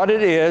care what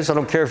it is. I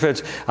don't care if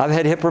it's, I've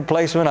had hip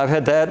replacement, I've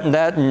had that,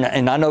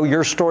 and I know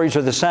your stories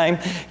are the same.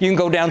 You can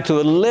go down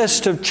through a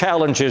list of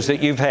challenges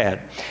that you've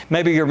had.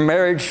 Maybe your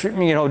marriage,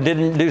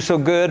 didn't do so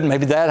good.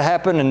 Maybe that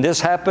happened and this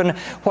happened.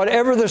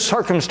 Whatever the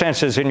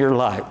circumstances in your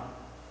life.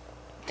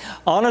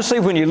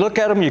 Honestly, when you look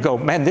at them, you go,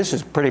 man, this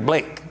is pretty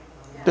bleak.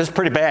 This is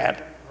pretty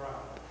bad.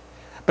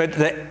 But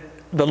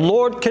the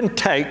Lord can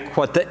take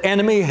what the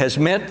enemy has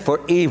meant for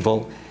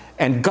evil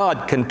and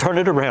God can turn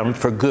it around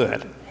for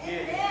good.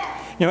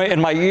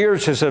 In my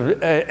years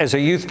as a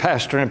youth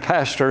pastor and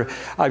pastor,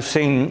 I've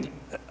seen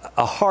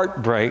a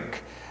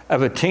heartbreak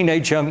of a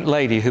teenage young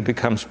lady who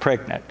becomes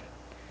pregnant.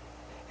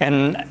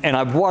 And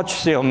I've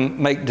watched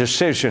them make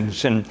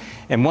decisions. And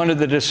one of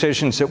the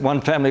decisions that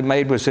one family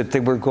made was that they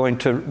were going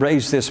to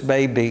raise this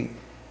baby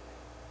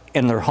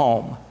in their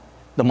home.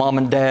 The mom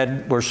and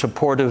dad were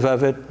supportive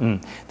of it,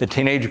 and the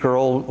teenage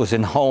girl was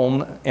in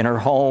her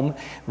home,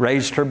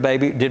 raised her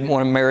baby, didn't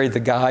want to marry the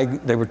guy.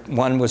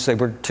 One was they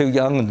were too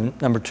young,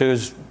 and number 2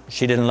 is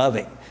she didn't love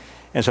him.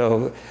 And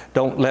so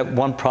don't let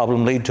one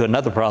problem lead to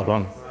another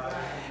problem.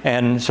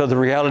 And so the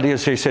reality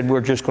is they said, we're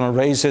just going to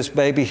raise this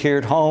baby here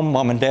at home.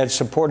 Mom and dad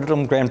supported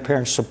them,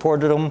 grandparents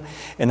supported them,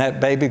 and that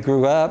baby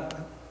grew up.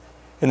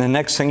 And the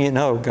next thing you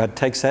know, God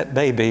takes that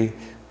baby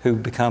who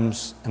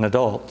becomes an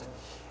adult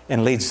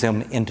and leads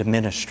them into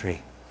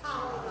ministry.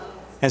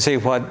 And see,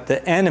 what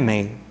the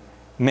enemy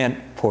meant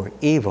for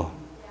evil,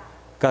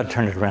 God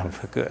turned it around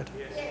for good.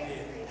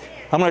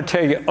 I'm going to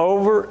tell you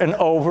over and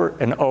over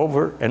and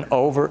over and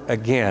over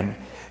again,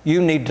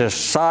 you need to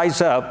size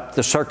up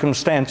the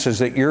circumstances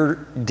that you're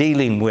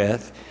dealing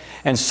with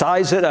and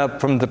size it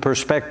up from the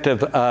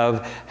perspective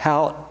of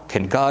how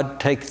can God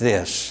take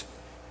this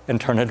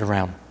and turn it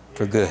around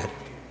for good.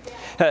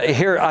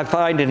 Here I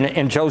find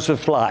in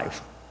Joseph's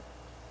life,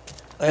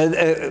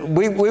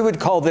 We would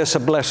call this a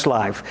blessed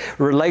life.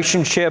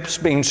 Relationships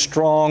being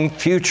strong,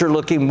 future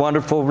looking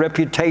wonderful,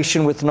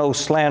 reputation with no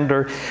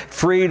slander,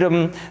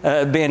 freedom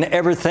being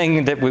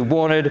everything that we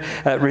wanted,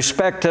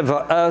 respect of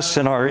us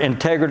and our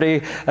integrity,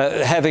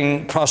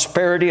 having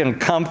prosperity and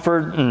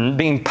comfort and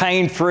being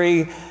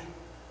pain-free.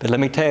 But let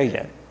me tell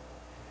you,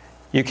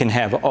 you can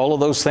have all of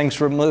those things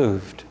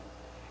removed.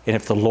 And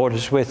if the Lord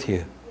is with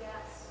you,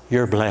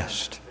 you're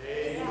blessed.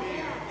 Amen.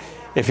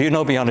 If you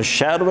know beyond a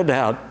shadow of a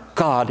doubt,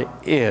 God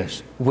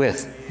is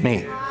with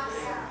me.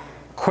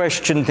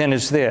 Question then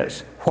is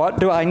this: what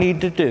do I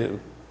need to do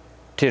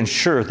to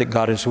ensure that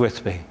God is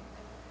with me?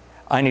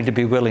 I need to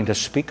be willing to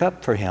speak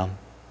up for Him.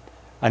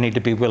 I need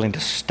to be willing to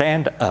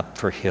stand up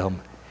for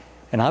Him.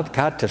 And I've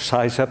got to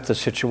size up the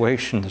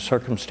situation, the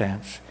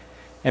circumstance,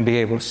 and be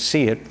able to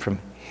see it from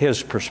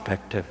His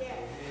perspective.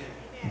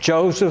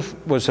 Joseph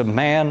was a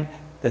man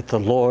that the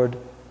Lord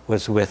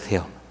was with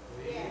him.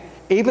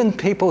 Even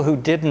people who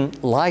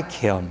didn't like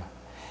him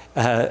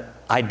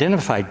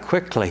identified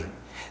quickly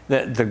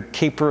the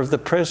keeper of the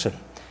prison,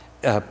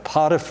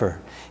 Potiphar,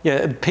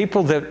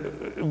 people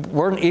that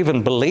weren't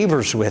even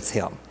believers with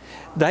him.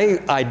 They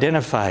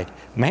identified,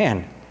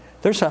 man,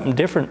 there's something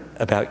different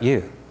about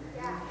you.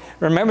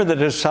 Remember the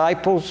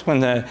disciples when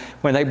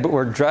they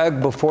were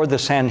dragged before the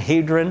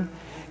Sanhedrin,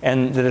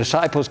 and the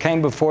disciples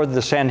came before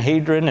the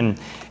Sanhedrin,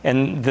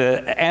 and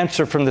the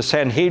answer from the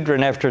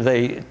Sanhedrin after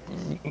they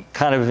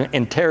kind of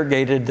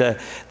interrogated the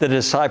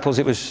disciples,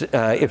 it was,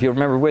 if you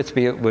remember with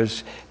me, it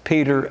was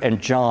Peter and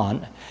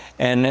John.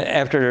 And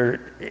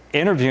after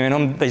interviewing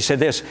them, they said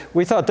this: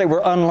 we thought they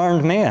were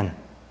unlearned men.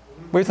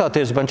 We thought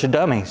they was a bunch of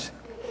dummies.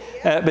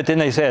 But then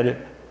they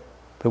said,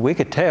 but we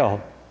could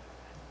tell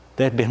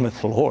they'd been with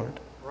the Lord.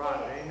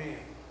 Right. Amen.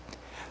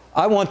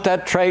 I want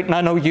that trait, and I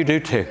know you do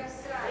too.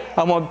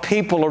 I want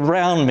people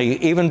around me,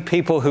 even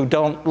people who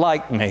don't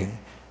like me,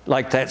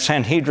 like that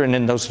Sanhedrin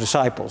and those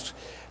disciples,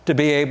 to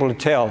be able to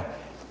tell,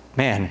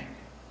 man,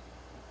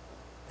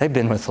 they've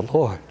been with the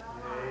Lord.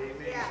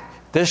 Amen.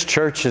 This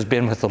church has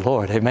been with the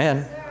Lord.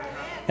 Amen.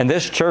 And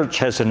this church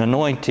has an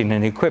anointing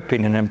and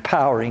equipping and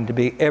empowering to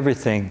be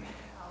everything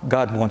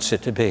God wants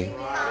it to be.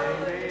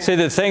 See,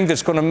 the thing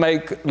that's going to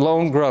make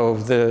Lone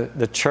Grove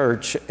the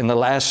church in the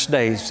last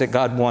days that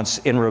God wants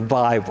in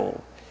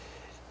revival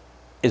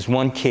is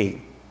one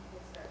key.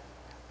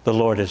 The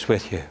Lord is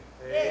with you.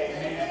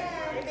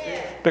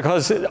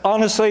 Because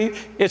honestly,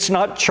 it's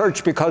not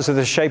church because of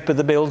the shape of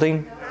the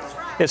building.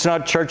 It's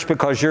not church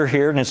because you're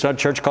here, and it's not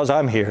church because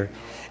I'm here.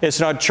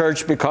 It's not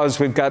church because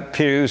we've got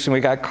pews and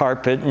we got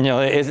carpet, and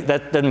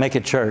that doesn't make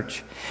it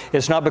church.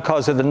 It's not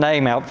because of the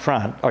name out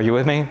front. Are you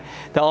with me?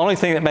 The only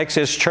thing that makes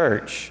this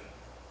church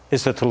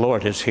is that the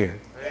Lord is here.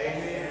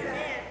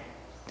 Amen.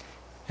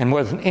 And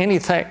more than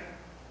anything,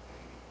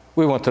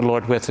 we want the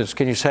Lord with us.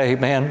 Can you say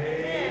amen?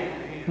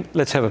 Amen.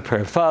 Let's have a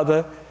prayer.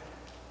 Father,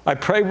 I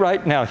pray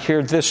right now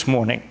here this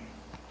morning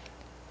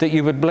that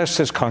you would bless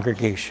this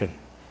congregation.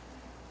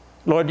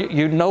 Lord,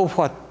 you know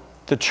what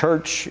the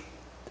church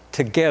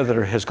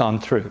together has gone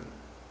through.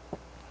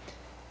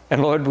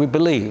 And Lord, we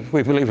believe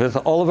with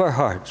all of our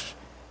hearts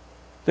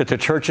that the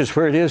church is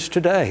where it is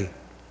today.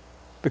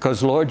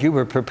 Because Lord, you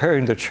were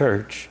preparing the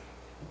church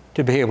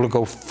to be able to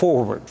go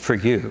forward for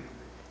you.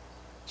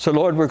 So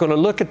Lord, we're going to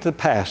look at the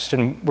past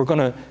and we're going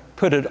to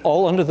put it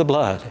all under the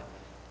blood.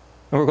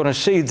 And we're going to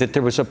see that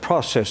there was a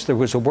process, there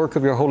was a work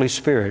of your Holy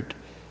Spirit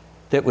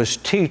that was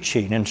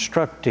teaching,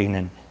 instructing,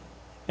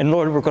 and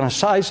Lord, we're going to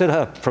size it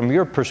up from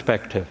your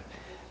perspective,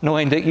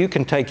 knowing that you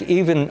can take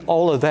even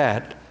all of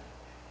that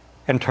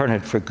and turn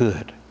it for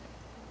good.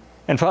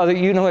 And Father,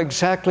 you know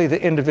exactly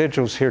the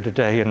individuals here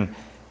today, and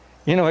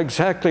you know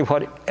exactly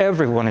what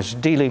everyone is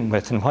dealing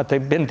with and what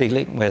they've been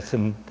dealing with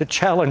and the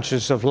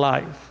challenges of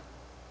life.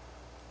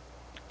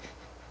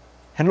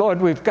 And Lord,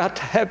 we've got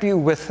to have you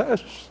with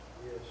us.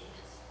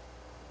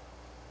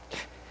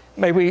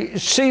 May we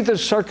see the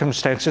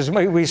circumstances.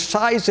 May we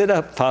size it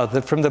up,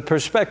 Father, from the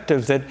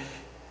perspective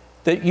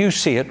that you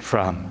see it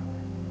from.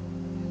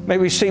 May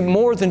we see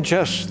more than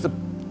just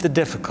the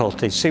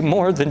difficulty, see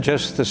more than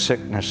just the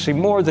sickness, see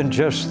more than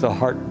just the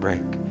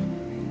heartbreak.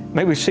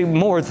 May we see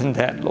more than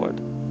that, Lord.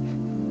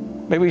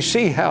 May we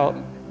see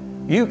how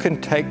you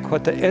can take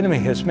what the enemy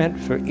has meant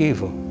for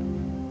evil,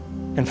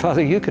 and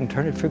Father, you can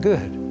turn it for good.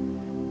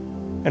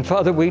 And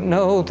Father, we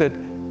know that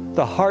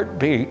the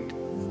heartbeat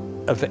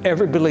of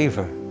every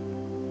believer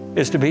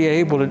is to be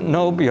able to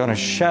know beyond a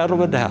shadow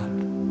of a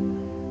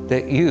doubt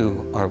that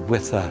you are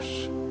with us.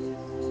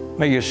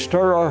 May you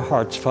stir our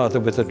hearts, Father,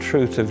 with the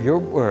truth of your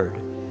word,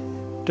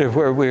 to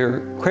where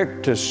we're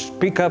quick to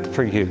speak up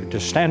for you, to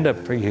stand up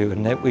for you,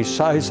 and that we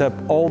size up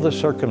all the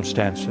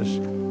circumstances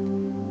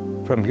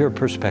from your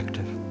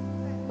perspective.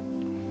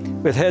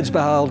 With heads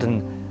bowed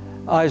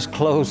and eyes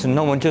closed and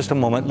no one just a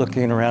moment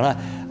looking around,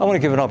 I want to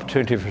give an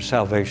opportunity for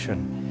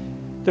salvation.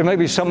 There may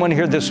be someone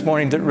here this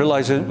morning that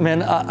realizes,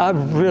 man, I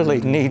really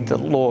need the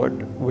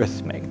Lord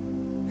with me.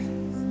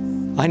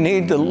 I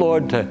need the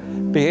Lord to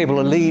be able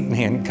to lead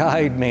me and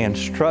guide me,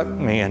 instruct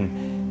me,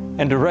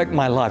 and direct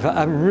my life.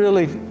 I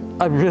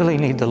really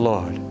need the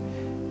Lord.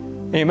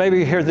 And you may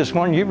be here this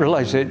morning, you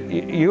realize that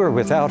you are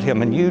without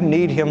Him and you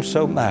need Him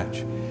so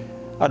much.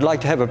 I'd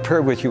like to have a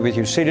prayer with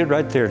you seated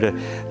right there,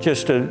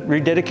 to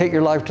rededicate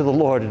your life to the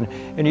Lord,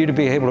 and you to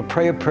be able to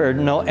pray a prayer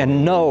and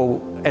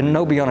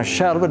know beyond a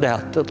shadow of a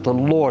doubt that the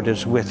Lord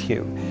is with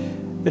you.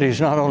 That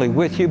He's not only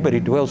with you, but He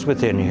dwells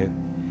within you.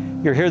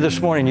 You're here this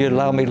morning, you'd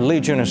allow me to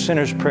lead you in a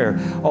sinner's prayer.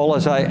 All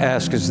as I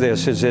ask is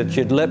this, is that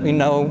you'd let me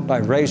know by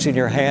raising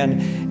your hand,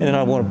 and then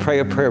I want to pray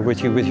a prayer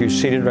with you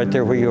seated right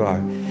there where you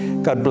are.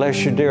 God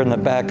bless you, dear, in the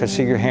back. I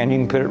see your hand. You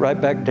can put it right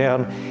back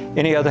down.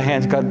 Any other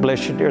hands? God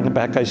bless you, dear, in the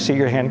back. I see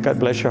your hand. God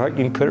bless your heart.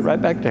 You can put it right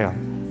back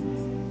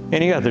down.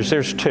 Any others?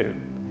 There's two.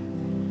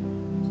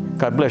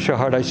 God bless your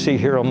heart. I see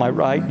here on my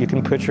right. You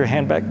can put your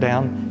hand back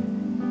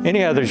down.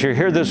 Any others? You're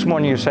here this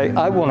morning. You say,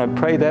 I want to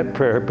pray that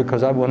prayer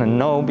because I want to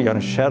know beyond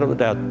a shadow of a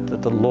doubt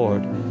that the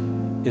Lord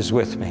is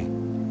with me.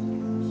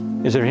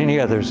 Is there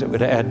any others that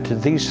would add to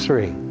these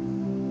three?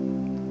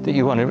 That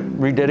you want to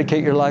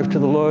rededicate your life to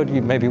the Lord,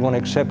 you maybe want to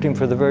accept Him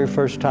for the very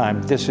first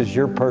time. This is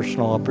your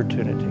personal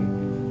opportunity.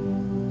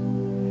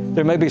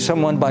 There may be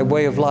someone by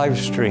way of live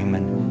stream,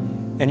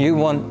 and you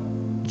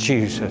want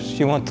Jesus,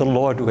 you want the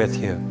Lord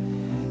with you.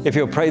 If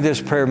you'll pray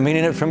this prayer,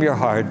 meaning it from your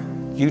heart,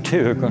 you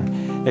too are going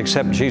to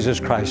accept Jesus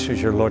Christ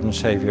as your Lord and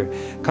Savior.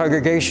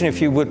 Congregation,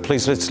 if you would,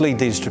 please, let's lead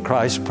these to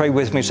Christ. Pray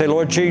with me. Say,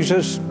 Lord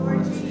Jesus,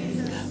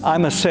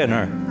 I'm a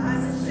sinner.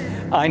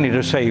 I need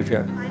a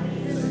Savior.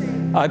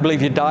 I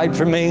believe You died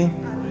for me.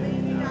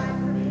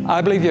 I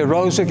believe You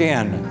rose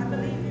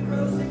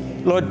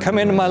again. Lord, come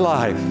into my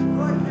life.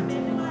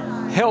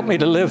 Help me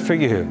to live for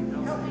You.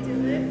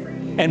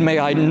 And may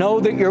I know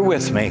that You're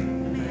with me.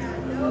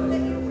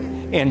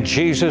 In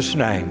Jesus'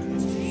 name.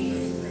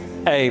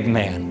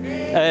 Amen.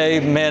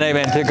 Amen.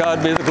 Amen. To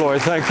God be the glory.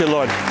 Thank You,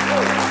 Lord.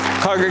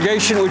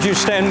 Congregation, would you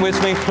stand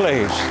with me,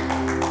 please?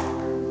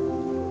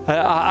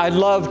 I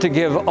love to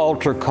give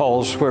altar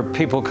calls where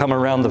people come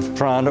around the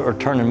front or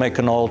turn and make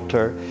an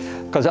altar,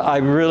 because I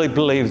really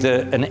believe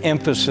that an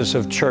emphasis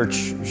of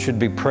church should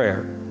be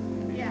prayer.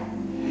 Yeah.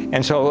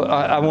 And so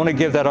I want to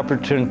give that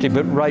opportunity,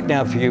 but right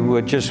now, if you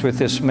would, just with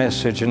this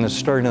message and the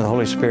stirring of the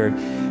Holy Spirit,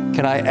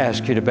 can I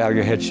ask you to bow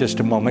your heads just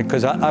a moment,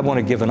 because I want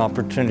to give an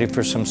opportunity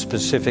for some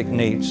specific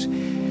needs.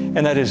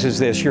 And that is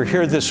this. You're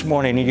here this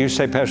morning and you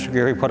say, Pastor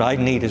Gary, what I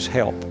need is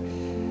help.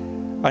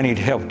 I need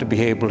help to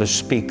be able to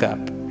speak up.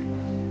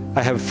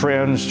 I have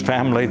friends,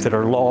 family that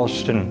are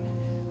lost, and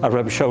I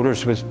rub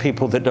shoulders with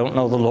people that don't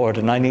know the Lord,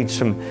 and I need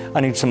some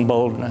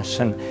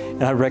boldness.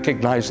 And I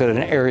recognize that an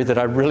area that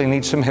I really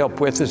need some help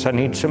with is I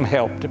need some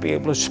help to be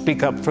able to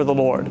speak up for the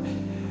Lord.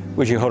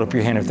 Would you hold up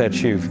your hand if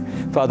that's you?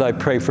 Father, I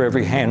pray for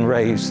every hand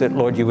raised that,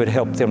 Lord, You would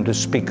help them to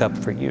speak up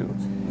for You.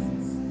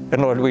 And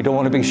Lord, we don't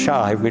want to be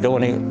shy. We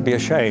don't want to be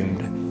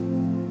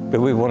ashamed,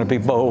 but we want to be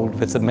bold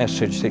with the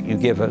message that You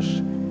give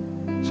us.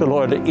 So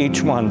Lord,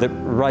 each one that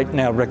right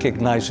now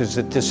recognizes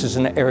that this is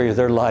an area of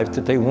their life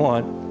that they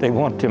want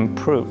to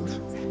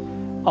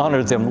improve.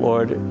 Honor them,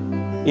 Lord,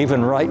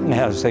 even right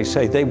now as they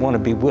say they want to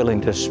be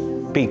willing to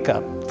speak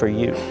up for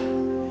You.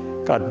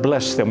 God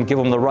bless them. Give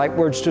them the right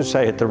words to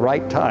say at the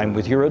right time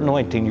with Your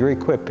anointing, Your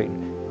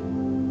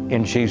equipping.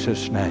 In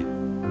Jesus'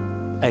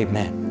 name,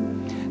 amen.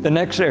 The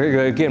next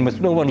area, again,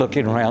 with no one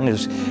looking around,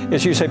 is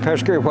you say,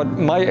 Pastor Gary, what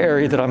my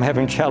area that I'm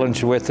having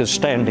challenge with is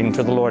standing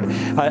for the Lord.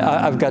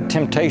 I've got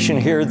temptation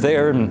here,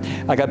 there, and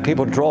I got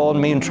people drawing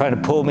me and trying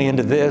to pull me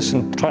into this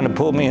and trying to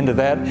pull me into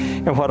that.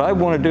 And what I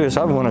want to do is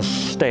I want to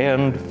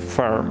stand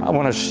firm. I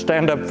want to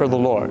stand up for the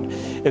Lord.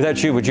 If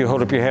that's you, would you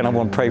hold up your hand? I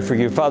want to pray for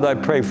you. Father, I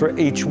pray for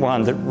each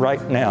one that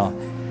right now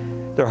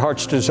their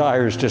heart's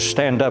desire is to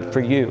stand up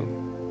for You.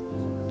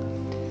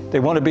 They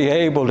want to be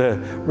able to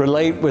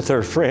relate with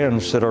their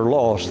friends that are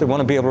lost. They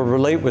want to be able to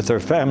relate with their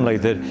family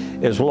that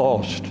is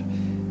lost.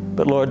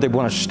 But Lord, they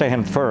want to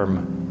stand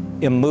firm,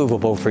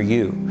 immovable for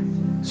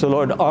You. So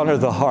Lord, honor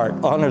the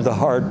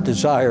heart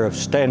desire of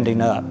standing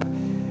up.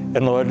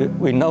 And Lord,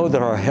 we know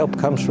that our help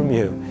comes from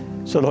You.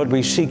 So Lord,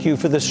 we seek You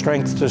for the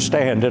strength to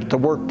stand at the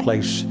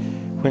workplace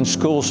when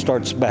school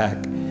starts back.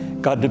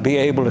 God, to be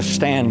able to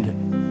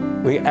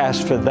stand, we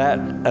ask for that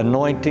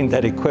anointing,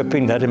 that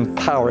equipping, that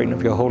empowering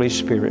of Your Holy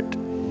Spirit.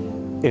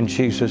 In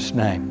Jesus'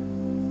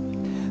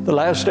 name. The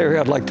last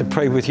area I'd like to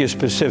pray with you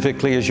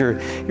specifically is you're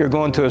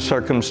going through a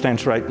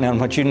circumstance right now, and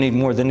what you need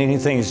more than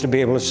anything is to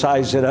be able to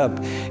size it up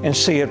and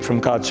see it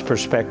from God's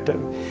perspective.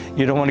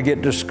 You don't want to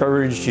get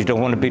discouraged. You don't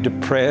want to be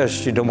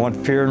depressed. You don't want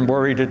fear and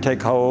worry to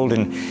take hold,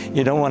 and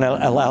you don't want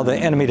to allow the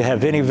enemy to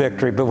have any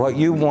victory. But what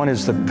you want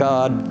is the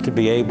God to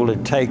be able to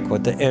take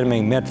what the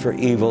enemy meant for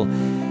evil,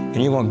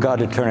 and you want God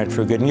to turn it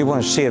for good, and you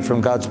want to see it from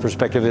God's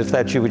perspective. If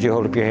that's you, would you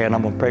hold up your hand?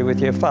 I'm going to pray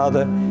with you.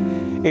 Father,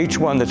 each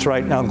one that's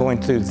right now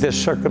going through this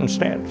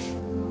circumstance,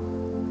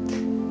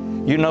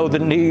 You know the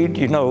need.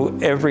 You know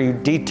every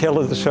detail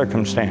of the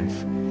circumstance.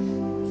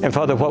 And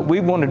Father, what we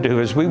want to do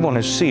is we want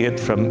to see it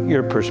from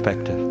Your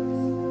perspective.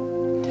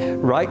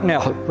 Right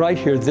now, right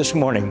here this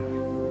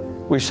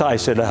morning, we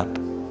size it up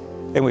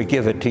and we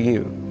give it to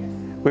You.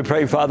 We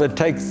pray, Father,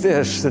 take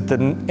this that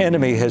the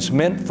enemy has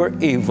meant for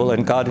evil,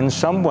 and God, in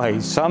some way,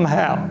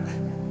 somehow,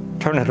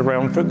 turn it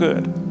around for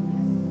good.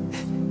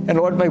 And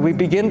Lord, may we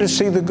begin to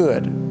see the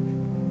good.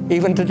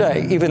 Even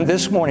today, even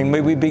this morning,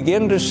 may we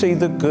begin to see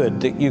the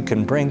good that you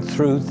can bring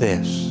through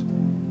this.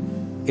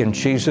 In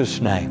Jesus'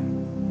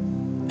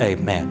 name,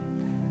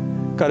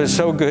 amen. God is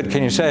so good.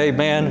 Can you say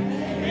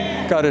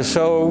amen? God is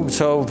so,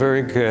 so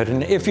very good.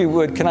 And if you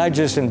would, can I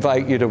just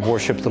invite you to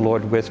worship the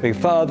Lord with me?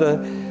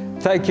 Father,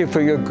 thank you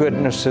for your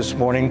goodness this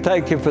morning.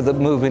 Thank you for the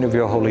moving of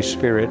your Holy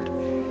Spirit.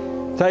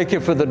 Thank you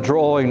for the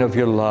drawing of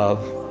your love.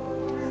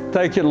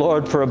 Thank you,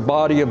 Lord, for a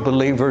body of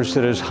believers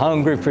that is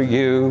hungry for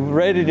you,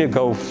 ready to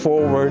go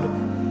forward.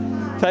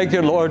 Thank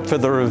you, Lord, for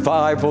the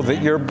revival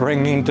that you're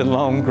bringing to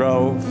Lone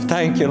Grove.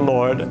 Thank you,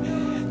 Lord.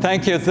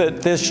 Thank you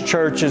that this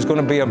church is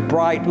going to be a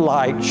bright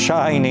light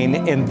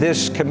shining in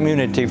this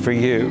community for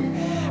you.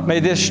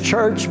 May this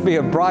church be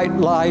a bright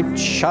light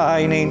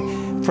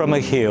shining from a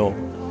hill.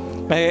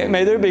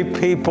 May there be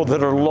people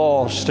that are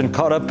lost and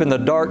caught up in the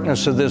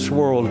darkness of this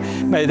world.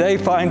 May they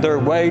find their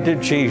way to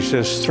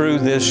Jesus through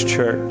this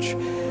church.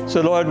 So,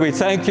 Lord, we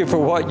thank you for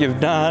what you've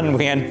done.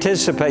 We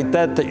anticipate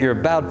that you're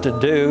about to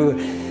do.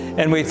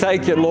 And we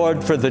thank you,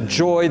 Lord, for the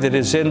joy that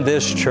is in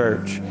this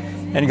church.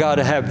 And God,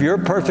 to have your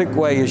perfect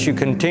way as you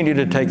continue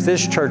to take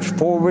this church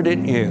forward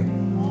in you.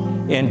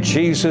 In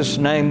Jesus'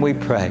 name we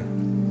pray.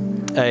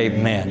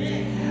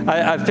 Amen.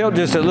 I felt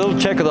just a little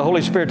check of the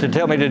Holy Spirit to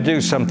tell me to do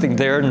something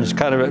there and just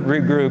kind of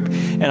regroup.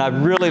 And I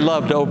really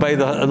love to obey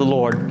the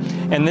Lord.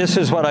 And this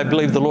is what I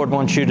believe the Lord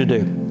wants you to do.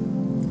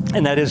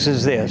 And that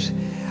is this.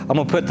 I'm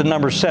going to put the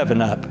number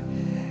 7 up.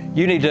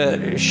 You need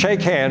to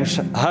shake hands,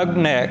 hug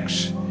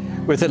necks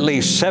with at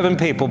least 7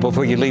 people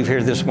before you leave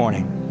here this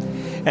morning.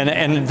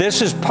 And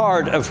this is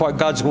part of what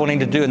God's wanting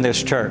to do in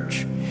this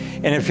church.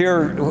 And if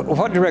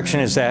what direction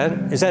is that?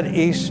 Is that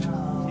east?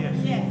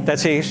 Yes.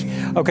 That's east?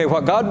 Okay,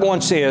 what God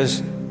wants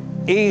is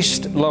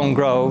East Lone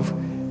Grove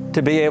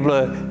to be able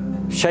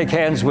to shake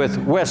hands with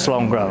West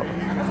Lone Grove.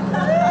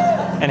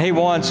 And He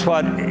wants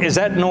is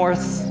that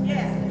north?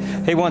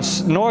 He wants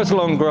North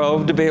Lone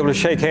Grove to be able to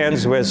shake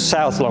hands with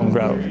South Lone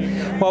Grove.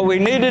 What we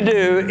need to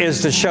do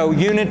is to show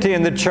unity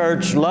in the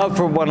church, love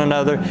for one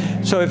another.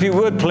 So if you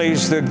would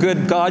please, the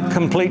good God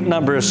complete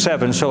number is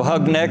 7. So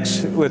hug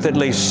necks with at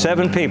least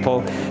 7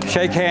 people.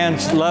 Shake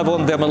hands, love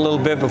on them a little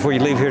bit before you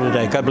leave here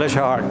today. God bless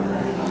your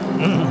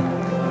heart.